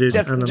suspended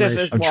animation. Jeff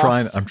is I'm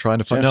trying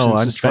to find. No,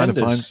 I'm trying to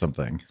find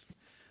something.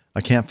 I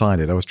can't find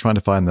it. I was trying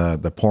to find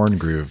the porn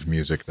groove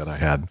music that I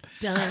had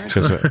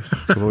because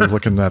we were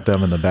looking at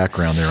them in the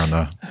background there on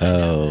the.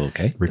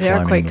 Okay, they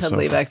are quite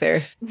cuddly back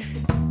there.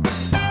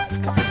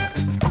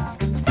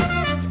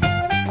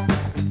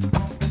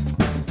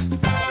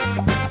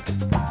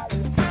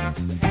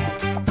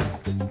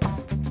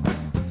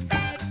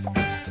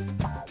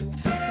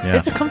 Yeah.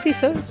 It's a comfy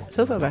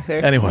sofa back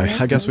there. Anyway,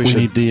 I guess we should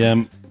need the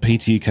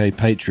PTK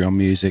Patreon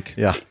music.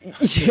 Yeah.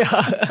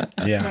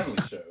 Yeah.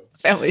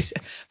 Family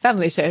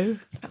show.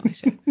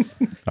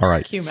 All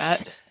right. Cue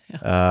Matt.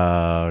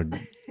 Yeah.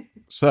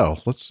 So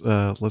let's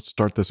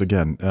start this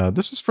again.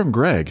 This is from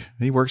Greg.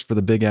 He works for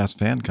the Big Ass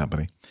Fan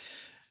Company,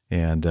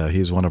 and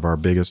he's one of our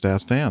biggest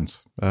ass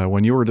fans.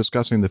 When you were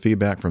discussing the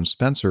feedback from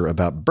Spencer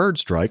about bird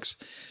strikes,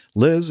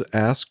 Liz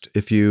asked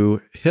if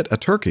you hit a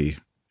turkey,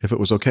 if it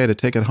was okay to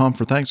take it home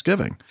for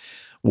Thanksgiving.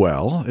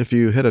 Well, if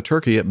you hit a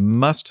turkey, it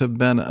must have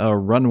been a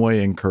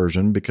runway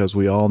incursion, because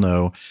we all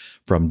know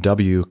from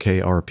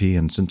WKRP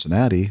in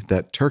Cincinnati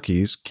that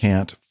turkeys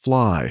can't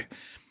fly.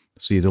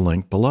 See the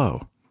link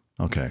below.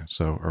 Okay,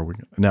 so are we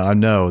now? I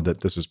know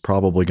that this is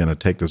probably going to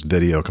take this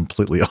video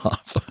completely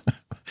off,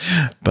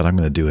 but I'm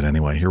going to do it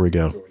anyway. Here we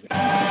go.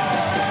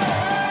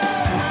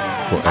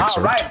 All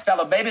right,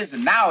 fellow babies,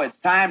 and now it's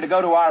time to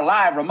go to our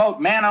live remote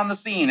man on the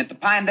scene at the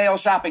Pinedale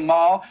Shopping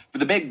Mall for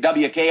the big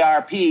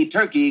WKRP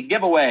turkey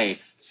giveaway.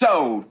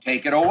 So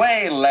take it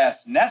away,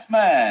 Les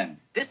Nessman.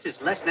 This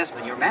is Les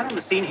Nessman, your man on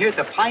the scene here at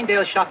the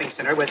Pinedale Shopping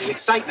Center, where the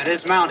excitement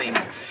is mounting.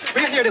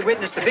 We're here to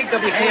witness the big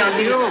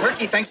WKRP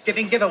Turkey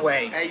Thanksgiving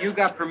giveaway. Hey, you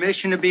got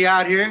permission to be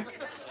out here?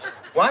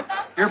 What?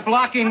 You're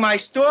blocking my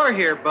store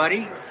here,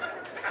 buddy.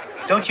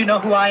 Don't you know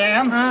who I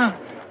am?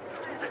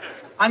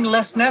 I'm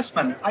Les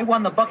Nessman. I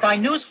won the Buckeye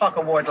News Hawk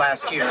Award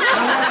last year.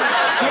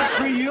 Good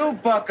for you,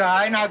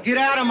 Buckeye. Now get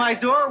out of my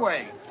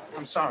doorway.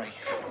 I'm sorry.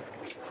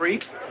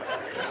 Creep.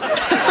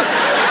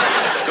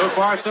 So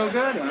far, so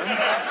good,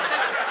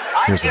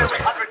 huh? I'm here with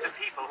hundreds of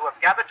people who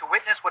have gathered to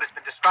witness what has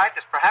been described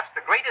as perhaps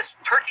the greatest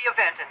turkey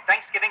event in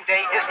Thanksgiving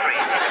Day history.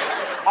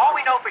 All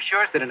we know for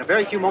sure is that in a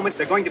very few moments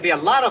there are going to be a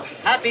lot of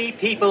happy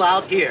people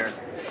out here.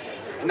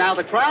 Now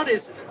the crowd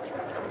is...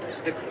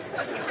 The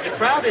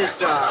crowd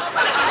is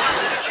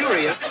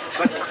curious,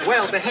 but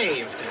well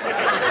behaved.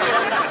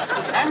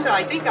 And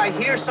I think I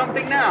hear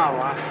something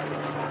now.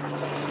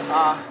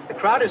 The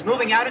crowd is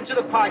moving out into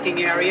the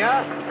parking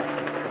area.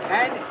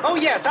 And, oh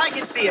yes, I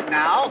can see it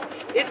now.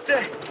 It's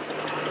a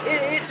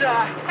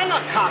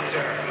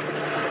helicopter.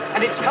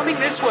 And it's coming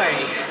this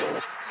way.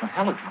 A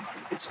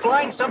helicopter? It's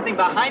flying something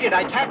behind it.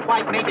 I can't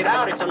quite make it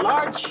out. It's a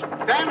large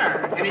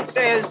banner. And it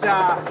says,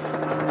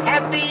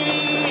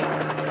 Happy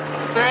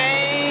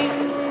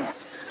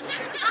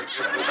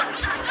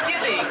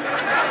Thanksgiving.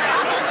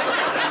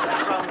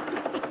 From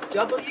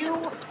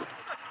WKRP.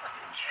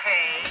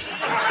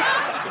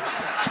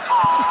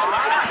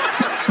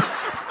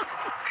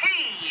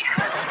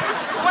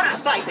 What a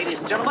sight, ladies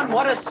and gentlemen.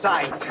 What a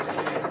sight.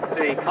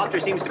 The copter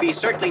seems to be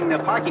circling the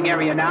parking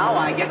area now.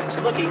 I guess it's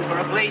looking for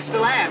a place to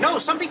land. No,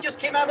 something just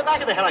came out of the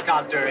back of the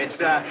helicopter. It's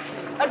a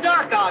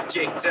dark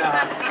object.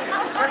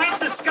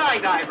 Perhaps a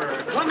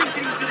skydiver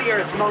plummeting to the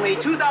earth from only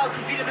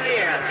 2,000 feet into the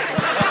air.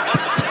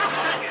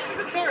 Second to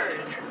the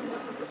third.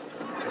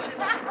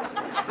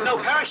 There's no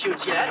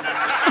parachutes yet. Those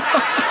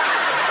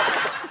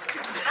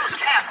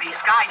can't be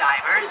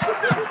skydivers.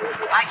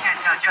 I can't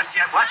tell just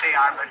yet what they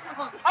are, but...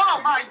 Oh,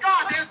 my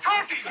God, they're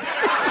turkeys!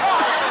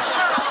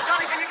 Oh,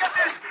 Johnny, can you get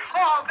this?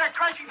 Oh, they're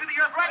crashing to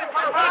the earth right in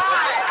front of our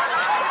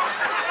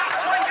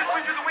eyes! One just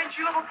went through the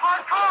windshield of a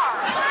parked car!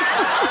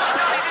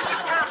 Johnny, this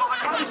is terrible, but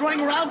one of guys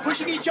running around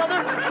pushing each other?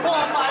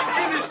 Oh, my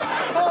goodness.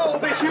 Oh,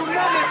 the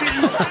humanity.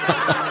 People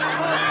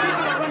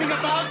are running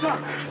about.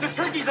 The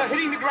turkeys are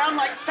hitting the ground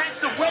like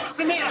sacks of wet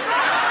cement.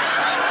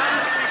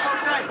 See,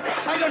 folks,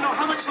 I don't know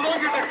how much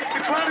longer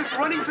the crowd is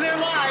running for their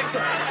lives.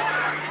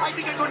 I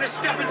think I'm going to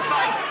step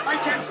inside. I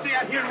can't stay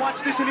out here and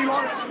watch this any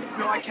longer.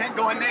 No, I can't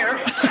go in there.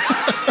 Children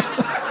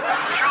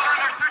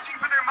are searching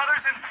for their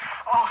mothers, and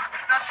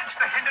not since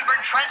the Hindenburg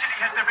tragedy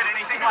has there been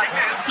anything like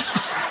this.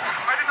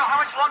 I don't know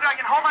how much longer I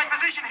can hold my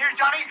position here,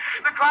 Johnny.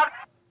 The crowd.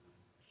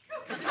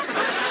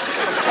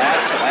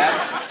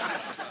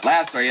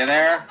 Les, are you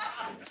there?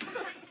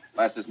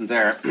 Les isn't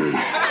there.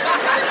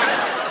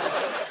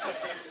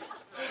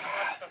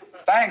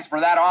 Thanks for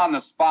that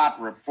on-the-spot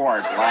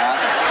report, Les.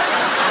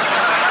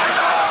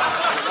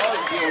 For those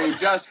of you who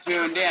just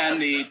tuned in,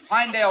 the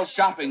Pinedale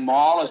Shopping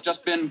Mall has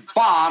just been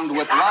bombed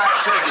with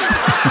live turkey.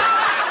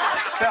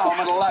 Film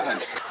at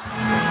 11.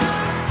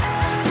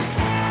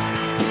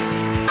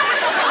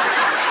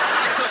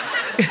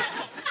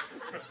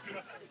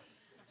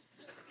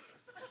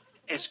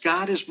 As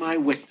God is my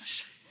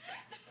witness,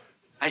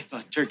 I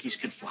thought turkeys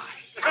could fly.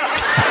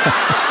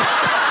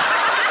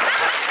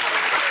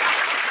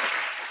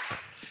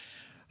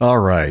 All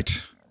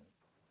right.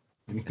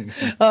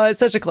 Oh, it's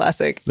such a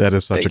classic. That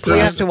is such a classic. We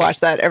have to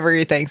watch that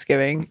every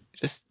Thanksgiving.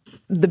 Just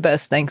the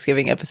best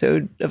Thanksgiving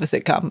episode of a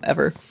sitcom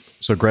ever.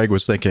 So Greg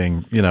was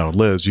thinking,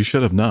 Liz, you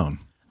should have known.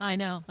 I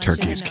know.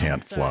 Turkeys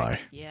can't fly.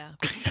 Yeah,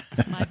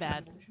 my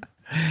bad.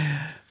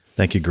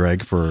 Thank you,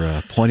 Greg,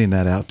 for pointing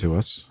that out to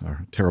us.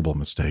 Our terrible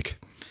mistake.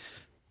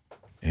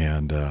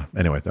 And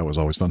anyway, that was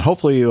always fun.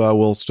 Hopefully,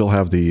 we'll still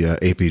have the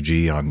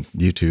APG on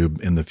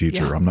YouTube in the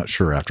future. Yeah. I'm not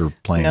sure after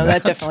playing that. No,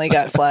 that definitely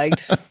got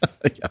flagged.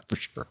 Yeah, for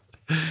sure.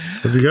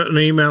 Have you got an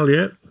email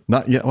yet?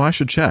 Not yet. Well, I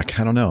should check.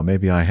 I don't know.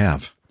 Maybe I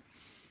have.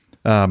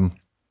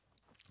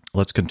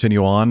 Let's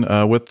continue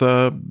on with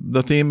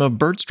the theme of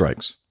bird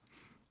strikes.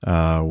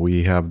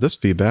 We have this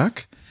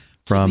feedback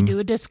from... Did we do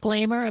a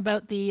disclaimer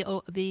about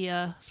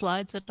the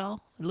slides at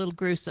all? A little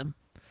gruesome.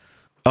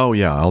 Oh,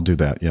 yeah, I'll do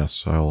that.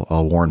 Yes,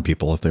 I'll warn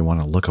people if they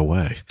want to look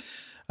away.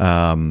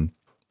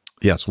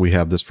 Yes, we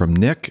have this from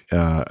Nick,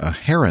 a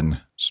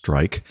heron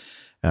strike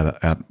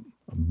at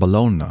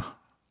Bologna.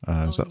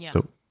 Is that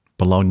the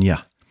Bologna?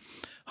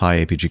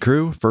 Hi, APG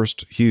crew.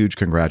 First, huge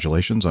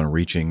congratulations on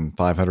reaching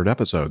 500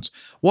 episodes.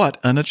 What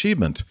an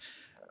achievement.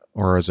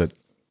 Or is it,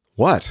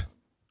 what?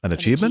 An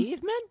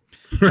achievement?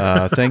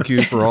 Thank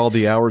you for all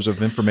the hours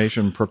of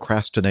information,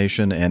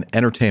 procrastination, and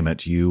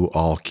entertainment you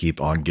all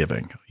keep on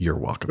giving. You're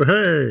welcome.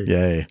 Hey.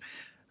 Yay.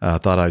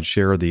 Thought I'd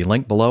share the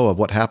link below of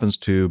what happens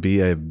to be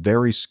a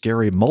very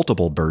scary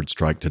multiple bird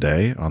strike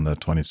today on the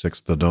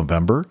 26th of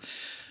November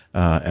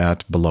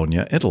at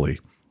Bologna, Italy.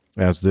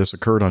 As this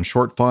occurred on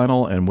short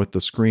final and with the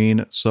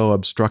screen so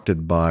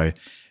obstructed by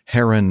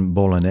Heron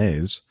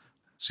Bolognese.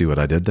 See what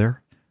I did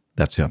there?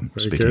 That's him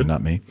speaking,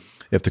 not me.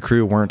 If the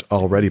crew weren't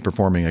already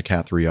performing a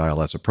Cat 3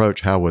 ILS approach,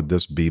 how would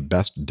this be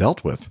best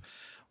dealt with?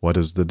 What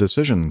is the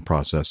decision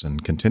process in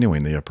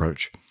continuing the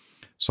approach?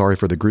 Sorry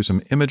for the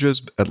gruesome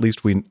images. At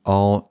least we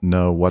all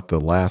know what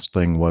the last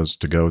thing was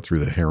to go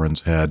through the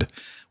heron's head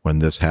when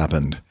this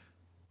happened.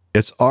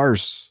 It's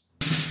ours.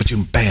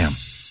 Ba-doom, bam.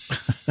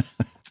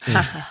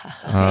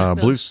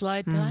 Blue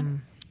slide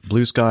time.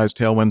 Blue skies,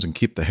 tailwinds, and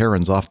keep the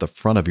herons off the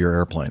front of your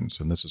airplanes.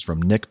 And this is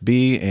from Nick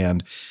B.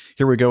 And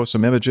here we go with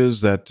some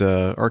images that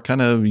are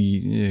kind of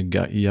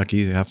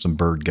yucky. They have some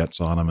bird guts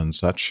on them and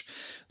such.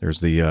 There's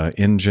the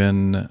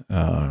engine.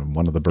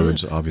 One of the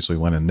birds obviously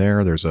went in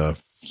there. There's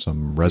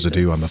some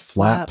residue on the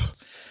flap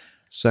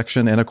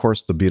section. And, of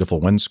course, the beautiful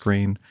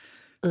windscreen.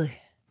 Ugh.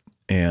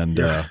 And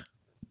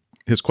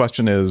his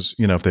question is,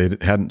 if they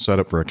hadn't set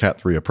up for a Cat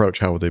 3 approach,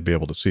 how would they be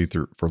able to see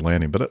through for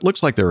landing? But it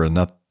looks like there are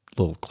enough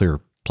little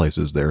clear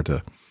places there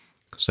to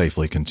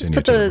safely continue.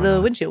 Just put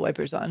the windshield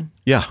wipers on.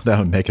 Yeah, that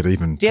would make it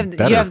even better.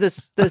 Do you have the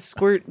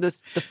squirt, the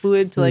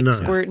fluid to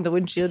squirt the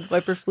windshield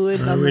wiper fluid?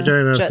 No, we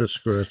don't have the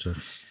squirter.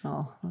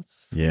 Oh,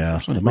 that's we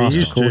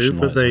used to,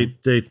 but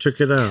they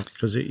took it out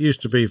because it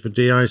used to be for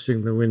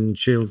de-icing the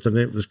windshield and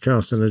it was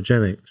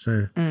carcinogenic.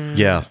 So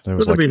yeah,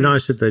 it would be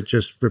nice if they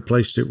just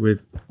replaced it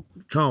with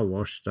car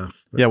wash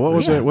stuff. But, what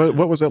was it?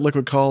 What was that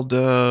liquid called?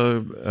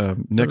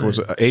 Nick, was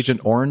it Agent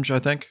Orange? I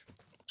think.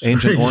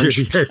 Agent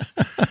Orange. Yes,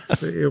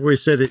 we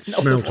said it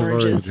smelled of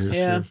oranges.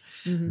 Yeah,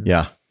 mm-hmm.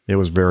 Yeah, it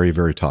was very,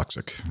 very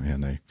toxic,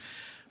 and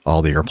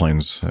all the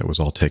airplanes, it was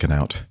all taken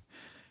out.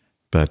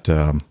 But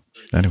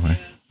anyway,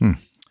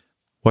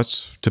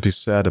 what's to be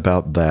said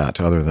about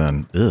that other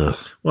than ugh?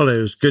 Well, it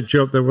was a good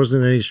job there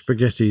wasn't any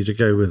spaghetti to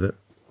go with it.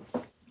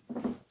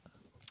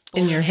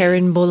 In your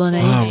heron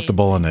bolognese. Oh, with the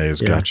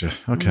bolognese, gotcha.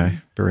 Okay,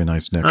 very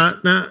nice, Nick.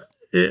 Now,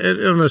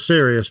 on a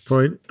serious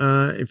point,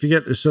 if you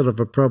get this sort of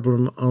a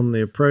problem on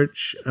the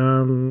approach,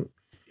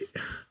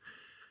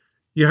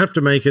 you have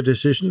to make a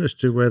decision as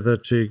to whether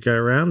to go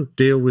around,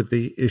 deal with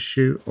the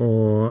issue,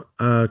 or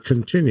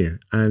continue.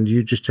 And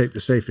you just take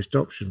the safest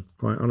option,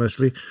 quite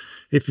honestly.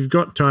 If you've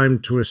got time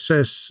to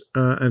assess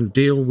and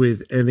deal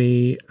with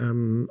any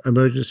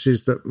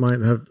emergencies that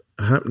might have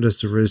happened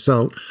as a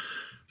result,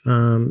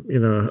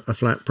 a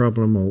flat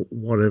problem or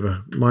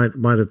whatever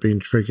might have been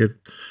triggered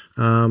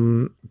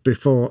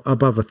before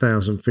above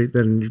 1,000 feet,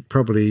 then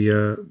probably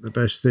the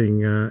best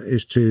thing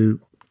is to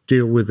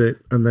deal with it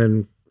and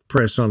then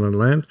press on and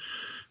land.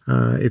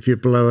 If you're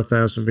below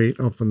 1,000 feet,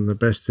 often the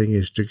best thing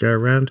is to go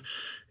around.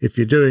 If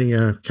you're doing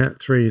a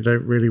Cat 3, you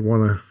don't really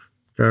want to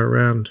go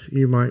around.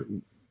 You might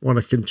want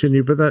to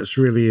continue, but that's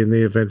really in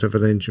the event of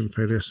an engine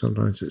failure.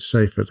 Sometimes it's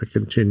safer to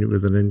continue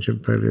with an engine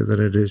failure than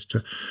it is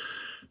to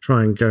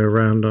try and go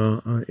around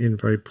in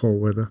very poor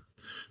weather.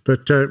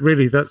 But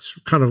really, that's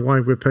kind of why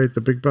we're paid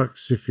the big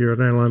bucks. If you're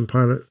an airline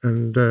pilot,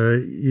 and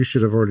you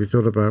should have already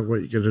thought about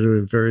what you're going to do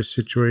in various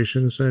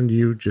situations, and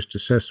you just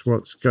assess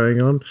what's going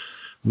on,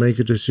 make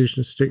a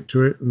decision, stick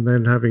to it, and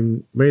then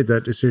having made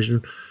that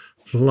decision,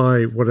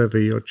 fly whatever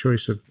your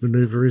choice of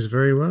maneuver is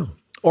very well.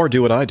 Or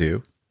do what I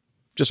do,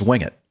 just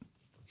wing it.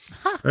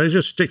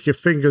 Just stick your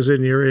fingers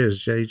in your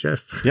ears,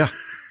 Jeff. Yeah.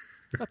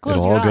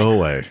 It'll all go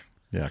away.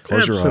 Yeah,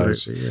 close your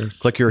eyes. Yes.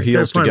 Click your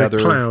heels together.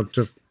 Find a cloud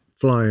to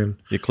fly in.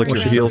 You click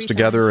your heels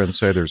together and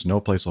say, there's no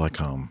place like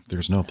home.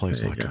 There's no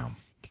place like home.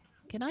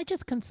 Can I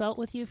just consult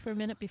with you for a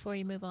minute before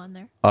you move on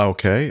there?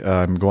 Okay.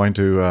 I'm going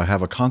to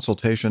have a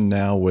consultation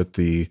now with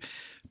the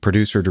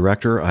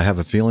producer-director. I have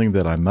a feeling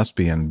that I must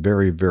be in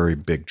very, very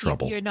big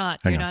trouble. You're not.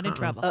 Hang You're on. not in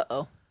trouble.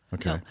 Uh-oh.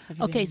 Okay.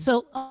 No. Okay,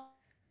 so...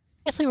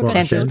 We're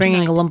Santa's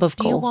bringing a lump of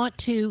coal. Do you coal. want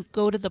to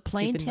go to the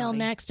plain tale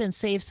next and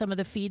save some of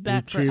the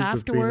feedback for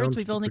afterwards?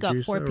 We've only got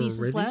 4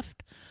 pieces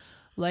left.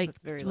 Like,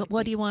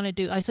 what do you want to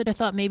do? I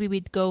thought maybe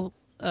we'd go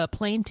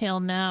plain tale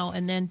now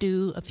and then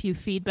do a few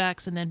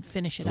feedbacks and then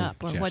finish it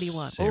up. Or what do you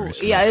want?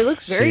 Yeah, it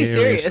looks very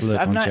serious.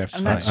 I'm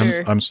not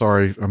sure. I'm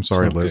sorry,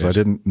 Liz. I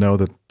didn't know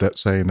that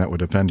saying that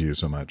would offend you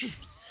so much.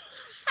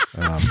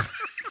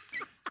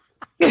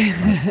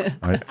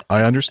 I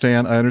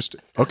understand.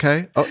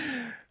 Okay. Oh,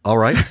 all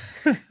right.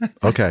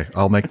 Okay,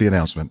 I'll make the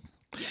announcement.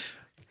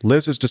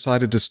 Liz has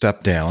decided to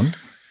step down,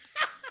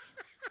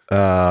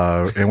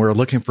 and we're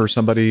looking for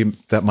somebody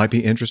that might be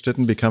interested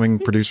in becoming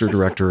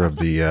producer-director of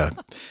the.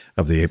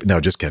 No,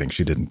 just kidding.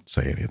 She didn't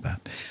say any of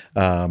that.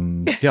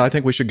 Yeah, I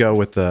think we should go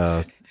with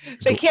the.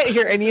 They can't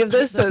hear any of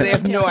this, so they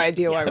have no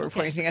idea why we're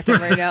pointing at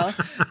them right now.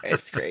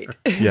 It's great.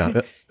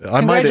 Yeah.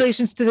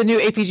 Congratulations to the new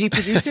APG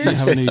producers. You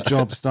have a new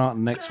job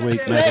starting next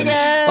week, Megan.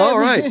 All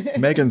right.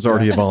 Megan's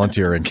already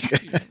volunteering.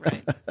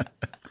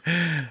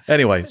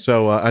 Anyway,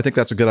 so I think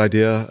that's a good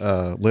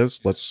idea,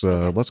 Liz. Let's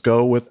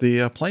go with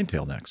the plain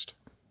tale next.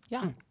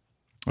 Yeah.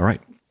 All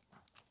right.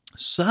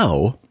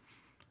 So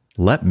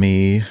let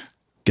me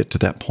get to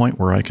that point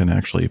where I can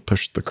actually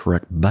push the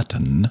correct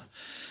button.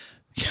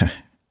 Yeah.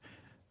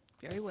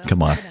 Very well.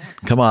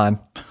 Come on.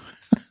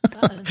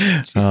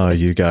 Oh,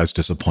 you guys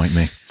disappoint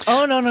me.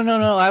 Oh,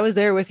 no. I was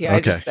there with you.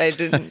 Okay.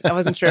 I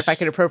wasn't sure if I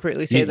could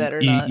appropriately say that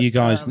or not. You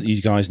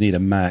guys need a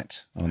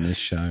Matt on this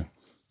show.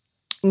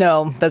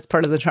 No, that's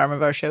part of the charm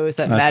of our show is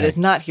that Matt is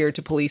not here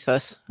to police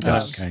us.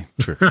 Okay,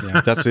 true.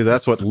 Yeah.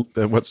 That's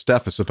what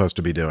Steph is supposed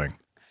to be doing.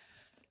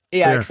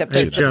 Yeah, except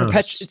it's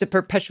a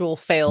perpetual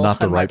fail. Not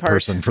the on my right part.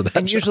 person for that.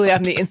 And usually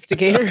I'm the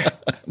instigator.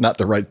 Not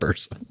the right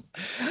person.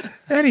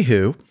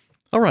 Anywho,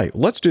 all right,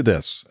 let's do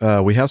this.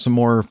 We have some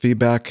more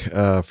feedback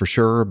for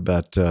sure,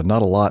 but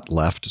not a lot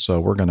left. So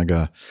we're going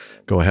to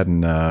go ahead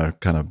and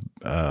kind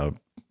of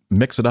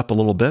mix it up a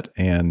little bit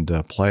and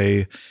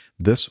play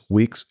this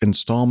week's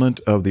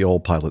installment of the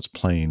Old Pilot's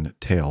Plain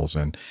Tales.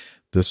 And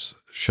this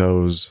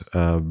show's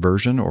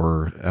version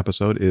or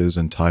episode is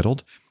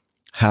entitled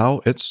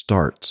How It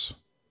Starts.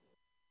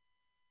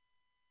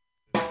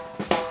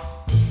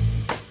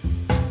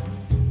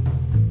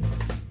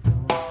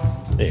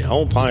 The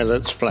Old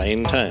Pilot's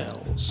Plain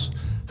Tales.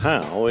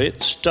 How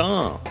It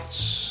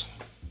Starts.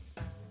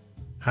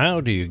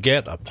 How do you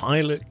get a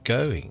pilot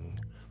going?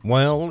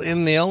 Well,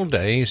 in the old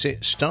days,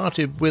 it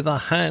started with a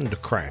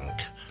hand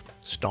crank.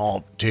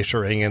 Stop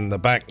tittering in the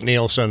back,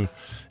 Nielsen.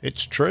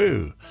 It's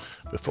true.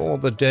 Before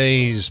the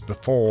days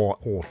before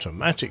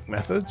automatic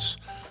methods,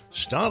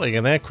 starting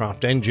an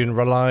aircraft engine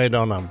relied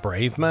on a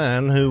brave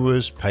man who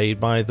was paid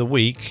by the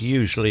week,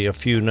 usually a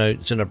few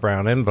notes in a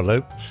brown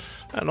envelope,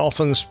 and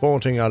often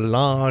sporting a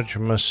large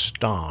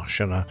moustache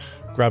and a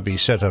grubby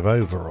set of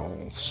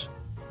overalls.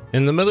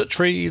 In the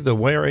military, the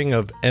wearing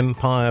of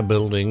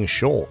empire-building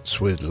shorts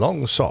with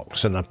long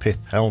socks and a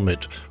pith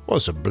helmet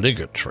was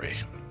obligatory.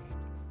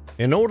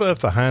 In order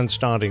for hand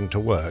starting to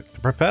work, the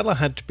propeller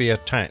had to be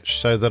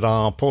attached so that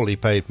our poorly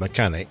paid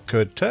mechanic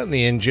could turn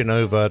the engine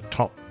over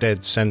top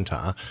dead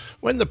center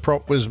when the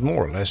prop was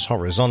more or less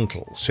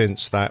horizontal,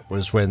 since that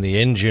was when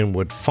the engine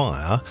would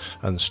fire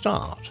and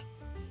start.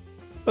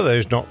 For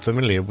those not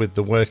familiar with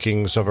the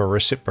workings of a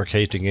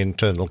reciprocating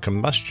internal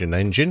combustion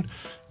engine,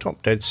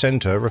 top dead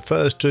center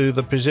refers to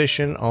the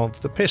position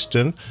of the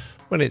piston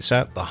when it's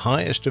at the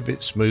highest of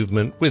its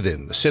movement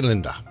within the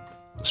cylinder.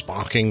 The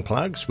sparking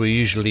plugs were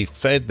usually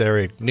fed their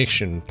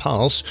ignition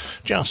pulse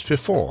just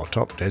before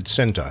top dead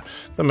center,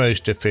 the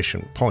most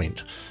efficient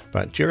point,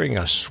 but during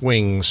a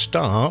swing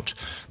start,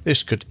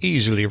 this could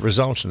easily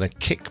result in a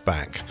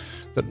kickback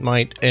that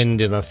might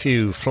end in a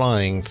few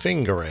flying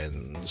finger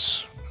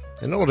ends.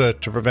 In order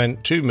to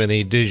prevent too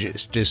many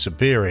digits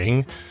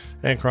disappearing,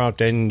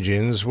 aircraft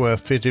engines were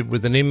fitted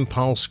with an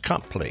impulse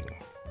coupling.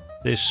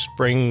 This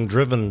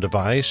spring-driven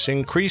device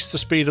increased the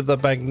speed of the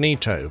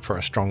magneto for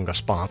a stronger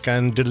spark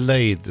and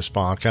delayed the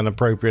spark an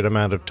appropriate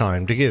amount of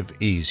time to give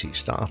easy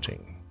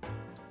starting.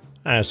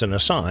 As an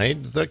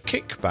aside, the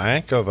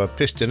kickback of a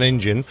piston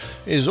engine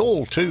is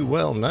all too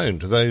well known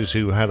to those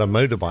who had a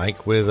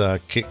motorbike with a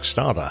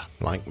kickstarter,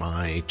 like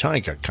my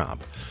Tiger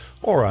Cub,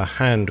 or a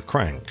hand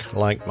crank,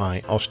 like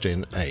my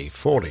Austin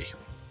A40.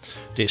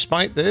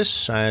 Despite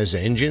this, as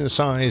engine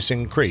size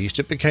increased,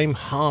 it became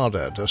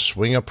harder to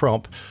swing a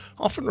prop,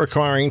 often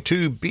requiring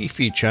two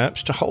beefy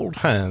chaps to hold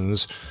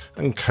hands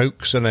and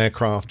coax an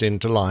aircraft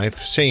into life,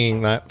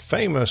 singing that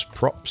famous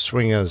prop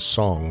swingers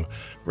song,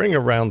 Ring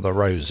Around the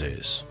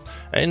Roses.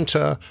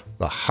 Enter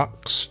the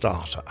Huck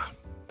Starter.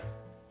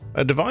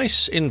 A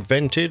device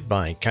invented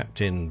by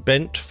Captain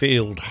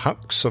Bentfield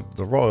Hucks of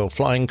the Royal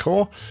Flying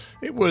Corps,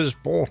 it was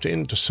brought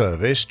into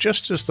service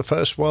just as the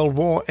First World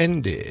War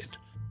ended.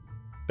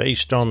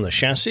 Based on the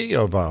chassis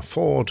of a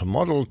Ford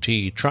Model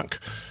T truck,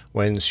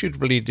 when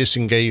suitably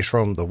disengaged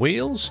from the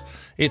wheels,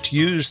 it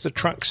used the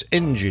truck's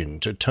engine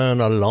to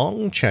turn a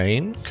long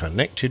chain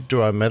connected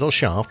to a metal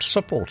shaft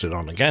supported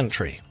on a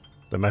gantry.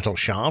 The metal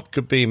shaft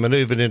could be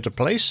manoeuvred into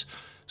place,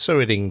 so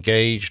it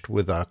engaged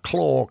with a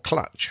claw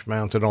clutch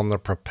mounted on the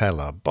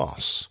propeller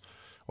boss.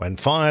 When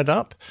fired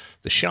up,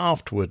 the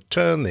shaft would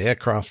turn the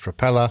aircraft's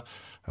propeller,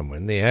 and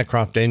when the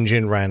aircraft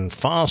engine ran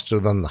faster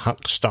than the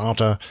Huck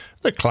starter,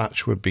 the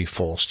clutch would be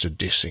forced to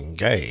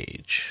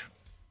disengage.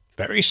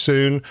 Very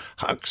soon,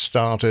 Huck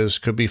starters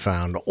could be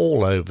found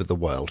all over the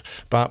world,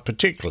 but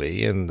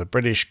particularly in the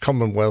British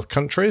Commonwealth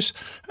countries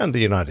and the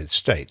United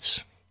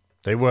States.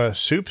 They were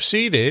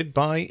superseded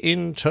by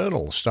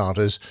internal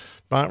starters,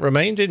 but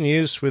remained in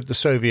use with the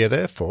Soviet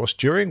Air Force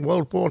during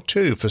World War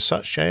II for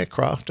such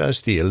aircraft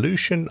as the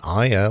Ilyushin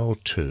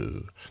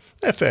IL-2.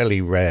 They're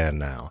fairly rare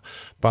now,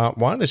 but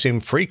one is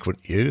in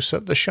frequent use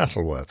at the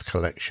Shuttleworth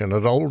Collection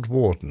at Old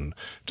Warden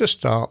to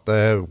start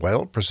their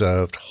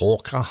well-preserved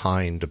Hawker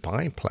Hind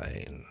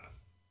biplane.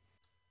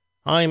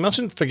 I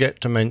mustn't forget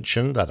to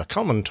mention that a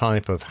common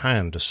type of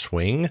hand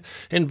swing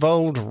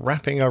involved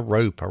wrapping a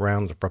rope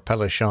around the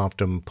propeller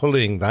shaft and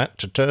pulling that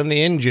to turn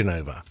the engine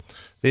over.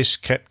 This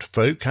kept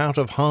folk out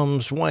of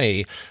harm's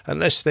way,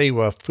 unless they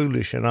were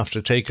foolish enough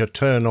to take a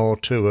turn or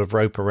two of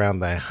rope around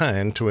their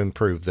hand to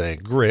improve their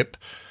grip,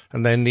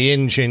 and then the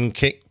engine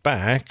kicked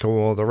back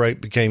or the rope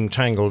became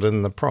tangled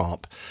in the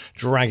prop,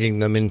 dragging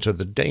them into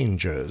the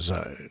danger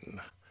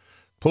zone.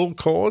 Pull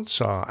cords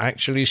are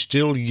actually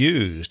still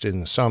used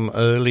in some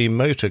early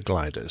motor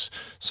gliders,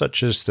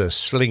 such as the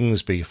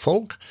Slingsby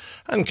Falk,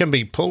 and can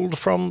be pulled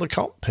from the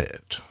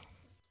cockpit.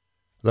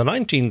 The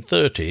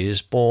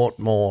 1930s brought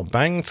more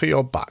bang for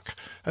your buck,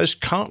 as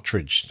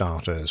cartridge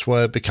starters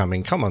were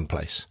becoming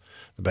commonplace,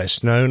 the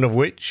best known of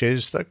which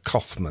is the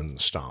Kaufman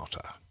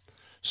starter.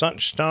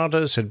 Such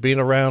starters had been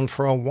around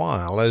for a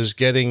while, as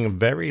getting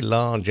very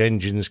large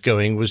engines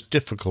going was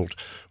difficult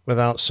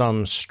without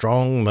some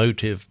strong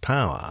motive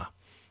power.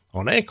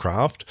 On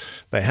aircraft,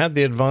 they had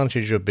the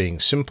advantage of being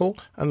simple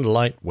and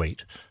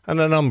lightweight, and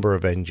a number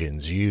of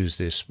engines used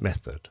this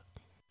method.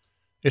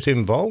 It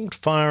involved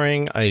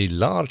firing a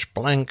large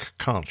blank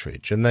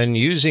cartridge and then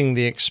using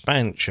the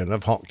expansion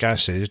of hot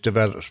gases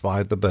developed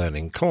by the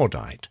burning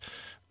cordite.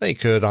 They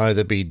could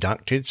either be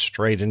ducted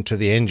straight into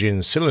the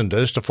engine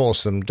cylinders to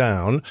force them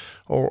down,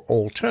 or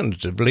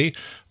alternatively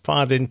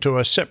fired into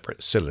a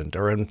separate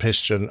cylinder and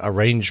piston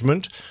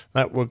arrangement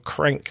that would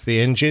crank the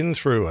engine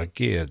through a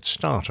geared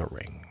starter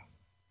ring.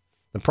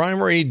 The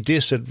primary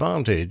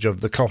disadvantage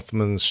of the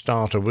Kaufman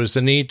starter was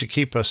the need to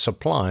keep a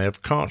supply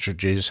of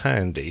cartridges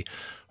handy,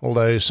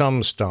 although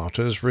some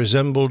starters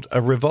resembled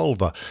a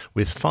revolver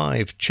with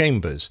 5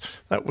 chambers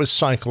that would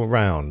cycle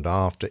round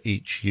after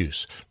each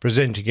use,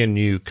 presenting a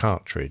new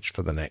cartridge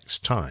for the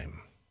next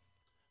time.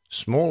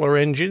 Smaller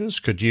engines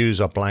could use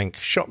a blank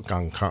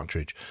shotgun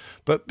cartridge,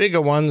 but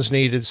bigger ones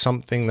needed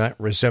something that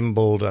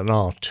resembled an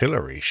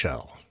artillery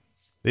shell.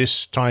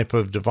 This type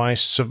of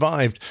device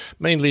survived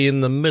mainly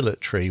in the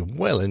military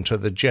well into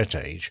the jet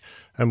age,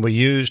 and were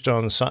used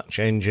on such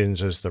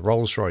engines as the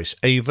Rolls-Royce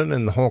Avon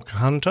in the Hawker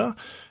Hunter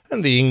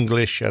and the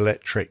English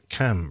electric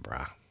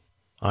Canberra.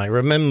 I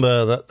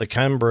remember that the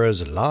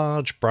Canberra's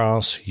large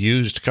brass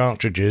used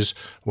cartridges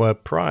were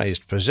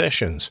prized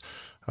possessions,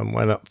 and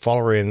when at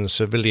foreign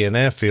civilian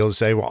airfields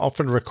they were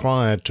often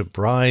required to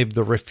bribe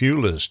the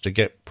refuelers to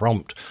get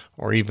prompt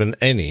or even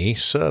any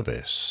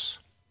service.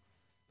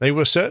 They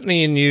were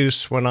certainly in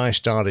use when I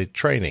started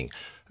training,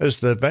 as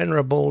the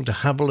venerable de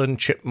Havilland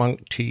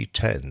Chipmunk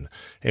T10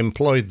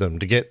 employed them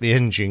to get the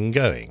engine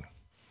going.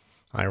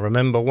 I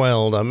remember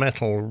well the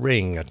metal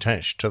ring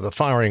attached to the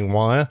firing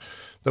wire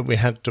that we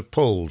had to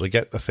pull to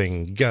get the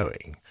thing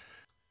going.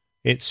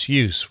 Its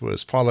use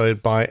was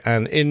followed by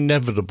an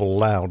inevitable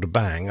loud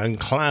bang and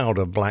cloud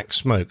of black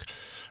smoke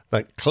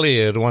that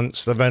cleared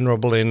once the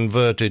venerable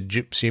inverted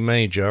Gypsy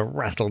Major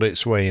rattled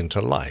its way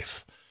into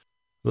life.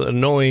 The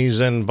noise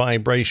and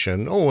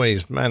vibration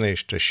always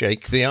managed to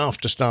shake the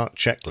after-start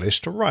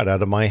checklist right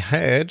out of my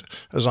head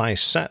as I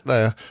sat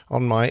there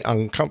on my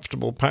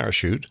uncomfortable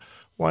parachute,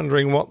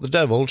 wondering what the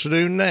devil to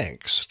do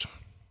next.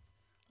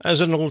 As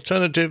an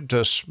alternative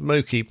to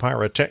smoky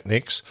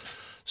pyrotechnics,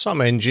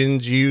 some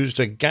engines used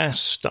a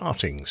gas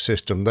starting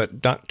system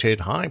that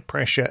ducted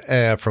high-pressure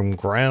air from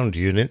ground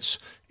units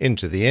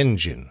into the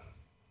engine.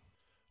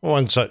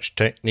 One such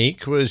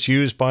technique was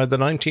used by the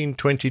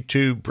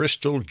 1922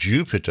 Bristol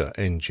Jupiter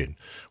engine,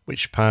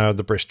 which powered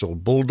the Bristol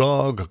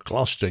Bulldog,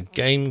 Gloucester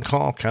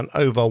Gamecock, and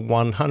over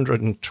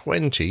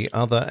 120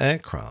 other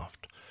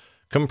aircraft.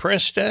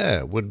 Compressed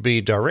air would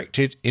be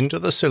directed into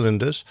the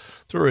cylinders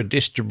through a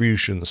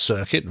distribution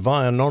circuit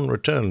via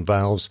non-return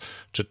valves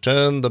to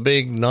turn the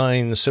big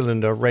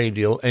 9-cylinder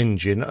radial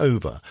engine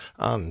over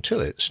until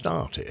it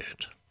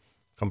started.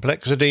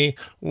 Complexity,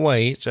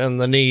 weight, and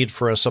the need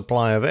for a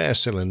supply of air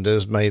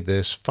cylinders made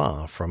this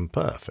far from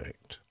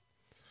perfect.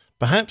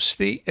 Perhaps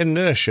the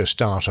inertia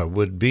starter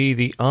would be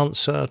the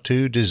answer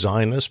to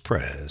designers'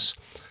 prayers.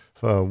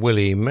 For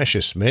Willie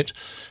Messerschmitt,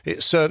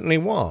 it certainly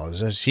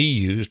was, as he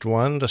used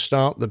one to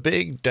start the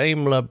big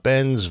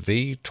Daimler-Benz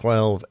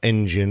V12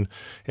 engine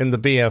in the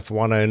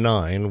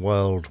Bf-109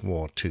 World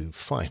War II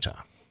fighter.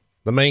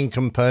 The main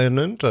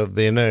component of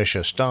the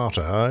inertia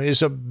starter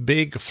is a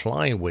big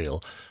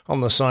flywheel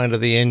on the side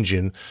of the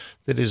engine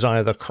that is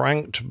either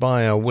cranked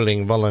by a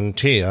willing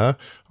volunteer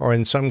or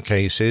in some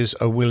cases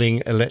a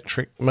willing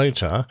electric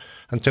motor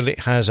until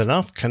it has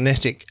enough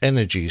kinetic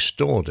energy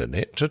stored in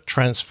it to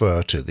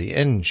transfer to the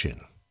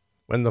engine.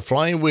 When the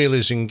flywheel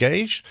is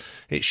engaged,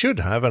 it should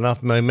have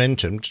enough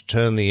momentum to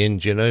turn the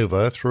engine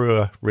over through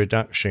a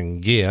reduction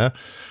gear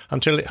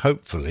until it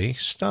hopefully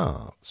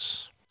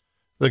starts.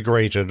 The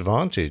great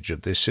advantage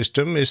of this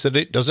system is that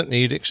it doesn't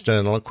need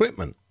external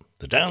equipment.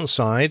 The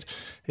downside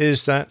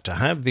is that to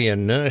have the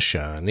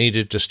inertia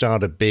needed to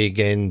start a big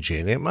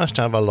engine, it must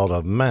have a lot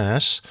of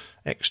mass,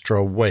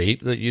 extra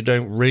weight that you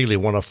don't really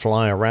want to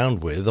fly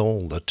around with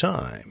all the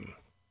time.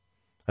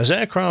 As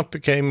aircraft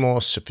became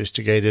more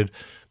sophisticated,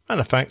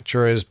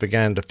 manufacturers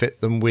began to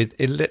fit them with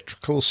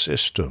electrical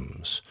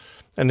systems.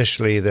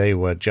 Initially, they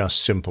were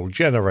just simple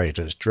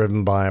generators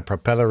driven by a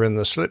propeller in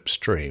the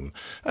slipstream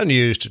and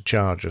used to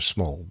charge a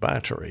small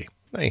battery.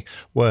 They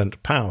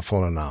weren't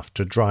powerful enough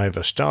to drive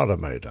a starter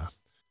motor.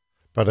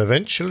 But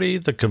eventually,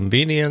 the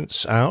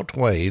convenience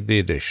outweighed the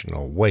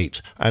additional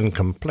weight and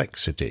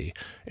complexity,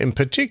 in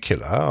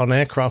particular on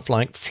aircraft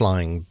like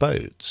flying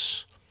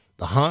boats.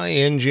 The high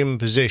engine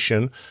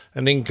position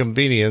and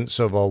inconvenience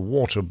of a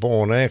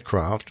waterborne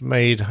aircraft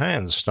made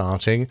hand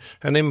starting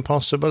an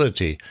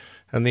impossibility,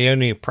 and the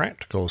only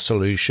practical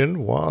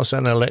solution was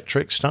an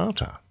electric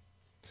starter.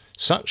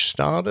 Such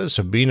starters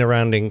have been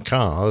around in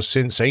cars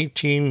since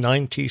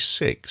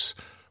 1896,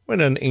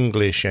 when an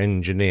English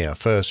engineer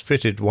first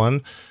fitted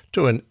one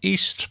to an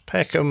East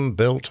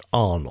Peckham-built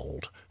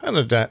Arnold, an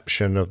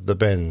adaptation of the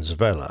Benz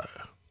Velo.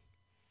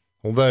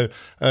 Although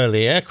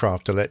early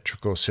aircraft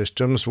electrical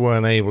systems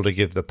weren't able to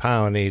give the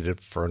power needed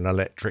for an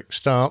electric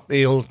start,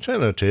 the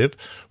alternative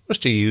was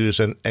to use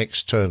an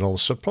external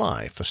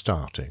supply for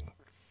starting.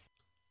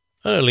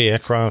 Early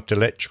aircraft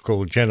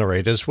electrical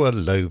generators were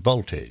low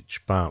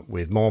voltage, but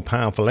with more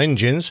powerful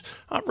engines,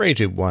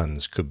 uprated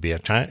ones could be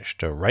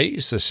attached to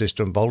raise the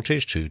system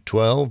voltage to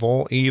 12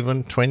 or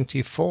even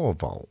 24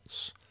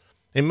 volts.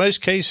 In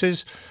most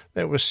cases,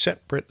 there were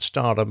separate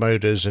starter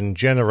motors and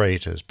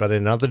generators, but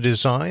in other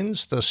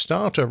designs, the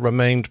starter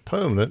remained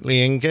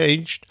permanently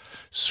engaged,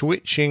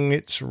 switching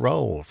its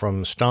role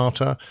from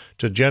starter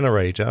to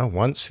generator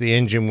once the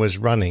engine was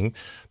running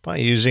by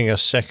using a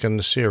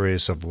second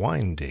series of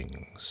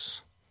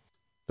windings.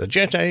 The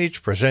jet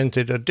age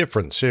presented a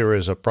different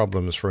series of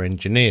problems for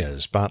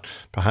engineers, but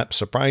perhaps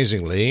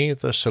surprisingly,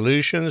 the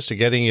solutions to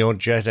getting your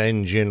jet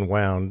engine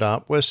wound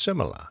up were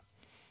similar.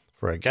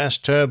 For a gas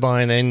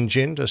turbine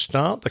engine to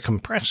start, the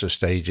compressor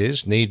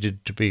stages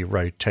needed to be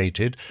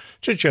rotated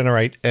to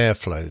generate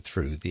airflow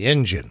through the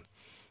engine.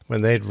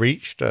 When they had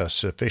reached a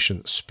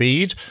sufficient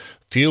speed,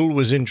 fuel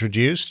was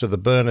introduced to the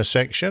burner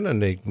section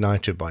and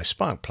ignited by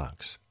spark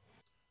plugs.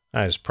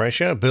 As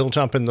pressure built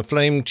up in the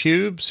flame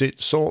tubes, it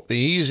sought the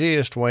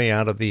easiest way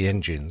out of the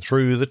engine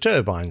through the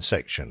turbine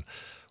section,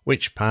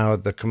 which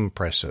powered the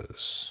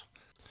compressors.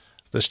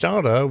 The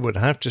starter would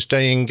have to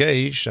stay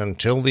engaged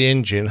until the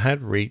engine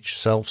had reached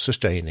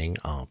self-sustaining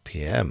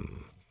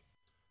RPM.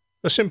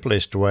 The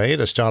simplest way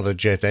to start a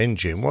jet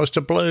engine was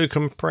to blow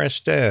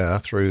compressed air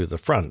through the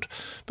front,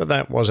 but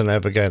that wasn't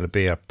ever going to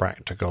be a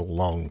practical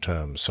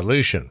long-term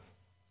solution.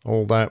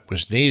 All that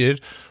was needed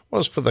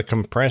was for the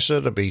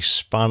compressor to be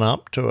spun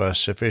up to a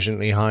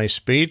sufficiently high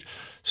speed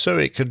so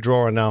it could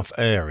draw enough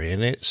air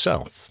in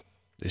itself.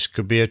 This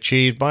could be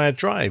achieved by a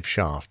drive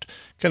shaft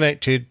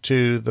connected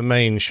to the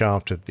main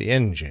shaft of the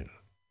engine.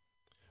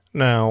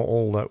 Now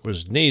all that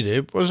was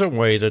needed was a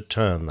way to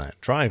turn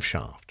that drive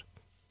shaft.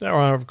 There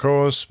are, of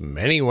course,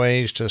 many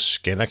ways to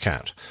skin a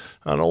cat,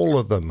 and all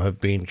of them have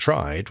been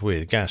tried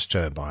with gas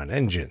turbine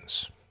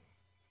engines.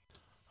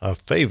 a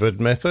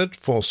favoured method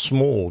for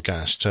small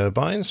gas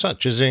turbines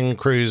such as in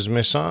cruise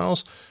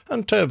missiles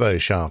and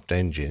turboshaft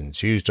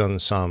engines used on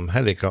some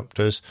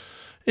helicopters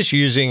is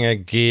using a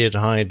geared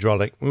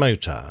hydraulic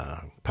motor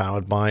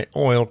powered by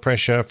oil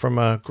pressure from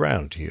a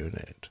ground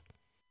unit.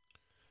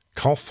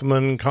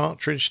 Kaufman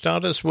cartridge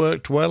starters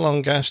worked well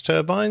on gas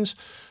turbines,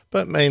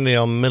 but mainly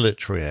on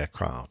military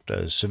aircraft,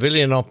 as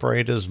civilian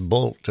operators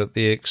balked at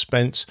the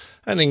expense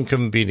and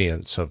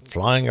inconvenience of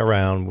flying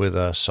around with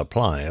a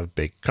supply of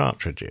big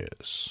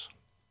cartridges.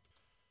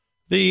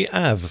 The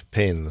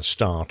AV-pin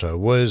starter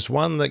was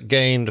one that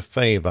gained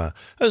favour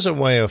as a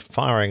way of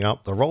firing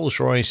up the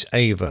Rolls-Royce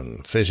Avon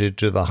fitted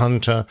to the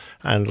Hunter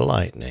and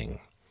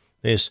Lightning.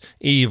 This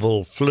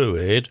evil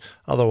fluid,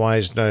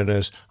 otherwise known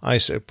as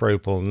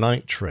isopropyl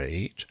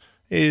nitrate,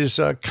 is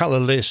a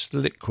colourless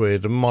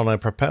liquid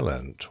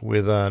monopropellant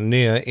with a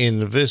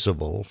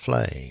near-invisible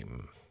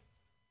flame.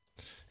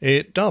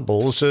 It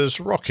doubles as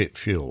rocket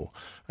fuel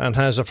and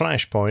has a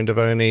flash point of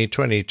only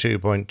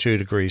 22.2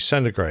 degrees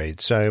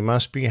centigrade, so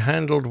must be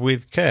handled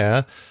with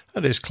care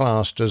and is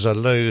classed as a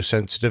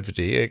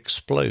low-sensitivity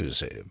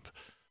explosive.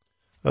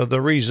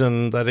 The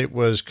reason that it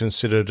was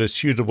considered a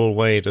suitable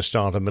way to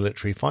start a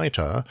military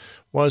fighter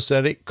was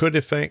that it could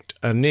effect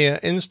a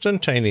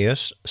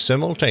near-instantaneous,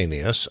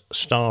 simultaneous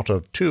start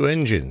of two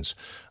engines,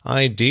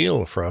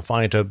 ideal for a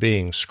fighter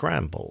being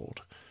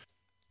scrambled.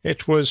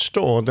 It was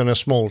stored in a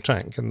small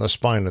tank in the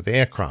spine of the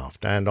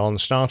aircraft, and on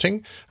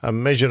starting, a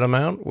measured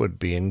amount would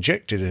be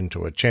injected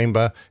into a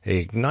chamber,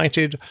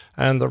 ignited,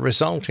 and the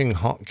resulting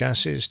hot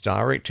gases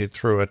directed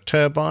through a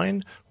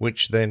turbine,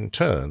 which then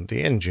turned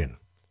the engine.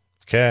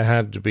 Care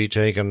had to be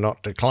taken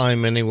not to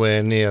climb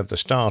anywhere near the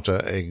starter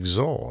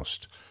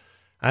exhaust.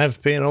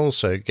 AV-pin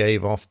also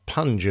gave off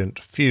pungent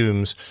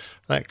fumes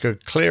that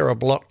could clear a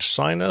blocked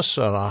sinus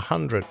at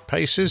 100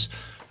 paces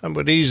and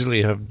would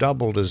easily have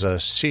doubled as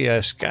a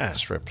CS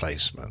gas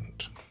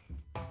replacement.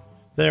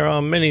 There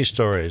are many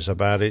stories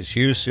about its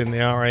use in the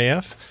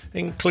RAF,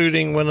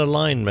 including when a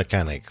line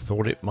mechanic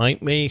thought it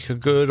might make a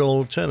good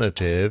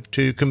alternative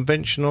to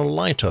conventional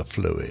lighter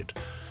fluid.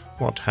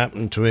 What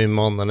happened to him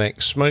on the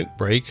next smoke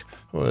break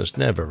was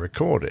never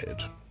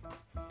recorded.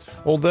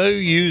 Although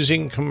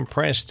using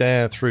compressed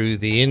air through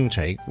the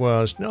intake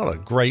was not a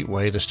great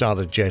way to start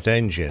a jet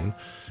engine,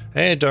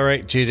 air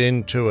directed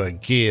into a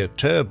geared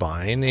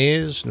turbine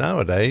is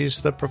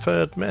nowadays the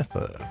preferred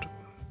method.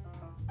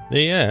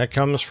 The air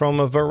comes from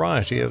a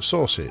variety of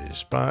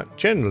sources, but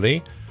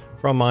generally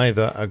from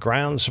either a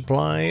ground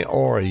supply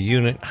or a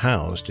unit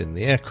housed in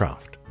the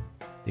aircraft.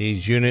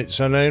 These units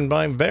are known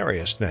by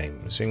various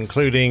names,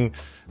 including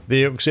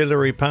the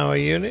auxiliary power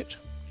unit,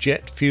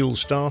 jet fuel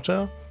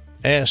starter,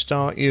 air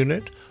start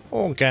unit,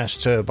 or gas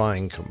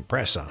turbine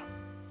compressor.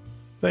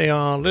 They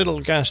are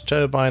little gas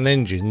turbine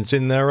engines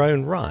in their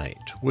own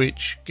right,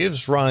 which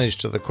gives rise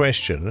to the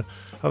question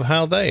of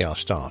how they are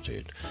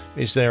started.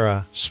 Is there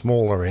a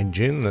smaller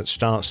engine that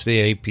starts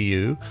the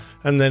APU,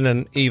 and then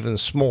an even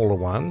smaller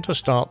one to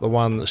start the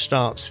one that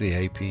starts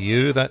the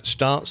APU that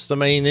starts the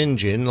main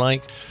engine,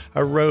 like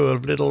a row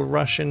of little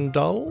Russian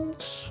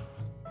dolls?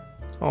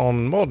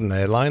 On modern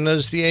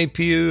airliners, the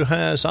APU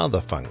has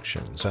other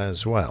functions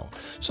as well,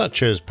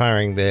 such as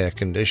powering the air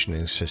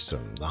conditioning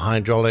system, the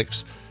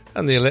hydraulics,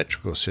 and the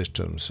electrical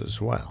systems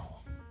as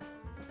well.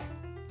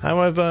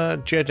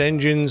 However, jet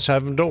engines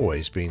haven't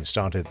always been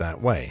started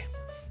that way.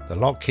 The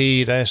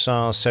Lockheed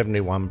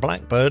SR-71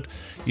 Blackbird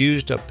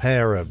used a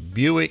pair of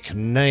Buick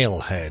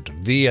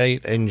Nailhead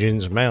V8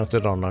 engines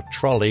mounted on a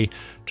trolley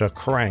to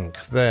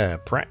crank their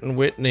Pratt &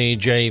 Whitney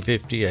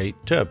J58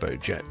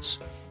 turbojets,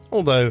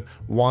 although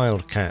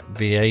Wildcat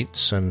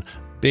V8s and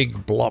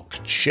big block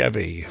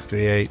Chevy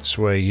V8s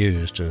were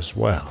used as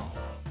well.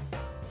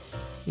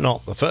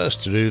 Not the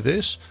first to do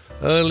this,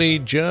 early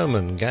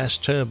German gas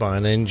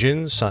turbine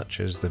engines such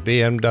as the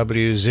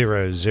BMW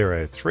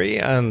 003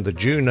 and the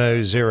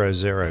Juno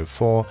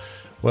 004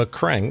 were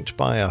cranked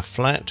by a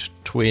flat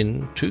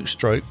twin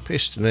two-stroke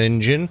piston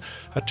engine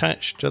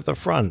attached to the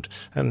front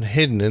and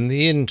hidden in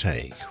the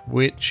intake,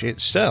 which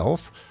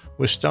itself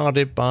was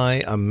started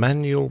by a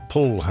manual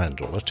pull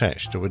handle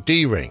attached to a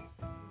D-ring.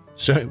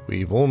 So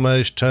we've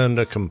almost turned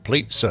a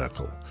complete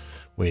circle,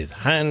 with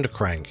hand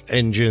crank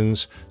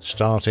engines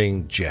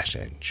starting jet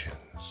engines.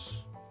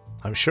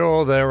 I'm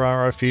sure there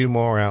are a few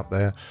more out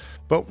there,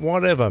 but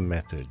whatever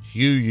method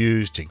you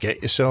use to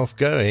get yourself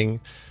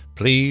going,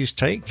 please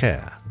take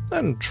care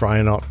and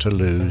try not to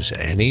lose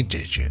any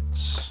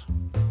digits.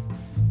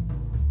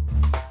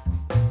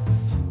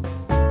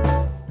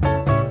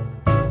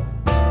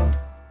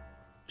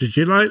 Did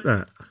you like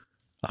that?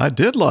 I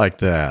did like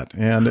that,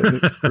 and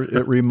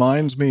it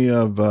reminds me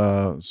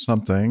of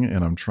something,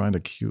 and I'm trying to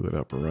cue it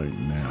up right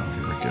now.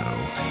 Here we go.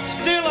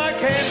 Still I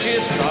can't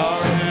get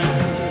started.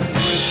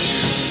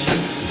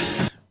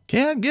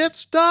 Can't get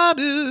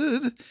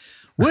started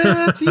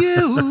with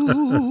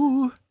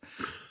you.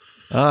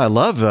 I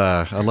love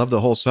the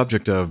whole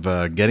subject of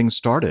getting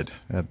started.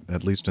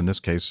 At least in this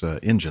case,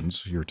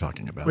 engines you're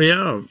talking about. Well,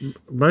 yeah,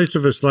 most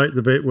of us like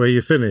the bit where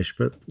you finish,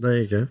 but there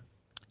you go.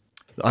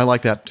 I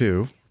like that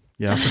too.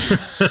 Yeah.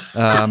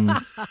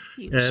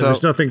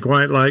 There's nothing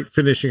quite like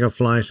finishing a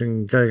flight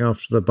and going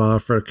off to the bar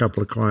for a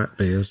couple of quiet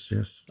beers.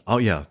 Yes. Oh,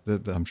 yeah.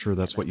 I'm sure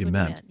that's what you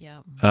meant.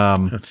 Yeah.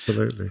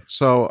 Absolutely.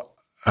 So,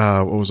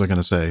 what was I going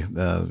to say?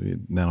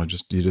 Now you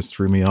just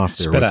threw me off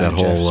there with that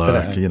whole,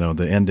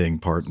 the ending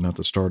part, not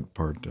the start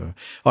part.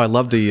 I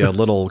love the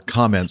little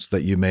comments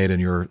that you made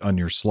on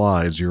your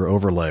slides, your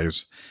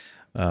overlays.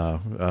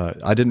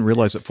 I didn't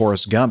realize that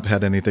Forrest Gump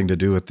had anything to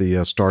do with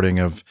the starting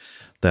of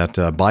that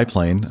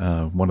biplane,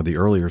 one of the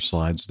earlier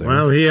slides there.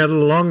 Well, he had a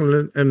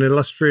long and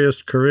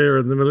illustrious career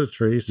in the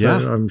military, so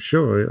I'm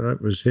sure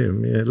that was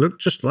him. Yeah, it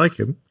looked just like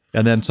him.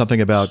 And then something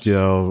about,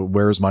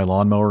 where's my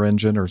lawnmower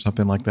engine or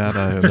something like that.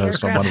 I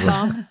noticed on one of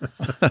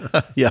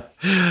them. Yeah.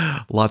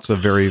 Lots of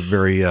very,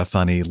 very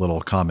funny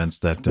little comments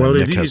that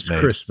Nick has made. It's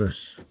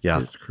Christmas.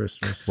 Yeah. It's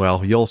Christmas.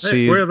 Well, you'll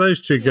see. Where are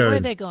those two going? Where are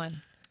they going?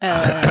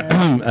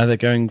 Are they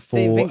going for?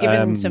 They've been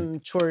given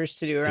some chores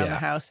to do around the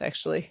house,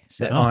 actually.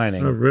 So, the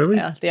ironing. Oh, really?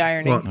 Yeah, the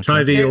ironing. What,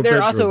 tidy your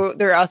bedroom?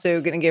 They're also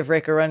going to give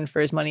Rick a run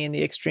for his money in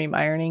the extreme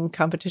ironing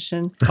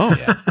competition. Oh,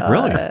 yeah.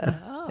 Really?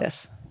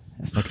 Yes.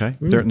 Okay.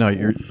 They're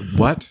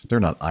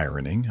not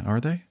ironing, are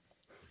they?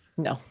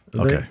 No.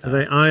 Okay. Are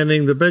they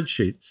ironing the bed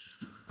sheets?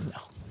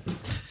 No.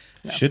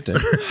 Should do.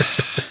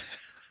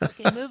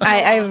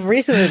 I've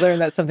recently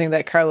learned that's something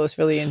that Carlos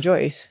really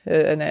enjoys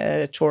in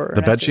a chore.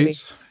 The bed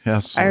sheets?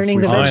 Yes.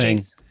 Ironing the bed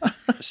sheets.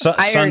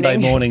 Sunday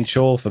morning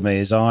chore for me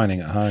is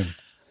ironing at home.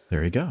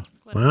 There you go.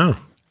 Wow.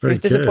 I was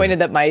disappointed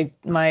that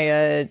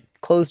my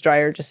clothes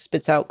dryer just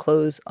spits out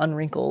clothes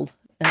unwrinkled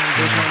and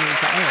there's no need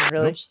to iron,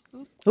 really.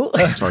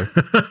 Sorry.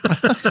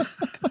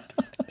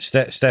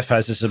 Steph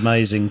has this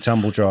amazing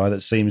tumble dryer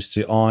that seems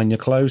to iron your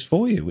clothes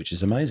for you, which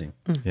is amazing.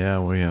 Yeah,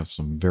 we have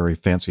some very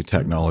fancy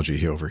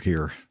technology over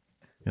here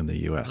in the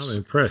U.S. I'm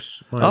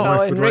impressed.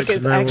 And Rick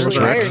is actually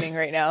ironing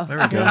right now. There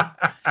we go.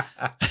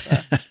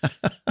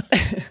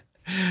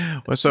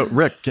 Well, so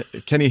Rick,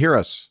 can you hear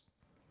us?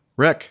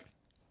 Rick,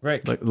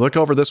 look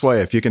over this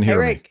way if you can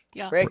hear me.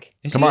 Yeah. Rick,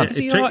 come on. Is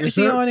he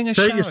ironing a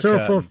shower Take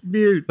yourself curtain? off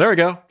mute. There we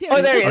go.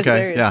 Oh, there he is. Okay,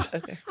 There he is. yeah.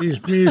 Okay.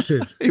 He's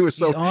muted. He was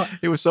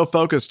so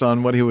focused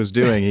on what he was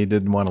doing, he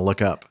didn't want to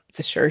look up. It's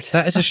a shirt.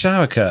 That is a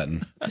shower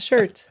curtain. It's a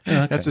shirt. Oh,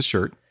 okay. That's a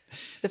shirt.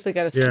 It's definitely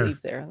got a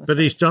sleeve there. On the but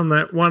side. he's done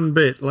that one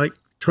bit like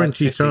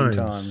 20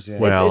 times. Yeah.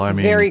 Well, it's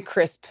very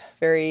crisp,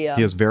 very.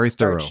 He is very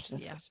thorough.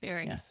 Yes,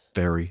 very. Yes.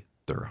 Very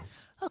thorough.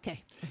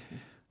 Okay.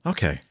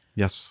 Okay.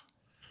 Yes,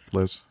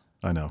 Liz.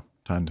 I know.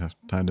 Time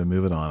to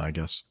move it on, I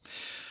guess.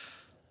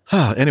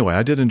 Anyway,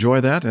 I did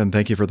enjoy that, and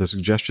thank you for the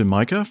suggestion,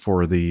 Micah,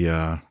 for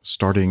the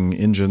starting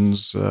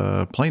engines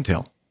plane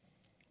tail.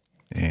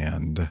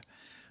 And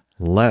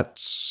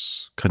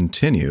let's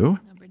continue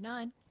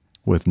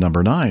with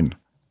number 9.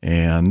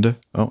 And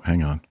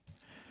hang on,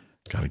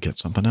 got to get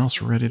something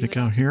else ready to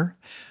go here.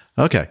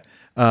 Okay,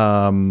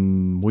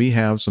 we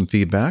have some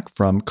feedback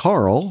from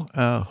Carl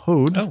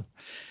Hode. Oh.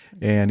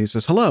 And he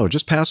says, hello,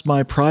 just passed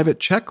my private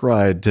check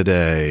ride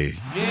today.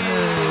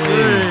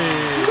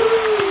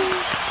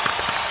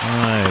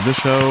 This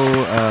show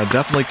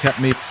definitely kept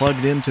me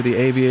plugged into the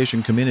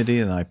aviation community,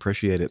 and I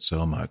appreciate it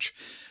so much.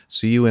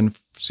 See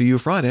you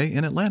Friday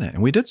in Atlanta.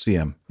 And we did see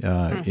him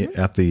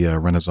at the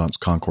Renaissance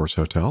Concourse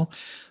Hotel.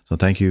 So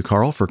thank you,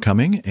 Carl, for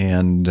coming.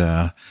 And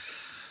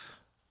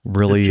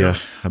really a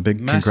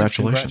big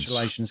congratulations.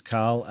 Congratulations,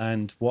 Carl.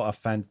 And what a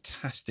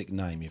fantastic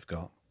name you've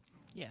got.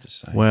 Yeah.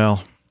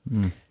 Well,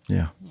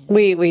 yeah.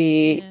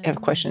 We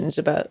have questions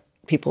about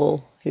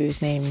people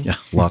whose name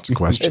lots of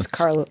questions. is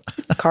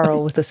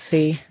Carl with a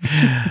C.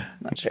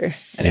 Not sure.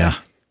 Anyway.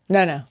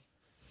 Yeah. No.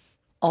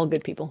 All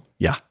good people.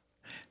 Yeah.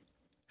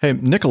 Hey,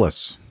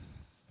 Nicholas.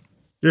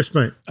 Yes,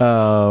 mate.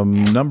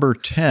 Number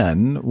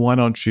 10. Why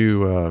don't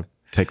you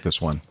take this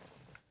one?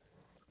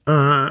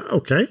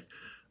 Okay.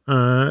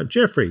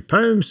 Jeffrey,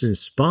 poems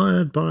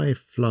inspired by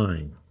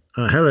flying.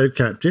 Hello,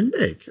 Captain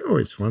Nick. Oh,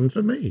 it's one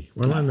for me.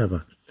 Well, I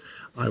never.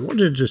 I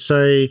wanted to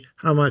say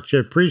how much I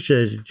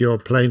appreciated your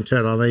plain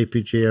tale on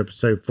APG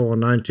episode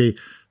 490,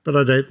 but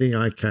I don't think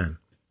I can.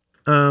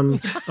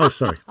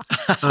 Sorry.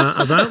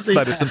 About the...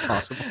 But it's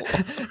impossible.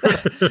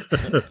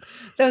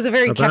 That was a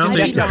very Captain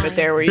Jeff moment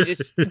there where you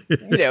just,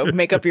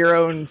 make up your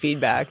own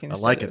feedback. I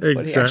like it.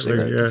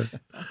 Exactly, yeah.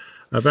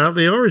 About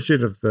the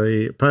origin of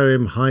the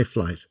poem High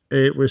Flight.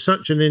 It was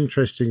such an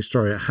interesting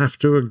story. I have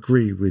to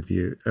agree with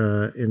you.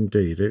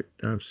 Indeed.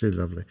 Absolutely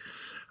lovely.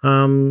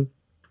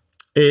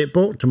 It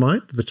brought to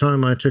mind the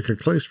time I took a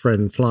close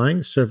friend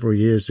flying several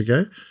years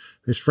ago.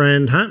 This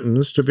friend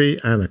happens to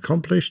be an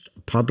accomplished,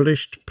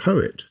 published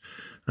poet,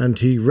 and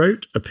he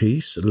wrote a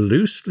piece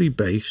loosely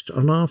based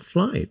on our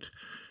flight.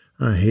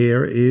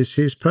 Here is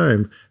his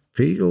poem.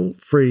 Feel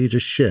free to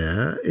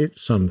share it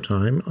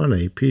sometime on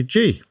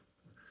APG.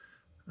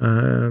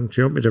 Do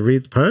you want me to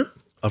read the poem?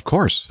 Of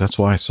course. That's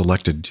why I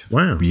selected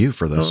you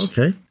for this. Oh,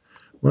 okay.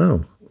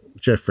 Well,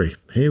 Jeffrey,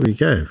 here we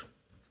go.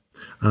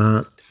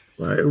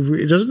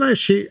 It doesn't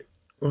actually...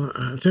 Well,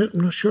 I'm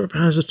not sure if it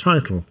has a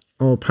title,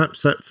 or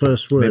perhaps that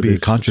first word Maybe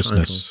is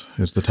Consciousness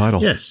is the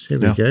title. Yes, here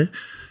we go.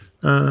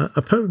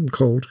 A poem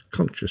called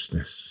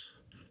Consciousness.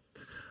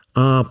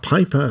 our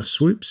piper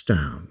swoops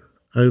down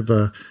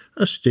over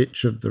a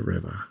stitch of the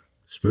river,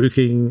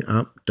 spooking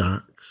up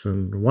ducks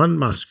and one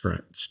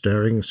muskrat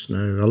stirring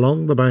snow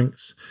along the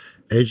banks,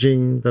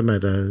 edging the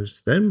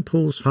meadows, then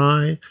pulls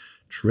high,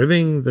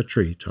 trimming the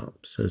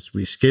treetops as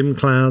we skim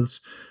clouds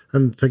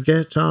and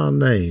forget our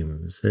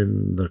names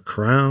in the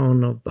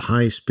crown of the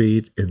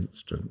high-speed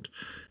instant,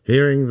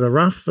 hearing the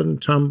rough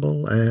and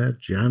tumble air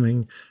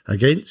jamming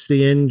against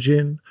the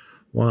engine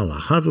while a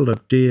huddle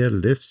of deer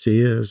lifts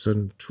ears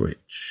and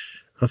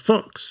twitch. A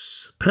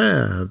fox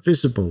pair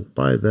visible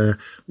by their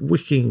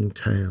wicking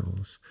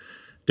tails,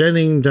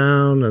 denning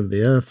down and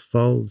the earth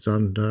folds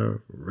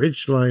under,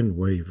 ridgeline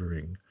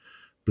wavering,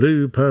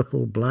 blue,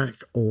 purple, black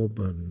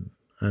auburn,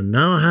 and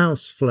now a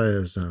house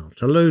flares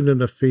out, alone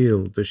in a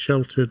field, the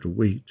sheltered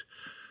wheat,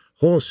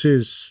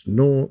 horses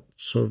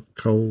snorts of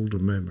cold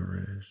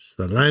memories,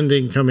 the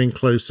landing coming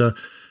closer,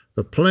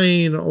 the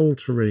plain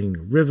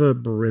altering, river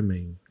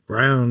brimming,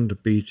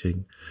 ground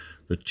beating,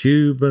 the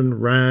tube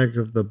and rag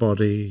of the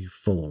body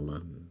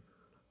fallen.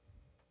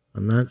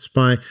 And that's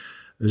by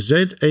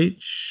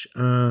Z.H.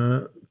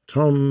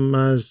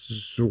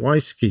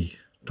 Tomaszewski.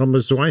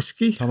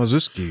 Tomaszewski?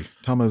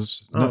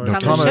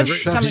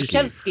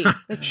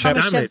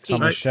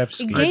 Tomaszewski.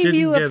 He gave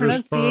you a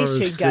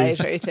pronunciation guide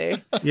right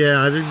there.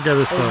 Yeah, I didn't get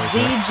as far as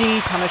that.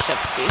 Z.G.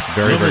 Tomaszewski.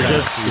 Very, very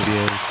nice.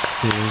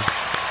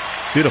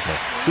 Beautiful.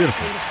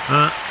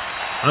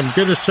 I'm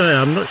going to say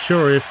I'm not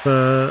sure if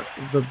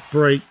the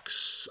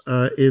breaks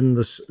in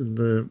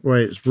the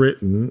way it's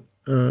written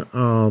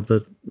are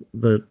the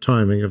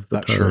timing of the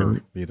not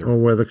poem sure or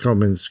where the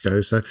comments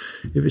go. So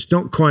if it's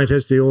not quite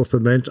as the author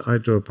meant, I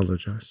do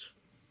apologize.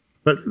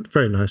 But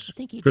very nice.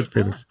 Good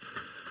feelings.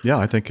 Yeah,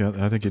 I think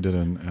you did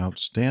an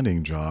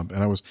outstanding job.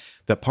 And I was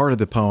that part of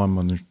the poem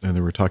when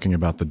they were talking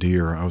about the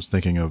deer. I was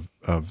thinking of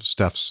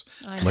Steph's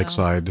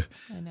lakeside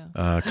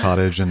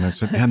cottage, and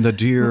the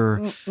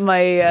deer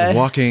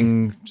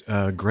walking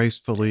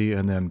gracefully,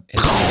 and then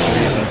in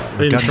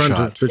front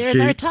of the There's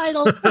Jeep. our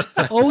title.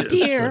 Oh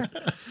dear.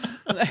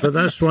 But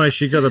that's why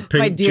she got a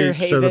pink Jeep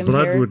so the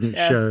blood wouldn't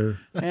show.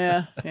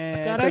 Yeah.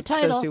 Got our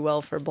title. Does do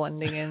well for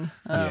blending in.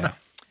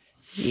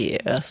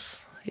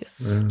 Yes.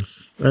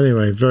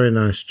 Anyway, very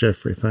nice,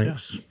 Jeffrey.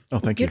 Thanks. Yeah. Oh,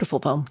 thank you. Beautiful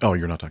poem. Oh,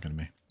 you're not talking to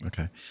me.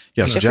 Okay.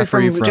 Yes,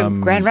 Jeffrey Jeffrey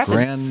from Grand Rapids.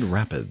 Grand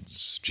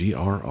Rapids,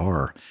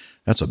 GRR.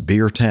 That's a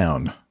beer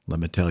town, let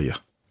me tell you.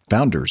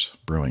 Founders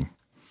Brewing.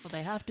 Well,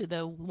 they have to.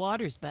 The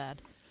water's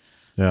bad.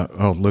 Yeah.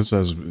 Oh, Liz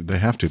says they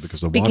have to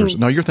because the water's...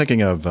 No, you're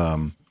thinking of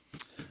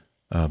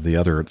the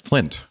other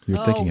Flint.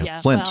 You're thinking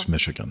of Flint,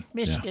 Michigan.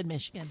 Michigan.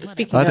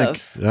 Speaking I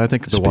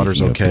think the water's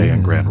okay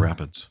in Grand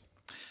Rapids.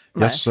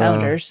 Yes,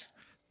 Founders.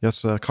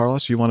 Yes,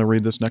 Carlos, you want to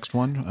read this next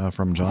one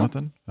from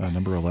Jonathan,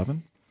 number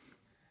 11?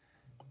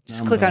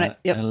 Just click on it.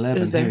 Yep.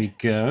 11, there we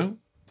go.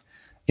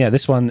 Yeah,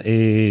 this one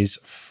is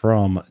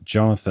from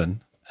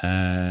Jonathan.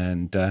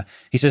 And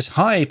he says,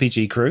 "Hi,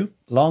 APG crew.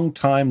 Long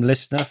time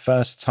listener,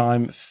 first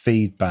time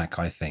feedback,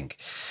 I think."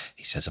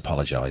 He says,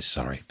 "Apologize,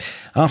 sorry.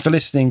 After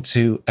listening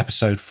to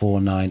episode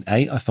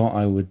 498, I thought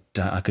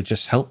I could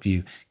just help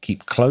you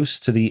keep close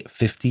to the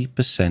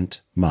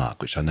 50%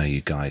 mark, which I know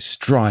you guys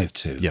strive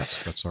to.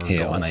 Yes, that's our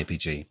here goal. On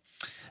APG.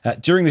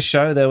 During the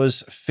show, there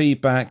was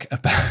feedback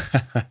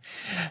about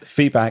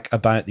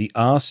the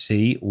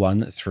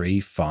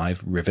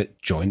RC-135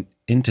 rivet joint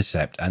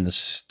intercept, and the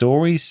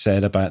story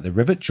said about the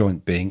rivet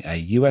joint being a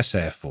US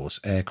Air Force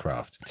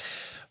aircraft.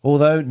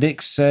 Although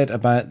Nick said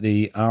about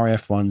the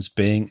RAF ones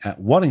being at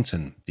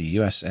Wellington, the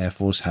US Air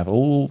Force have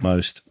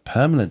almost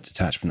permanent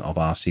detachment of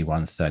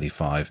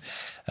RC-135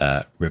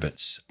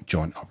 rivets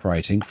joint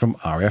operating from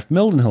RAF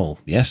Mildenhall.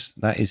 Yes,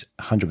 that is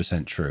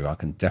 100% true. I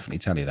can definitely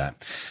tell you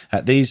that.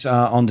 These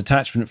are on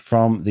detachment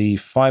from the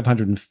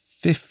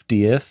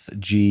 550th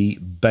G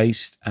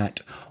based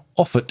at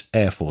Offutt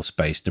Air Force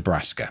Base,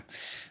 Nebraska.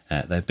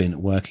 They've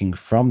been working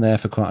from there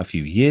for quite a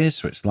few years,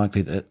 so it's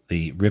likely that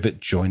the rivet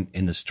joint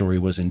in the story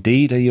was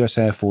indeed a US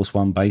Air Force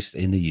One based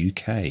in the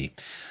UK.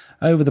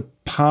 Over the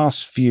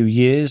past few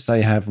years,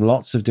 they have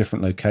lots of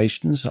different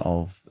locations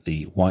of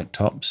the white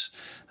tops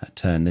that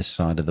turn this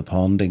side of the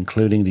pond,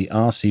 including the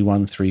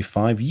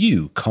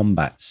RC-135U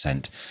Combat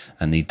Cent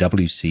and the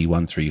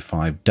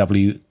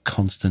WC-135W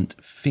Constant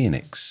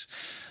Phoenix.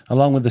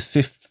 Along with the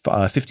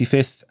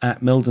 55th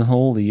at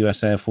Mildenhall, the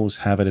US Air Force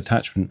have a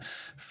detachment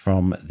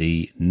from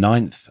the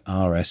 9th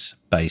RS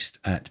based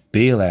at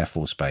Beale Air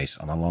Force Base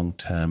on a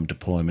long-term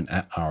deployment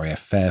at RAF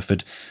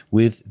Fairford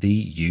with the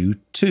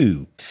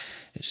U-2.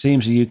 It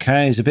seems the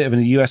UK is a bit of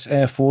a US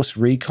Air Force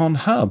recon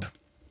hub.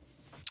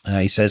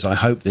 He says, "I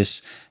hope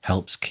this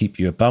helps keep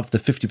you above the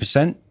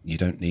 50%. You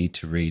don't need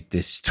to read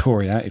this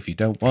story out if you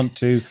don't want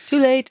to." Too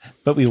late.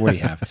 But we already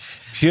have.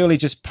 Purely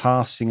just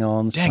passing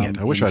on Dang it,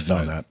 I wish I'd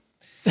known that.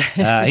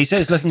 He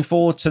says, "Looking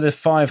forward to the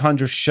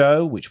 500th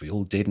show," which we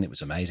all did, and it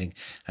was amazing,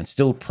 and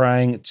still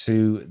praying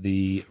to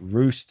the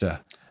roster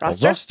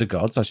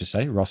gods, I should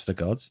say, roster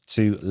gods,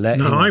 to let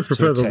him... No, I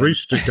prefer the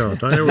rooster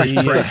god. I always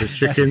pray to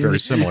chickens. Very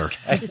similar.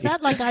 Is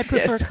that like I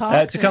prefer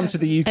cock? To come to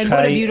the UK And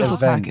what a beautiful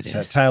event. pack it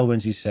is.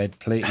 Tailwinds, he said,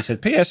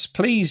 "P.S.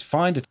 Please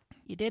find a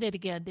You did it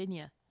again, didn't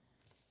you?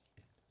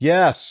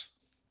 Yes.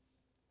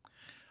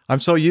 I'm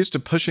so used to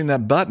pushing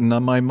that button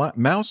on my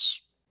mouse.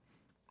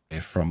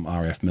 From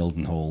RAF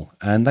Mildenhall,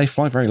 and they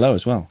fly very low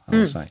as well, I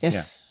must say.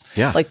 Yes.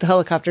 Yeah. Like the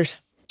helicopters.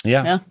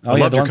 Yeah. I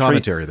loved your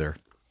commentary there.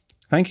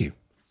 Thank you.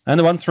 And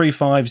the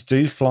 135s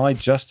do fly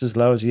just as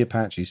low as the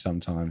Apaches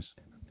sometimes.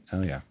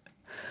 Oh, yeah.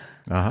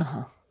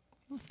 Well,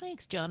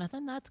 thanks,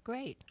 Jonathan. That's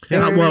great.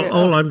 Well,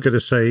 all I'm going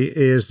to say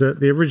is that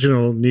the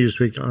original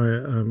Newsweek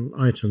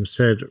item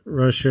said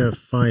Russia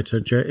fighter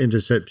jet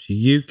intercepts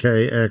UK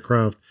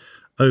aircraft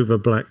over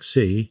Black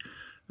Sea,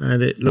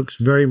 and it looks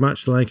very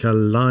much like a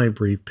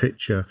library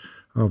picture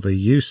of a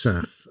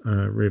USAF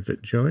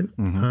rivet joint.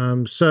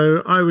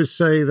 So I would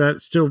say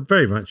that's still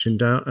very much in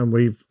doubt, and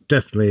we've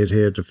definitely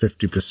adhered to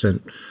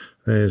 50%.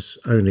 There's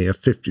only a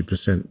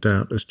 50%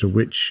 doubt as to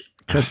which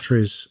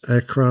country's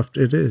aircraft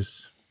it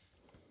is.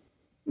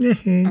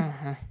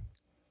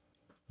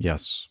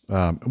 Yes.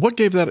 What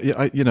gave that?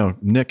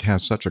 Nick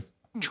has such a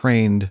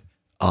trained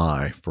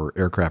eye for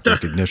aircraft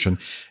recognition,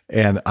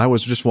 and I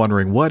was just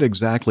wondering what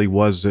exactly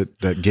was it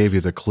that gave you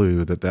the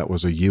clue that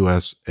was a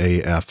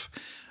USAF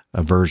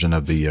version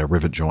of the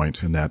rivet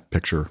joint in that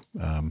picture.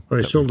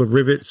 It's all the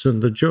rivets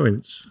and the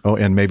joints. Oh,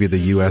 and maybe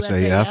the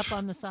USAF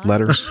on the side?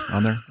 letters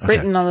on there? Okay.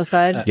 Written on the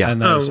side. Yeah.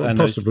 And those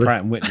possibly.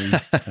 Pratt & Whitney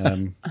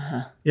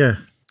Yeah.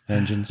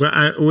 engines. Well,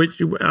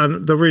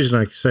 the reason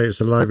I say it's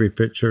a library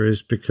picture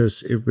is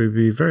because it would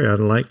be very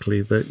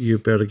unlikely that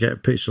you'd be able to get a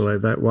picture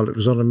like that while it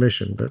was on a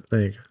mission, but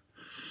there you go.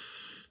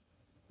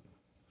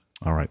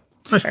 All right.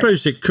 I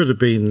suppose it could have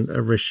been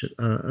a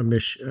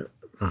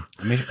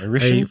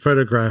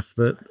photograph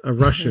that a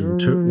Russian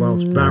took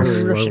whilst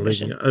barrel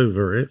rolling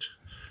over it.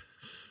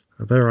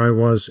 There I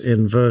was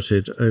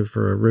inverted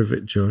over a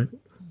rivet joint,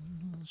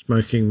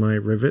 smoking my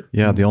rivet.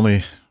 Yeah, the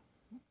only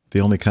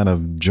kind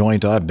of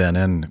joint I've been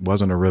in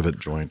wasn't a rivet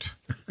joint.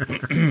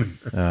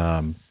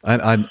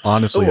 I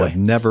honestly have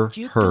never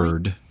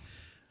heard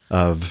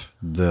of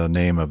the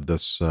name of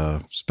this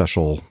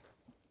special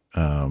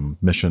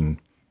mission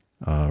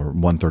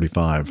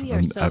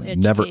 135. I've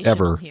never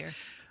ever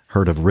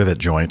heard of rivet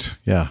joint.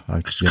 Yeah,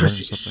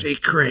 because it's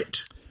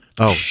secret.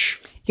 Oh,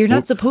 you're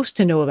not supposed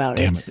to know about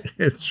damn it.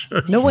 It's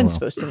No one's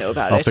supposed to know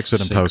about it. I'll fix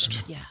it in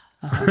post. Yeah.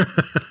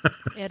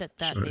 Edit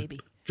that, baby.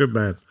 Good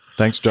man.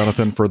 Thanks,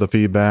 Jonathan, for the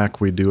feedback.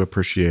 We do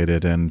appreciate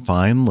it. And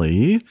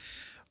finally,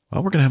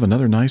 well, we're going to have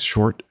another nice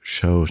short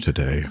show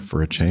today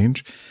for a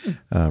change,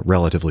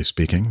 relatively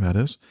speaking, that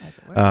is.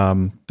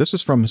 This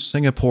is from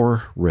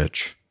Singapore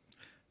Rich.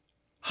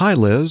 Hi,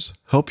 Liz.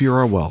 Hope you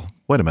are well.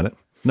 Wait a minute.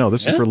 No,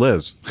 this is for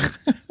Liz.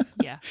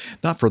 Yeah.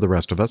 Not for the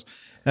rest of us.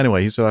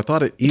 Anyway, he said, I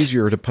thought it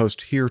easier to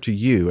post here to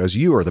you as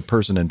you are the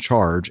person in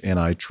charge and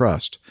I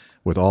trust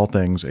with all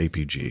things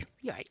APG.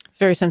 Right. It's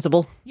very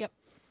sensible. Yep.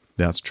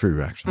 That's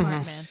true, actually.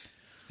 Smart man.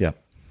 Yeah.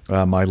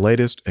 My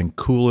latest and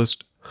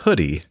coolest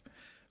hoodie,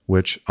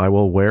 which I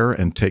will wear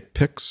and take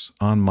pics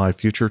on my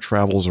future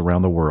travels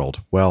around the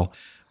world. Well,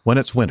 when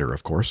it's winter,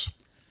 of course.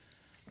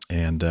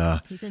 And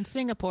he's in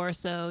Singapore,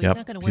 so he's yep,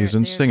 not going to wear it he's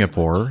in there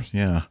Singapore.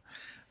 Yeah.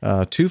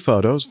 2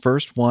 photos.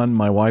 First one,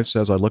 my wife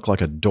says I look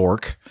like a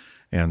dork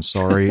and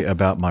sorry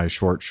about my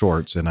short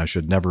shorts and I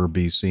should never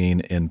be seen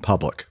in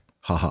public.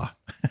 Haha.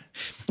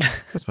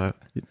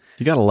 You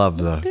got to love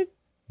the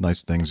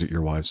nice things that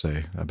your wives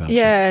say about you.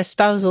 Yeah,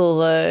 spousal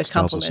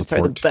compliments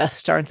support. are the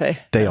best, aren't they?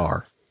 They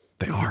are.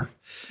 They are.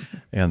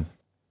 And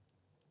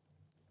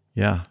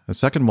yeah, the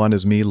second one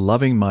is me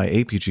loving my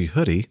APG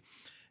hoodie.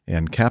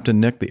 And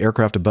Captain Nick, the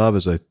aircraft above,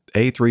 is a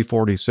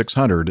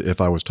A340-600 if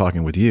I was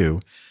talking with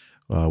you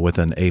with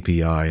an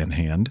API in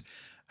hand.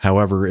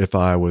 However, if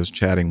I was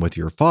chatting with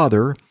your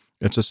father,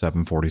 it's a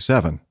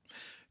 747.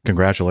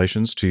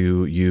 Congratulations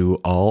to you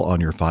all on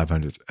your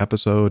 500th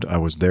episode. I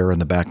was there in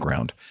the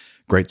background.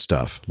 Great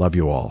stuff. Love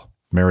you all.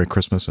 Merry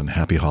Christmas and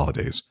happy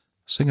holidays.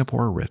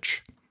 Singapore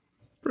Rich.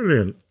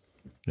 Brilliant.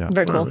 Yeah.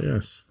 Very cool.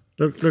 Yes.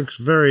 Looks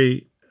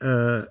very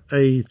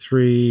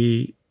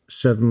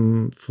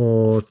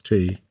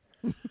A374T.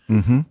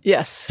 Mm-hmm.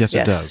 Yes. Yes,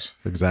 it does.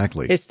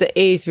 Exactly. It's the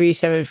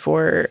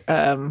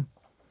A374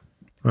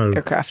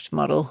 aircraft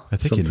model. I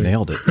think you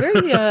nailed it.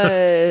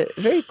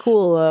 Very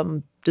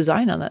cool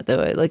design on that,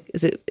 though.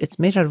 It's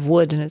made out of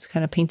wood and it's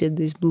kind of painted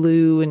these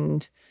blue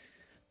and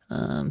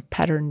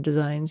pattern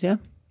designs. Yeah.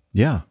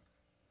 Yeah.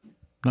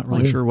 Not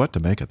really sure what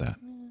to make of that.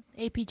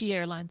 APG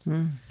Airlines.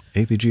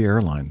 APG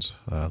Airlines,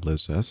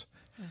 Liz says.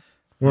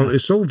 Well,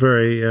 it's all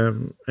very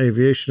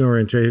aviation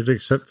orientated,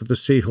 except for the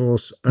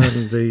seahorse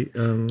and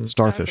the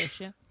starfish.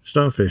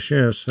 Starfish,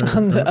 yes.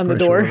 On the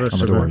door. On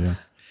the door, yeah.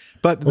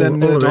 But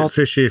then all a bit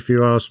fishy, if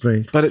you ask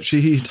me. But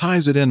he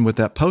ties it in with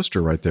that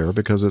poster right there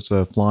because it's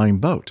a flying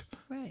boat.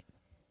 Right.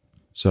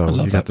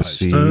 So you got the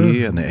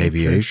sea and the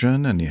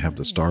aviation, and you have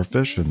the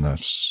starfish and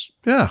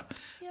the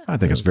I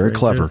think it's very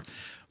clever. Good.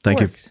 Thank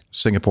you,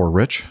 Singapore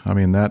Rich. I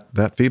mean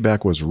that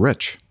feedback was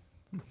rich.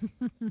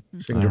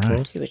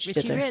 Singapore. See what you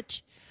did there.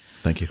 Rich.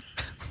 Thank you.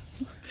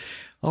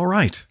 All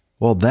right.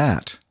 Well,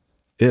 that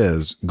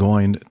is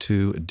going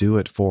to do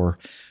it for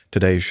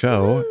today's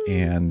show.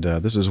 And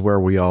this is where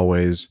we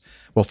always,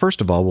 Well,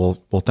 first of all,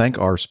 we'll thank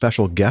our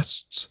special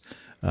guests,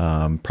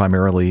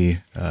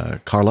 primarily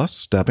Carlos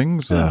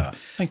Stebbings,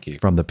 thank you,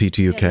 from the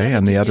PTUK,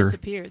 and the other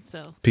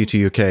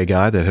PTUK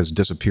guy that has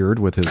disappeared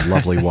with his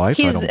lovely wife.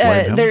 I don't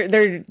blame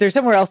him. They're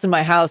somewhere else in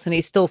my house, and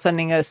he's still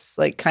sending us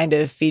like kind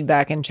of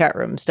feedback and chat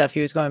room stuff.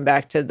 He was going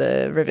back to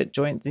the rivet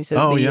joints. He says,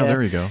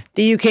 there you go.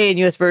 The UK and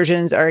US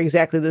versions are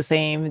exactly the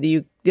same.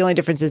 The only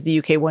difference is the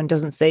UK one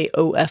doesn't say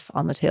OF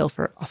on the tail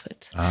for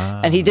Offit.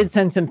 And he did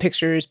send some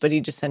pictures, but he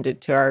just sent it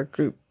to our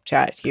group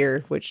chat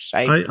here, which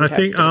I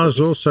think ours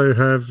also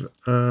have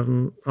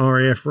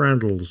RAF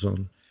Randalls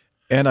on.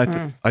 And I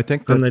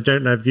think that, and they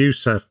don't have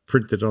USAF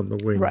printed on the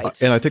wing.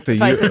 Right. And I think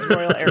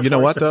you know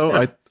what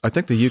though? I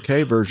think the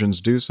UK versions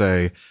do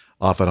say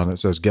Offit on it. It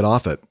says get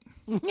off it.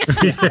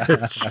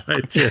 Yes,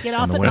 right, yeah. Get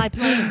off at my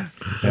plane.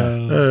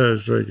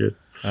 That's very good.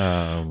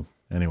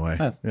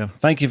 Anyway,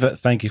 thank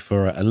you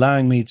for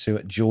allowing me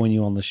to join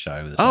you on the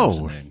show this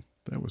afternoon.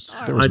 There was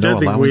I don't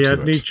think we had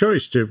any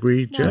choice, did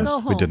we, Jeff? No,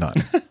 we did not.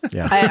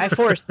 Yeah, I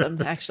forced them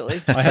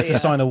actually. I had to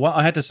sign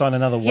I had to sign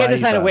another waiver. You had to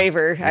sign a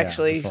waiver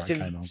actually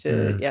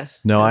yes.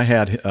 No, I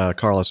had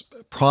Carlos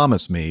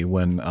promise me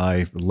when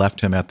I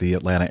left him at the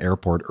Atlanta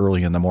airport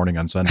early in the morning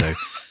on Sunday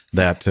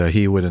that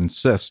he would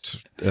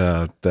insist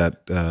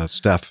that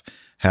Steph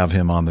have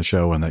him on the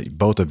show and that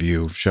both of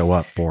you show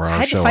up for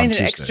our show on Tuesday. I had to find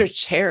an extra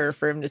chair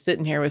for him to sit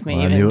in here with me.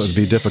 Well, I knew it would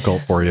be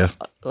difficult for you.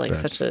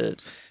 Such a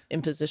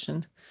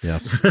imposition.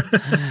 Yes.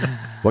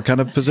 What kind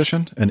of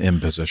position? An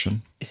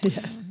imposition.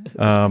 Yeah.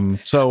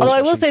 Although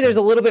I will say there's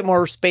a little bit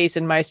more space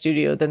in my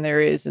studio than there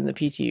is in the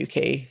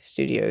PTUK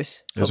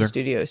studios. Is there?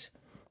 Studios.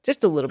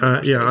 Just a little bit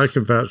more space. I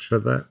can vouch for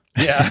that.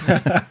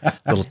 Yeah.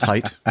 A little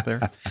tight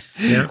there.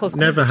 Yeah.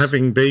 Never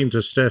having been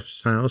to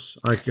Steph's house,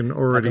 I can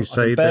already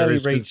say there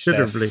is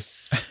considerably.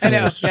 I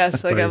know.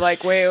 Yes. Like I'm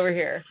like way over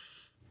here.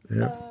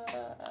 Yeah.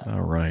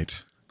 All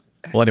right.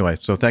 Well, anyway,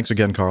 so thanks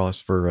again, Carlos,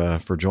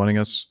 for joining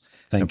us.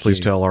 Thank and please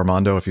you. tell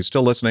Armando, if he's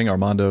still listening,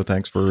 Armando,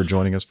 thanks for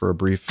joining us for a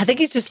brief. I think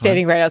he's just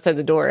standing right outside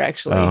the door,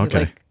 actually. Oh,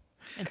 okay.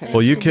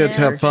 Well, you kids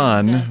have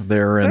fun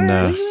there in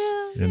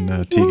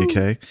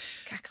TGK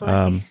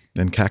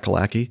in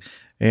Kakalaki.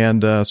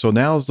 And so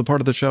now is the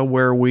part of the show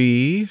where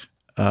we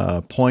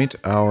point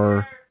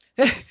our...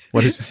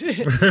 What is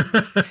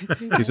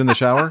he's in the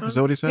shower? Is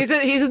that what he said?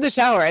 He's in the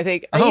shower, I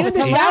think. Are you in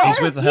the shower? He's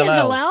with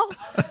Hillel.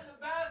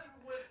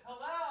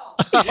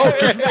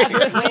 Okay.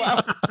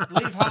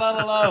 Leave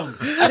Hillel alone.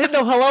 I didn't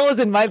know Hillel was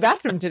in my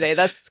bathroom today.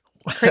 That's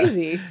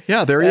crazy.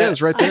 Yeah, there he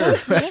is, right there.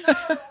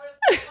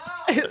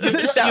 You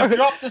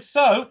dropped the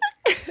soap.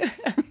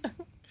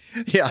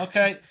 Yeah.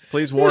 Okay.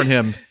 Please warn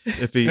him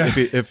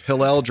if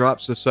Hillel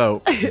drops the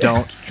soap,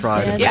 don't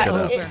try to pick it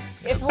up.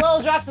 If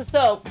Hillel drops the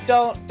soap,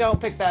 don't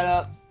pick that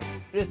up.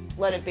 Just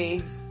let it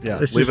be. Yeah,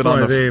 this leave is it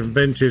why on they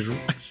invented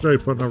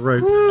soap on a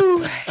rope.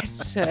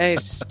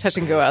 It's touch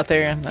and go out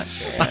there. I'm not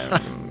sure.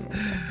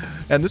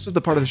 And this is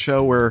the part of the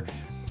show where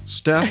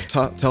Steph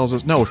tells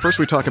us, no, first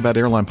we talk about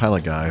Airline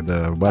Pilot Guy,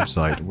 the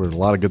website, where there's a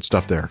lot of good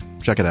stuff there.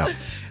 Check it out.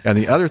 And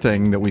the other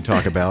thing that we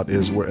talk about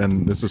is,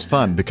 and this is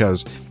fun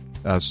because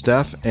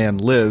Steph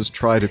and Liz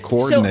try to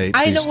coordinate.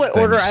 So I know what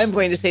order things. I'm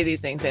going to say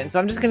these things in. So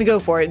I'm just going to go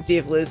for it and see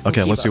if Liz can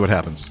Okay, keep let's up. see what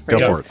happens. Go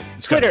for it.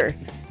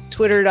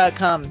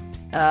 Twitter.com.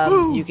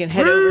 You can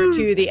head over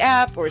to the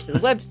app or to the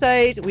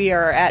website. We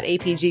are at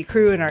APG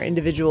Crew, and our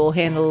individual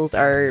handles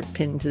are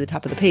pinned to the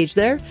top of the page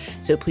there.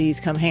 So please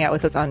come hang out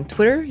with us on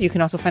Twitter. You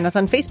can also find us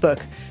on Facebook,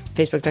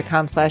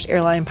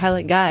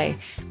 facebook.com/airlinepilotguy.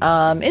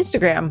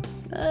 Instagram,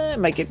 I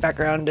might get back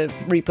around to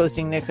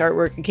reposting Nick's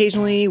artwork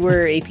occasionally.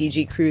 We're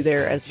APG Crew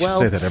there as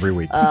well. Say that every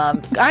week.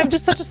 I'm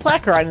just such a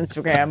slacker on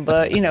Instagram.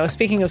 But,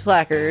 speaking of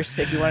slackers,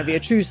 if you want to be a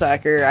true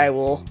slacker, I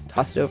will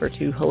toss it over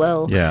to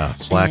Hillel. Yeah,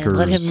 slackers.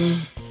 Let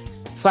him...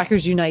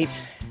 Slackers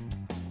unite.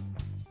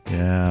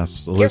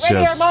 Yes. Get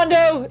ready,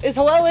 Armando. Is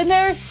Hillel in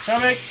there?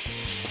 Coming.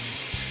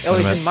 Oh,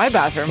 he's in my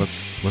bathroom. Let's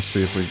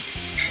see if we...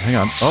 Hang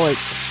on. Oh, wait.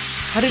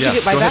 How did you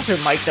get my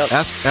bathroom mic'd up?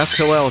 Ask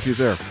Hillel if he's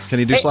there. Can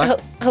he do Slack?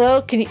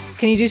 Hello? Can you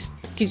do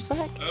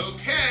Slack?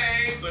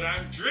 Okay, but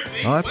I'm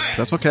dripping Oh,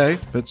 that's okay.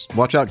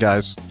 Watch out,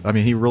 guys. I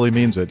mean, he really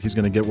means it. He's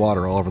going to get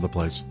water all over the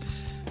place.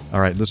 All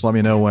right, just let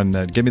me know when.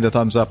 Give me the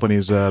thumbs up when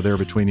he's there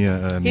between you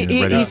and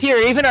ready. He's here.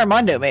 Even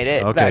Armando made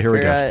it. Okay, back here we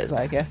for, go.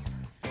 Slack, yeah.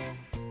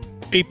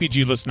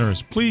 APG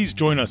listeners, please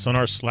join us on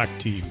our Slack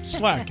team.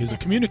 Slack is a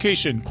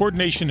communication,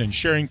 coordination, and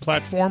sharing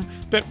platform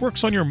that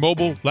works on your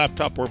mobile,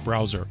 laptop, or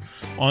browser.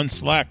 On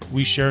Slack,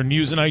 we share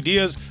news and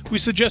ideas, we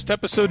suggest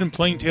episode and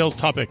Plain Tales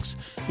topics,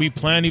 we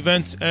plan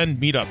events and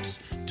meetups.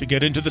 To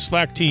get into the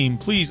Slack team,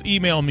 please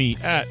email me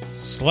at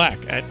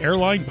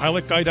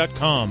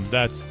slack@airlinepilotguy.com.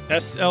 That's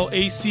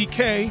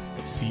SLACK,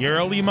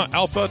 Sierra Lima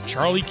Alpha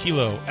Charlie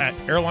Kilo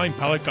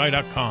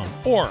 @airlinepilotguy.com.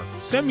 Or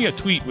send me a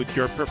tweet with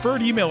your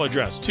preferred email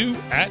address to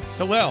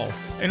 @Hillel,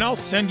 and I'll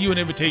send you an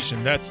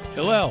invitation. That's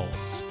Hillel,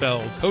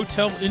 spelled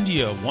Hotel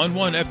India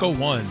 11 Echo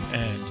 1,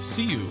 and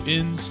see you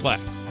in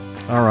Slack.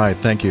 All right,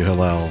 thank you,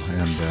 Hillel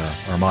and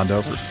Armando.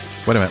 Wait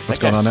a minute, what's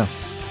going on now?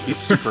 He's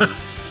super.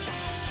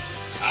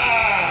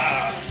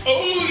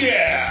 Oh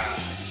yeah!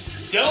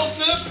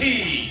 Delta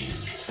P!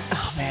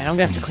 man, I'm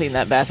gonna have to clean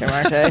that bathroom,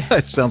 aren't I?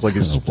 It sounds like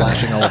he's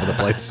splashing all over the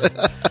place.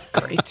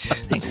 Great.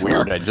 Thanks. It's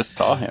weird. I just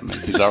saw him, and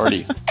he's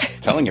already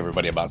telling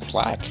everybody about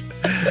Slack.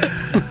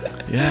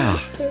 Yeah.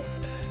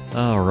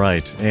 All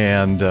right.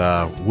 And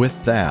with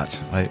that,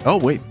 I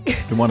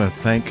want to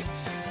thank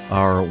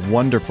our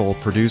wonderful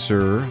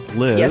producer,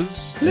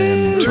 Liz,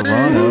 in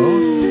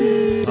Toronto.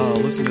 Oh,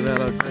 listen to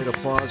that great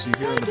applause you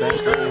hear in the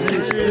background.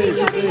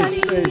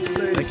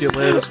 Thank you,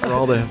 Liz, for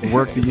all the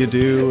work that you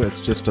do. It's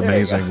just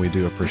amazing. We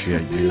do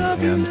appreciate you,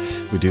 and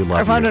we do love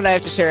Armando you. and I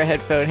have to share a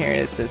headphone here, and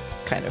it's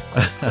just kind of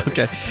fun.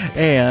 Okay.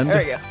 And there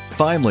we go.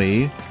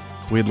 Finally,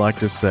 we'd like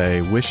to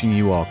say, wishing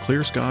you all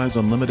clear skies,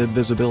 unlimited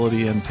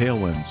visibility, and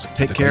tailwinds.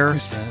 Take care.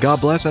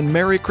 God bless, and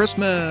Merry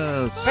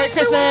Christmas. Merry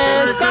Christmas.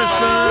 Merry Christmas.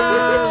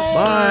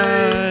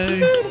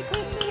 Bye.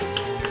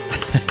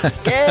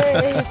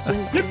 Yay.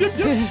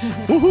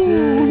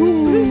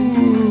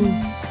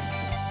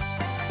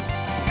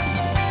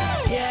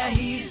 Yeah,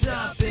 he's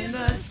up in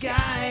the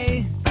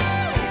sky. It's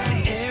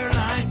the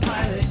airline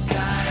pilot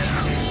guy.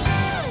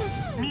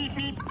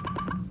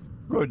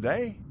 Good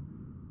day.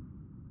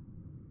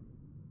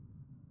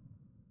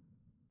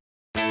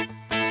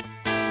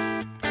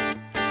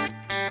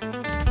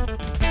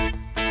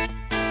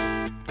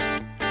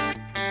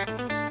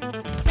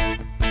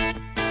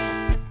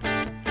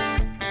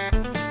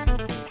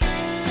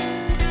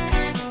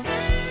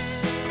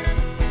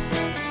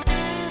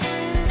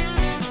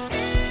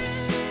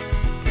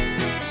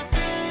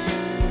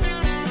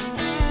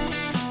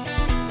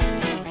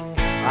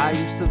 I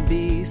used to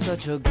be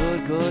such a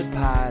good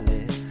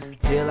pilot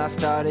till I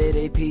started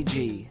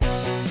APG.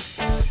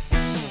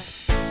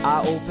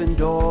 I opened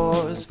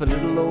doors for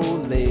little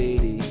old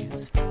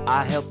ladies.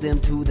 I helped them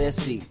to their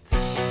seats.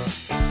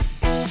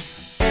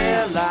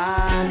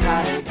 Airline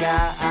pilot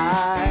guy,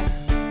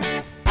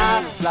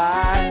 I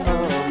fly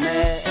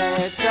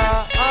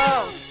America.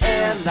 Oh,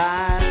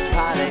 airline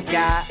pilot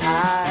guy,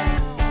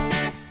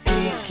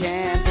 he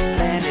can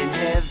land in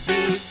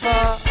heavy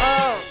fall.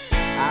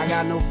 I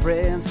got no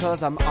friends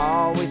 'cause I'm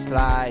always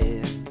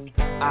flying.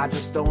 I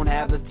just don't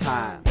have the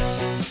time.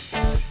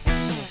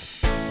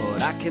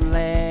 But I can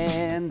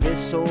land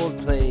this old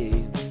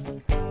plane.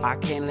 I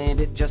can land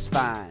it just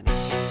fine.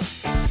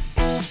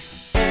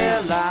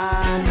 Airline